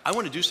 I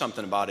want to do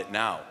something about it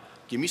now.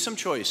 Give me some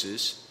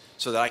choices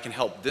so that I can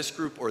help this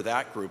group or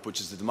that group, which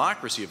is the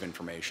democracy of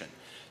information.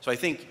 So I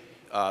think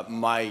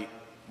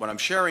what I'm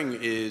sharing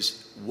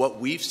is what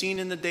we've seen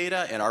in the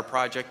data and our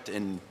project,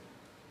 and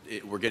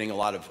we're getting a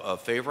lot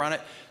of favor on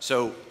it.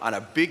 So on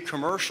a big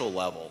commercial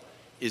level,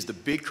 is the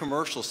big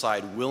commercial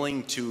side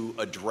willing to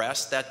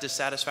address that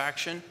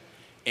dissatisfaction?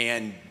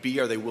 And B,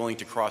 are they willing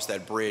to cross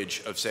that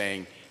bridge of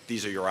saying,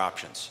 these are your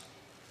options?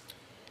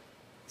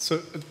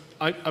 So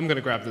I'm going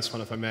to grab this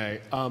one if I may.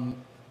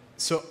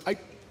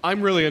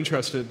 I'm really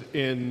interested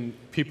in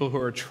people who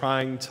are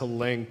trying to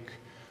link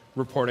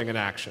reporting and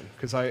action,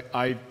 because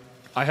I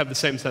have the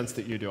same sense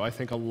that you do. I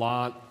think a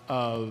lot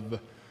of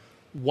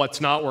what's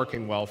not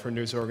working well for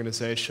news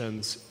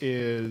organizations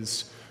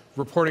is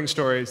reporting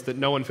stories that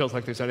no one feels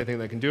like there's anything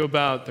they can do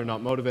about, they're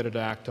not motivated to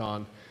act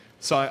on.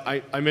 So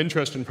I'm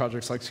interested in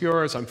projects like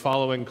yours. I'm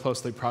following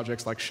closely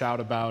projects like Shout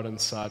About and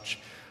such.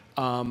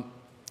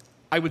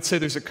 I would say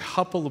there's a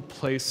couple of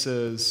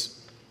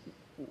places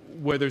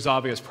where there's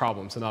obvious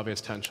problems and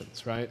obvious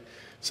tensions, right?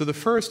 So the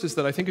first is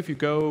that I think if you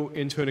go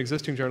into an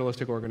existing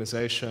journalistic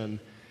organization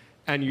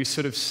and you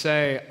sort of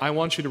say, I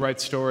want you to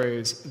write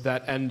stories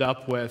that end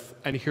up with,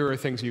 and here are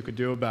things you could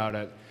do about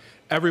it,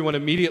 everyone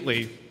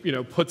immediately,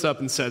 puts up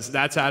and says,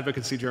 that's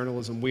advocacy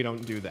journalism, we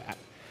don't do that.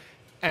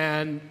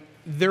 And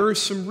there are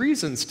some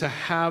reasons to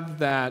have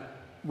that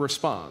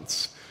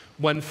response.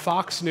 When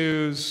Fox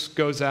News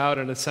goes out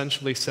and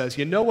essentially says,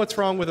 you know what's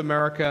wrong with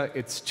America?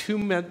 It's too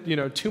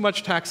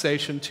much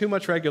taxation, too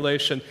much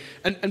regulation.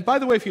 And by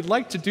the way, if you'd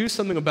like to do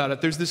something about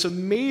it, there's this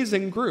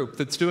amazing group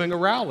that's doing a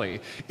rally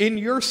in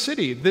your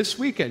city this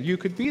weekend. You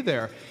could be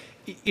there.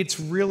 It's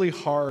really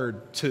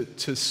hard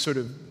to sort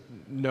of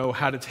know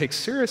how to take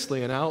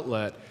seriously an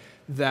outlet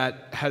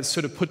that has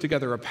sort of put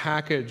together a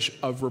package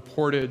of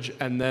reportage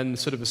and then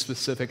sort of a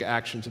specific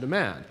action to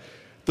demand.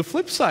 The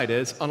flip side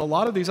is, on a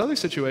lot of these other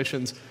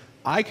situations,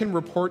 I can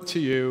report to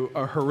you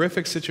a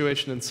horrific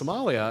situation in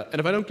Somalia,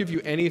 and if I don't give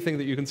you anything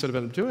that you can sort of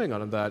end up doing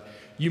on that,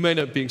 you may end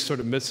up being sort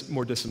of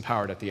more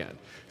disempowered at the end.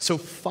 So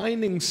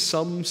finding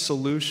some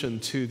solution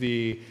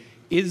to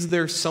is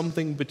there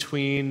something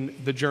between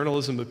the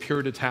journalism of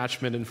pure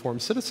detachment,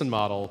 informed citizen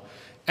model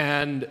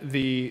and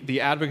the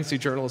advocacy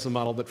journalism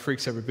model that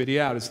freaks everybody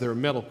out? Is there a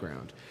middle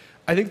ground?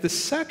 I think the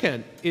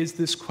second is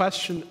this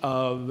question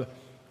of,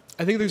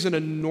 I think there's an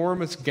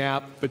enormous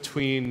gap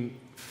between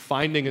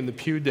finding in the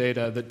Pew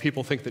data that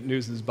people think that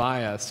news is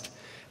biased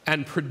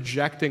and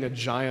projecting a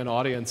giant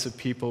audience of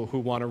people who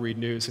want to read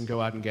news and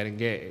go out and get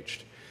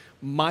engaged.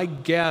 My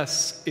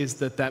guess is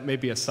that that may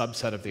be a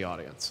subset of the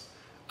audience.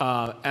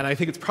 And I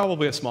think it's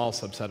probably a small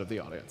subset of the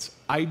audience.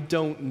 I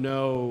don't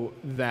know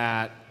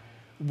that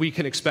we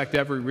can expect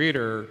every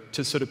reader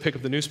to sort of pick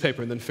up the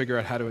newspaper and then figure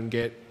out how to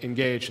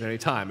engage at any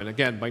time. And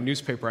again, by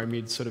newspaper, I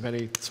mean sort of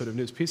any sort of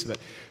news piece of it.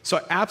 So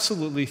I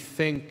absolutely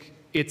think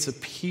it's a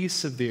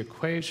piece of the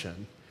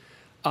equation.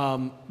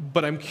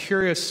 But I'm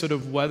curious sort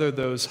of whether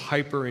those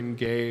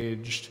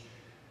hyper-engaged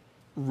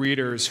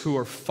readers who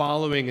are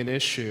following an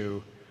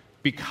issue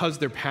because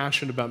they're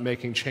passionate about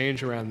making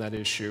change around that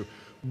issue,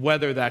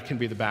 whether that can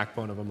be the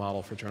backbone of a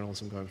model for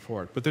journalism going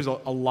forward. But there's a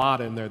lot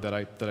in there that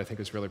I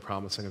think is really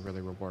promising and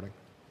really rewarding.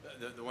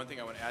 The one thing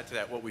I want to add to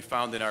that, what we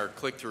found in our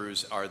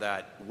click-throughs are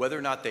that whether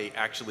or not they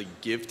actually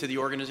give to the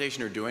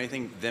organization or do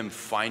anything, them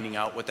finding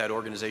out what that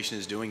organization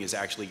is doing is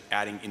actually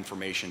adding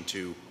information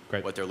to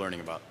what they're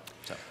learning about.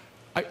 So.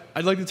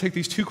 I'd like to take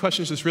these two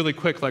questions just really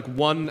quick, like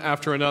one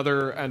after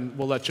another, and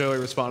we'll let Joey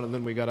respond, and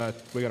then we gotta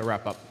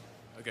wrap up.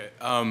 Okay,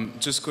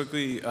 just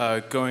quickly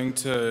going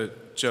to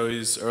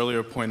Joey's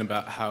earlier point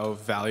about how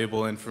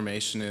valuable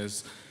information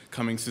is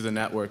coming through the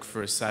network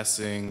for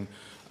assessing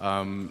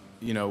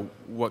you know,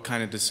 what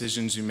kind of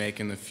decisions you make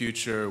in the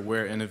future,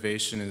 where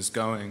innovation is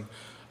going.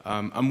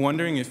 I'm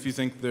wondering if you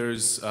think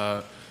there's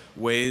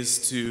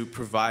ways to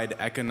provide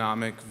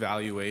economic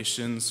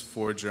valuations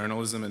for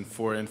journalism and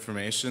for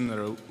information that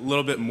are a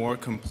little bit more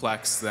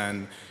complex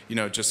than, you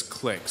know, just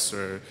clicks,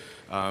 or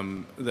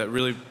that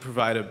really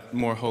provide a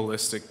more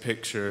holistic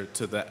picture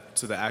to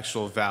the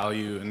actual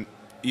value and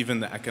even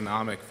the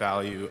economic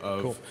value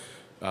of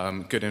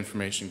good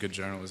information, good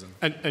journalism.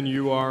 And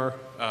you are?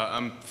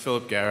 I'm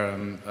Philip Guerra.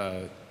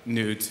 I'm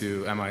new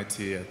to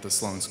MIT at the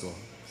Sloan School.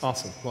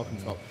 Awesome. Welcome,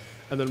 Phil.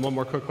 And then one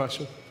more quick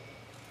question.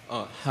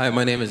 Hi,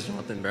 my name is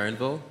Jonathan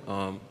Barenville.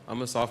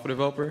 I'm a software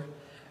developer,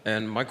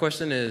 and my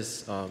question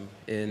is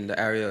in the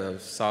area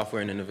of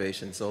software and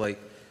innovation. So, like,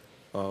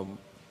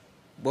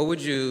 what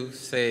would you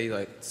say,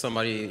 like,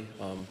 somebody,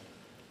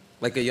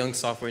 like a young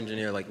software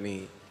engineer like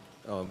me,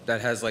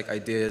 that has, like,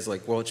 ideas,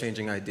 like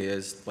world-changing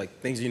ideas, like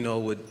things you know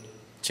would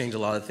change a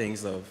lot of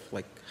things of,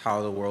 like,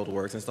 how the world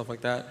works and stuff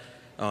like that,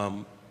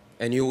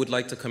 and you would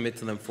like to commit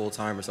to them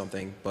full-time or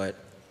something, but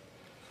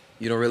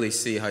you don't really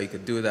see how you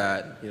could do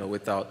that, you know,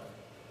 without,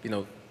 you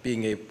know,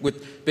 being able,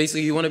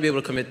 basically you want to be able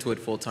to commit to it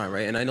full time,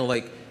 right? And I know,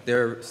 like,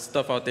 there's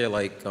stuff out there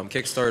like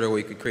Kickstarter where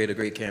you could create a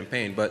great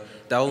campaign, but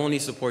that will only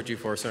support you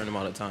for a certain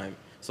amount of time.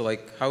 So,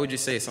 like, how would you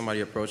say somebody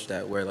approach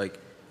that, where, like,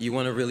 you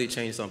want to really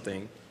change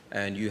something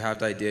and you have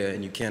the idea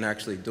and you can't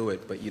actually do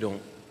it, but you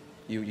don't,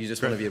 you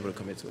just want to be able to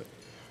commit to it?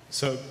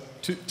 So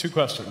two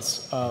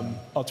questions.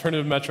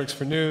 Alternative metrics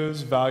for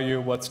news,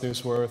 value, what's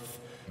news worth,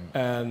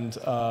 and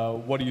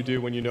what do you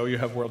do when you know you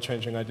have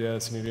world-changing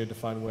ideas and you need to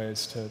find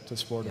ways to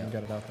support it and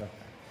get it out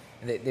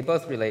there? They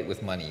both relate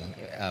with money.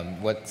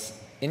 What's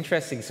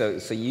interesting, so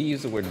you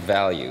use the word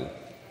value,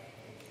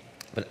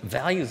 but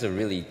value is a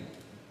really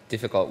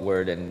difficult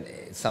word, and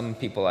some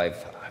people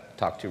I've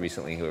talked to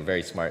recently who are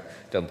very smart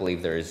don't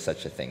believe there is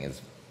such a thing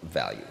as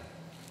value,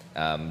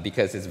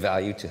 because it's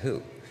value to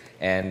who?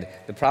 And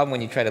the problem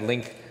when you try to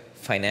link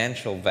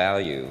financial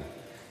value,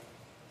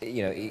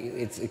 you know,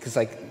 it's because,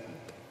 like,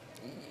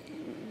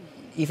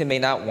 Ethan may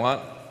not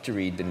want to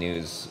read the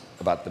news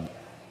about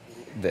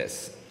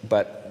this,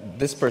 but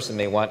this person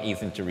may want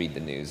Ethan to read the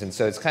news. And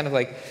so it's kind of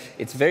like,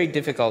 it's very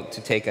difficult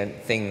to take a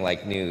thing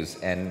like news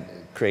and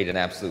create an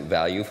absolute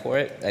value for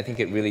it. I think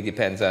it really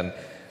depends on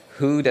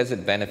who does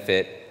it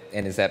benefit,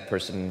 and is that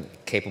person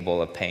capable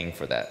of paying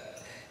for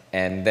that?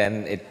 And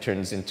then it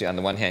turns into, on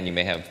the one hand, you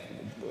may have,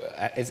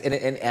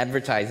 and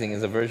advertising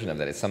is a version of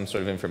that. It's some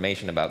sort of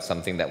information about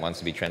something that wants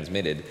to be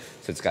transmitted,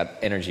 so it's got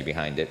energy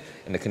behind it.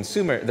 And the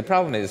consumer, the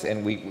problem is, and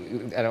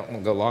I don't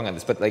want to go long on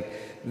this, but, like,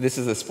 this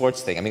is a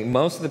sports thing. I mean,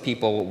 most of the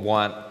people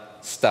want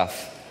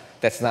stuff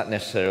that's not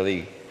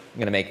necessarily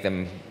going to make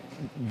them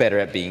better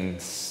at being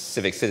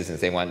civic citizens.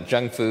 They want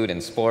junk food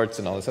and sports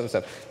and all this other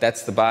stuff.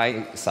 That's the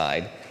buy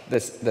side.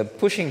 The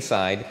pushing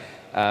side,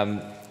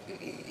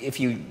 if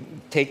you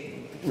take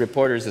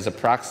reporters as a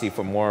proxy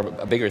for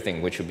a bigger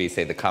thing, which would be,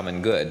 say, the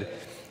common good,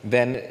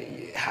 then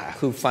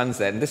who funds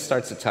that? And this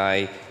starts to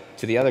tie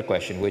to the other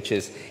question, which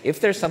is, if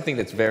there's something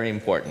that's very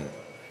important,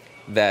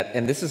 that,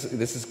 and this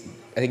is,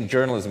 I think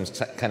journalism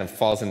kind of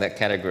falls in that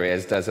category,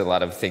 as does a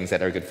lot of things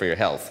that are good for your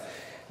health.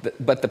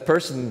 But the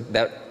person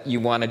that you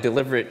want to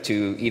deliver it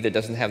to either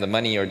doesn't have the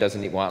money or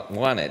doesn't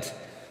want it,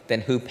 then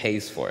who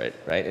pays for it,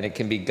 right? And it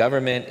can be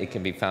government, it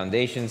can be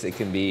foundations, it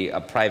can be a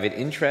private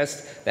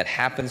interest that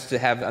happens to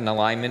have an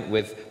alignment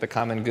with the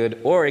common good,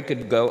 or it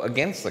could go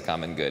against the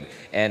common good.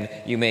 And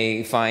you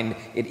may find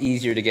it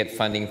easier to get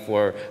funding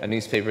for a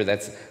newspaper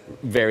that's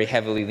very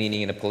heavily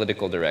leaning in a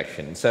political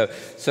direction. So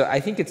I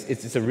think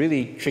it's a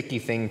really tricky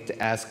thing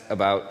to ask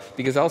about,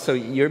 because also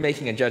you're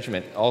making a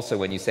judgment also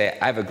when you say,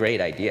 I have a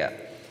great idea.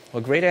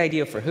 Well, great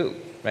idea for who,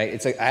 right?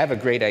 It's like, I have a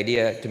great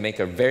idea to make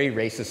a very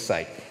racist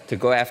site, to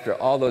go after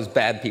all those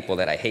bad people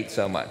that I hate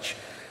so much.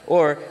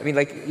 Or, I mean,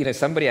 like, you know,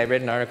 I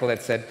read an article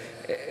that said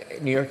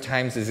New York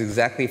Times is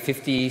exactly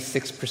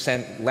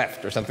 56%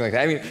 left or something like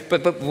that. I mean,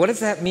 but what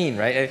does that mean,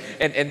 right?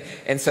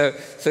 And so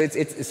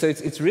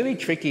it's really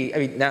tricky. I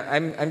mean, now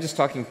I'm just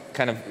talking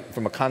kind of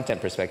from a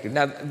content perspective.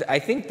 Now, I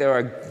think there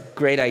are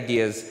great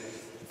ideas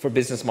for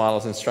business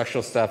models and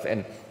structural stuff,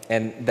 and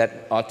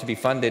that ought to be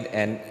funded,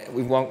 and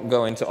we won't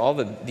go into all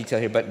the detail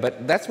here,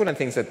 but that's one of the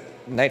things that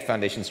Knight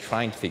Foundation is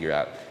trying to figure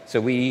out.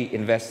 So we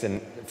invest in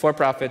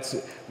for-profits,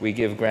 we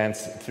give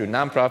grants through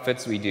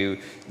nonprofits, we do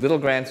little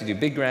grants, we do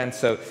big grants.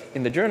 So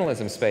in the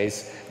journalism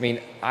space, I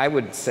mean, I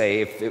would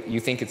say if you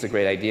think it's a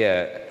great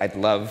idea, I'd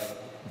love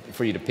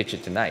for you to pitch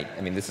it tonight.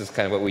 I mean, this is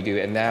kind of what we do.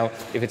 And now,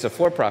 if it's a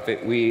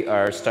for-profit, we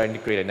are starting to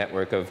create a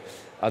network of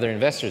other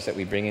investors that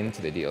we bring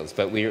into the deals.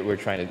 But we're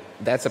trying to,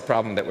 that's a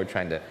problem that we're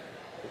trying to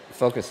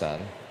focus on.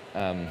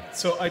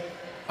 So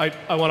I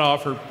want to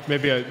offer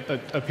maybe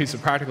a piece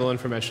of practical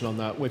information on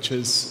that, which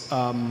is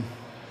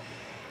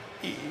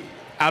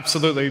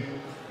absolutely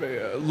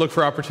look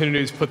for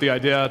opportunities, put the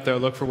idea out there,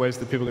 look for ways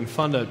that people can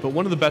fund it. But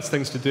one of the best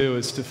things to do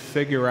is to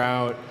figure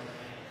out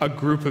a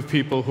group of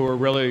people who are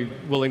really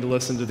willing to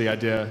listen to the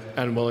idea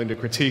and willing to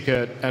critique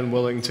it and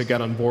willing to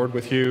get on board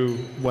with you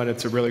when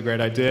it's a really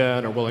great idea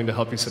and are willing to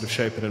help you sort of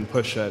shape it and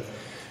push it.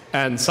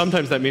 And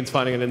sometimes that means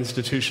finding an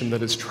institution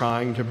that is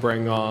trying to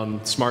bring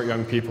on smart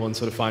young people and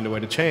sort of find a way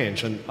to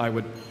change. And I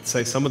would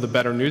say some of the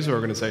better news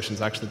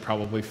organizations actually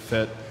probably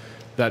fit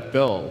that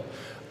bill.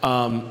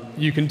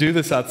 You can do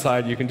this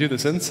outside, you can do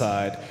this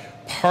inside.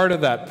 Part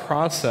of that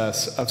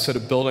process of sort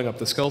of building up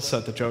the skill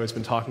set that Joey's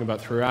been talking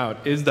about throughout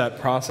is that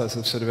process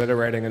of sort of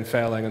iterating and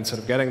failing and sort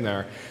of getting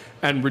there.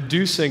 And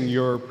reducing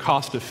your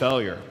cost of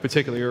failure,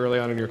 particularly early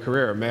on in your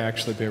career, may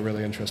actually be a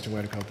really interesting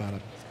way to go about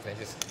it. Can I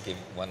just give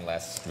one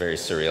last very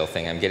surreal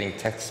thing? I'm getting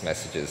text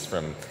messages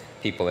from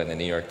people in the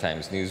New York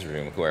Times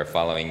newsroom who are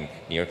following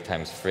New York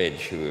Times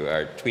Fridge who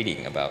are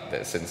tweeting about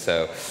this. And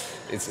so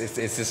it's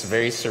this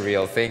very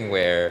surreal thing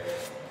where,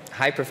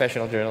 hi,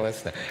 professional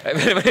journalists. I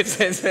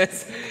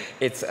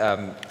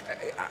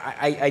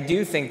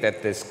do think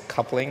that this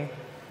coupling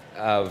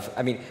of,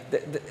 I mean,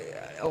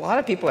 a lot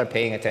of people are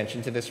paying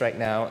attention to this right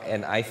now,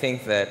 and I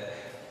think that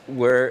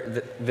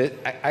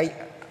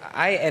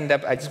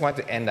I just want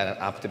to end on an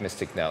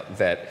optimistic note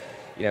that,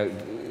 you know,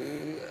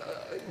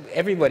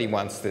 everybody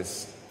wants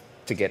this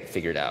to get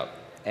figured out.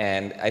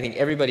 And I think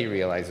everybody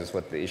realizes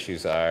what the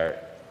issues are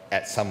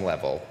at some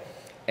level.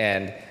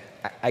 And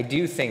I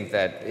do think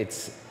that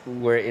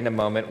we're in a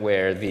moment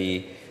where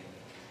the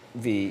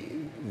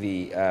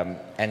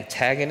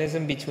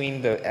antagonism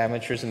between the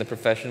amateurs and the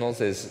professionals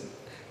has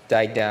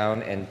died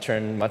down and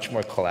turned much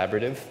more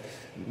collaborative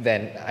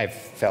than I've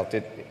felt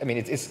it. I mean,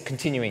 it's a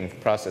continuing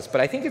process, but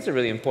I think it's a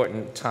really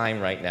important time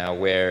right now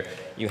where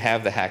you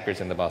have the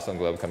hackers and the Boston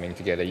Globe coming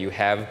together. You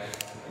have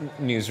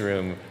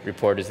newsroom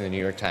reporters in the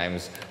New York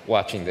Times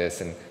watching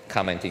this and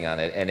commenting on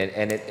it,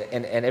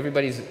 and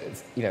everybody's,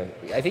 you know,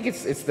 I think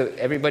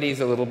everybody's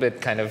a little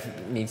bit kind of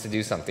needs to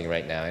do something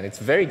right now, and it's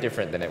very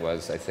different than it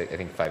was, I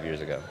think 5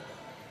 years ago.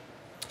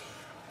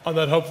 On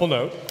that hopeful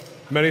note,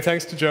 many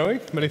thanks to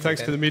Joey, many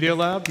thanks to the Media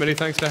Lab, many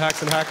thanks to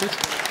Hacks and Hackers.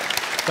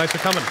 Thanks for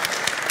coming.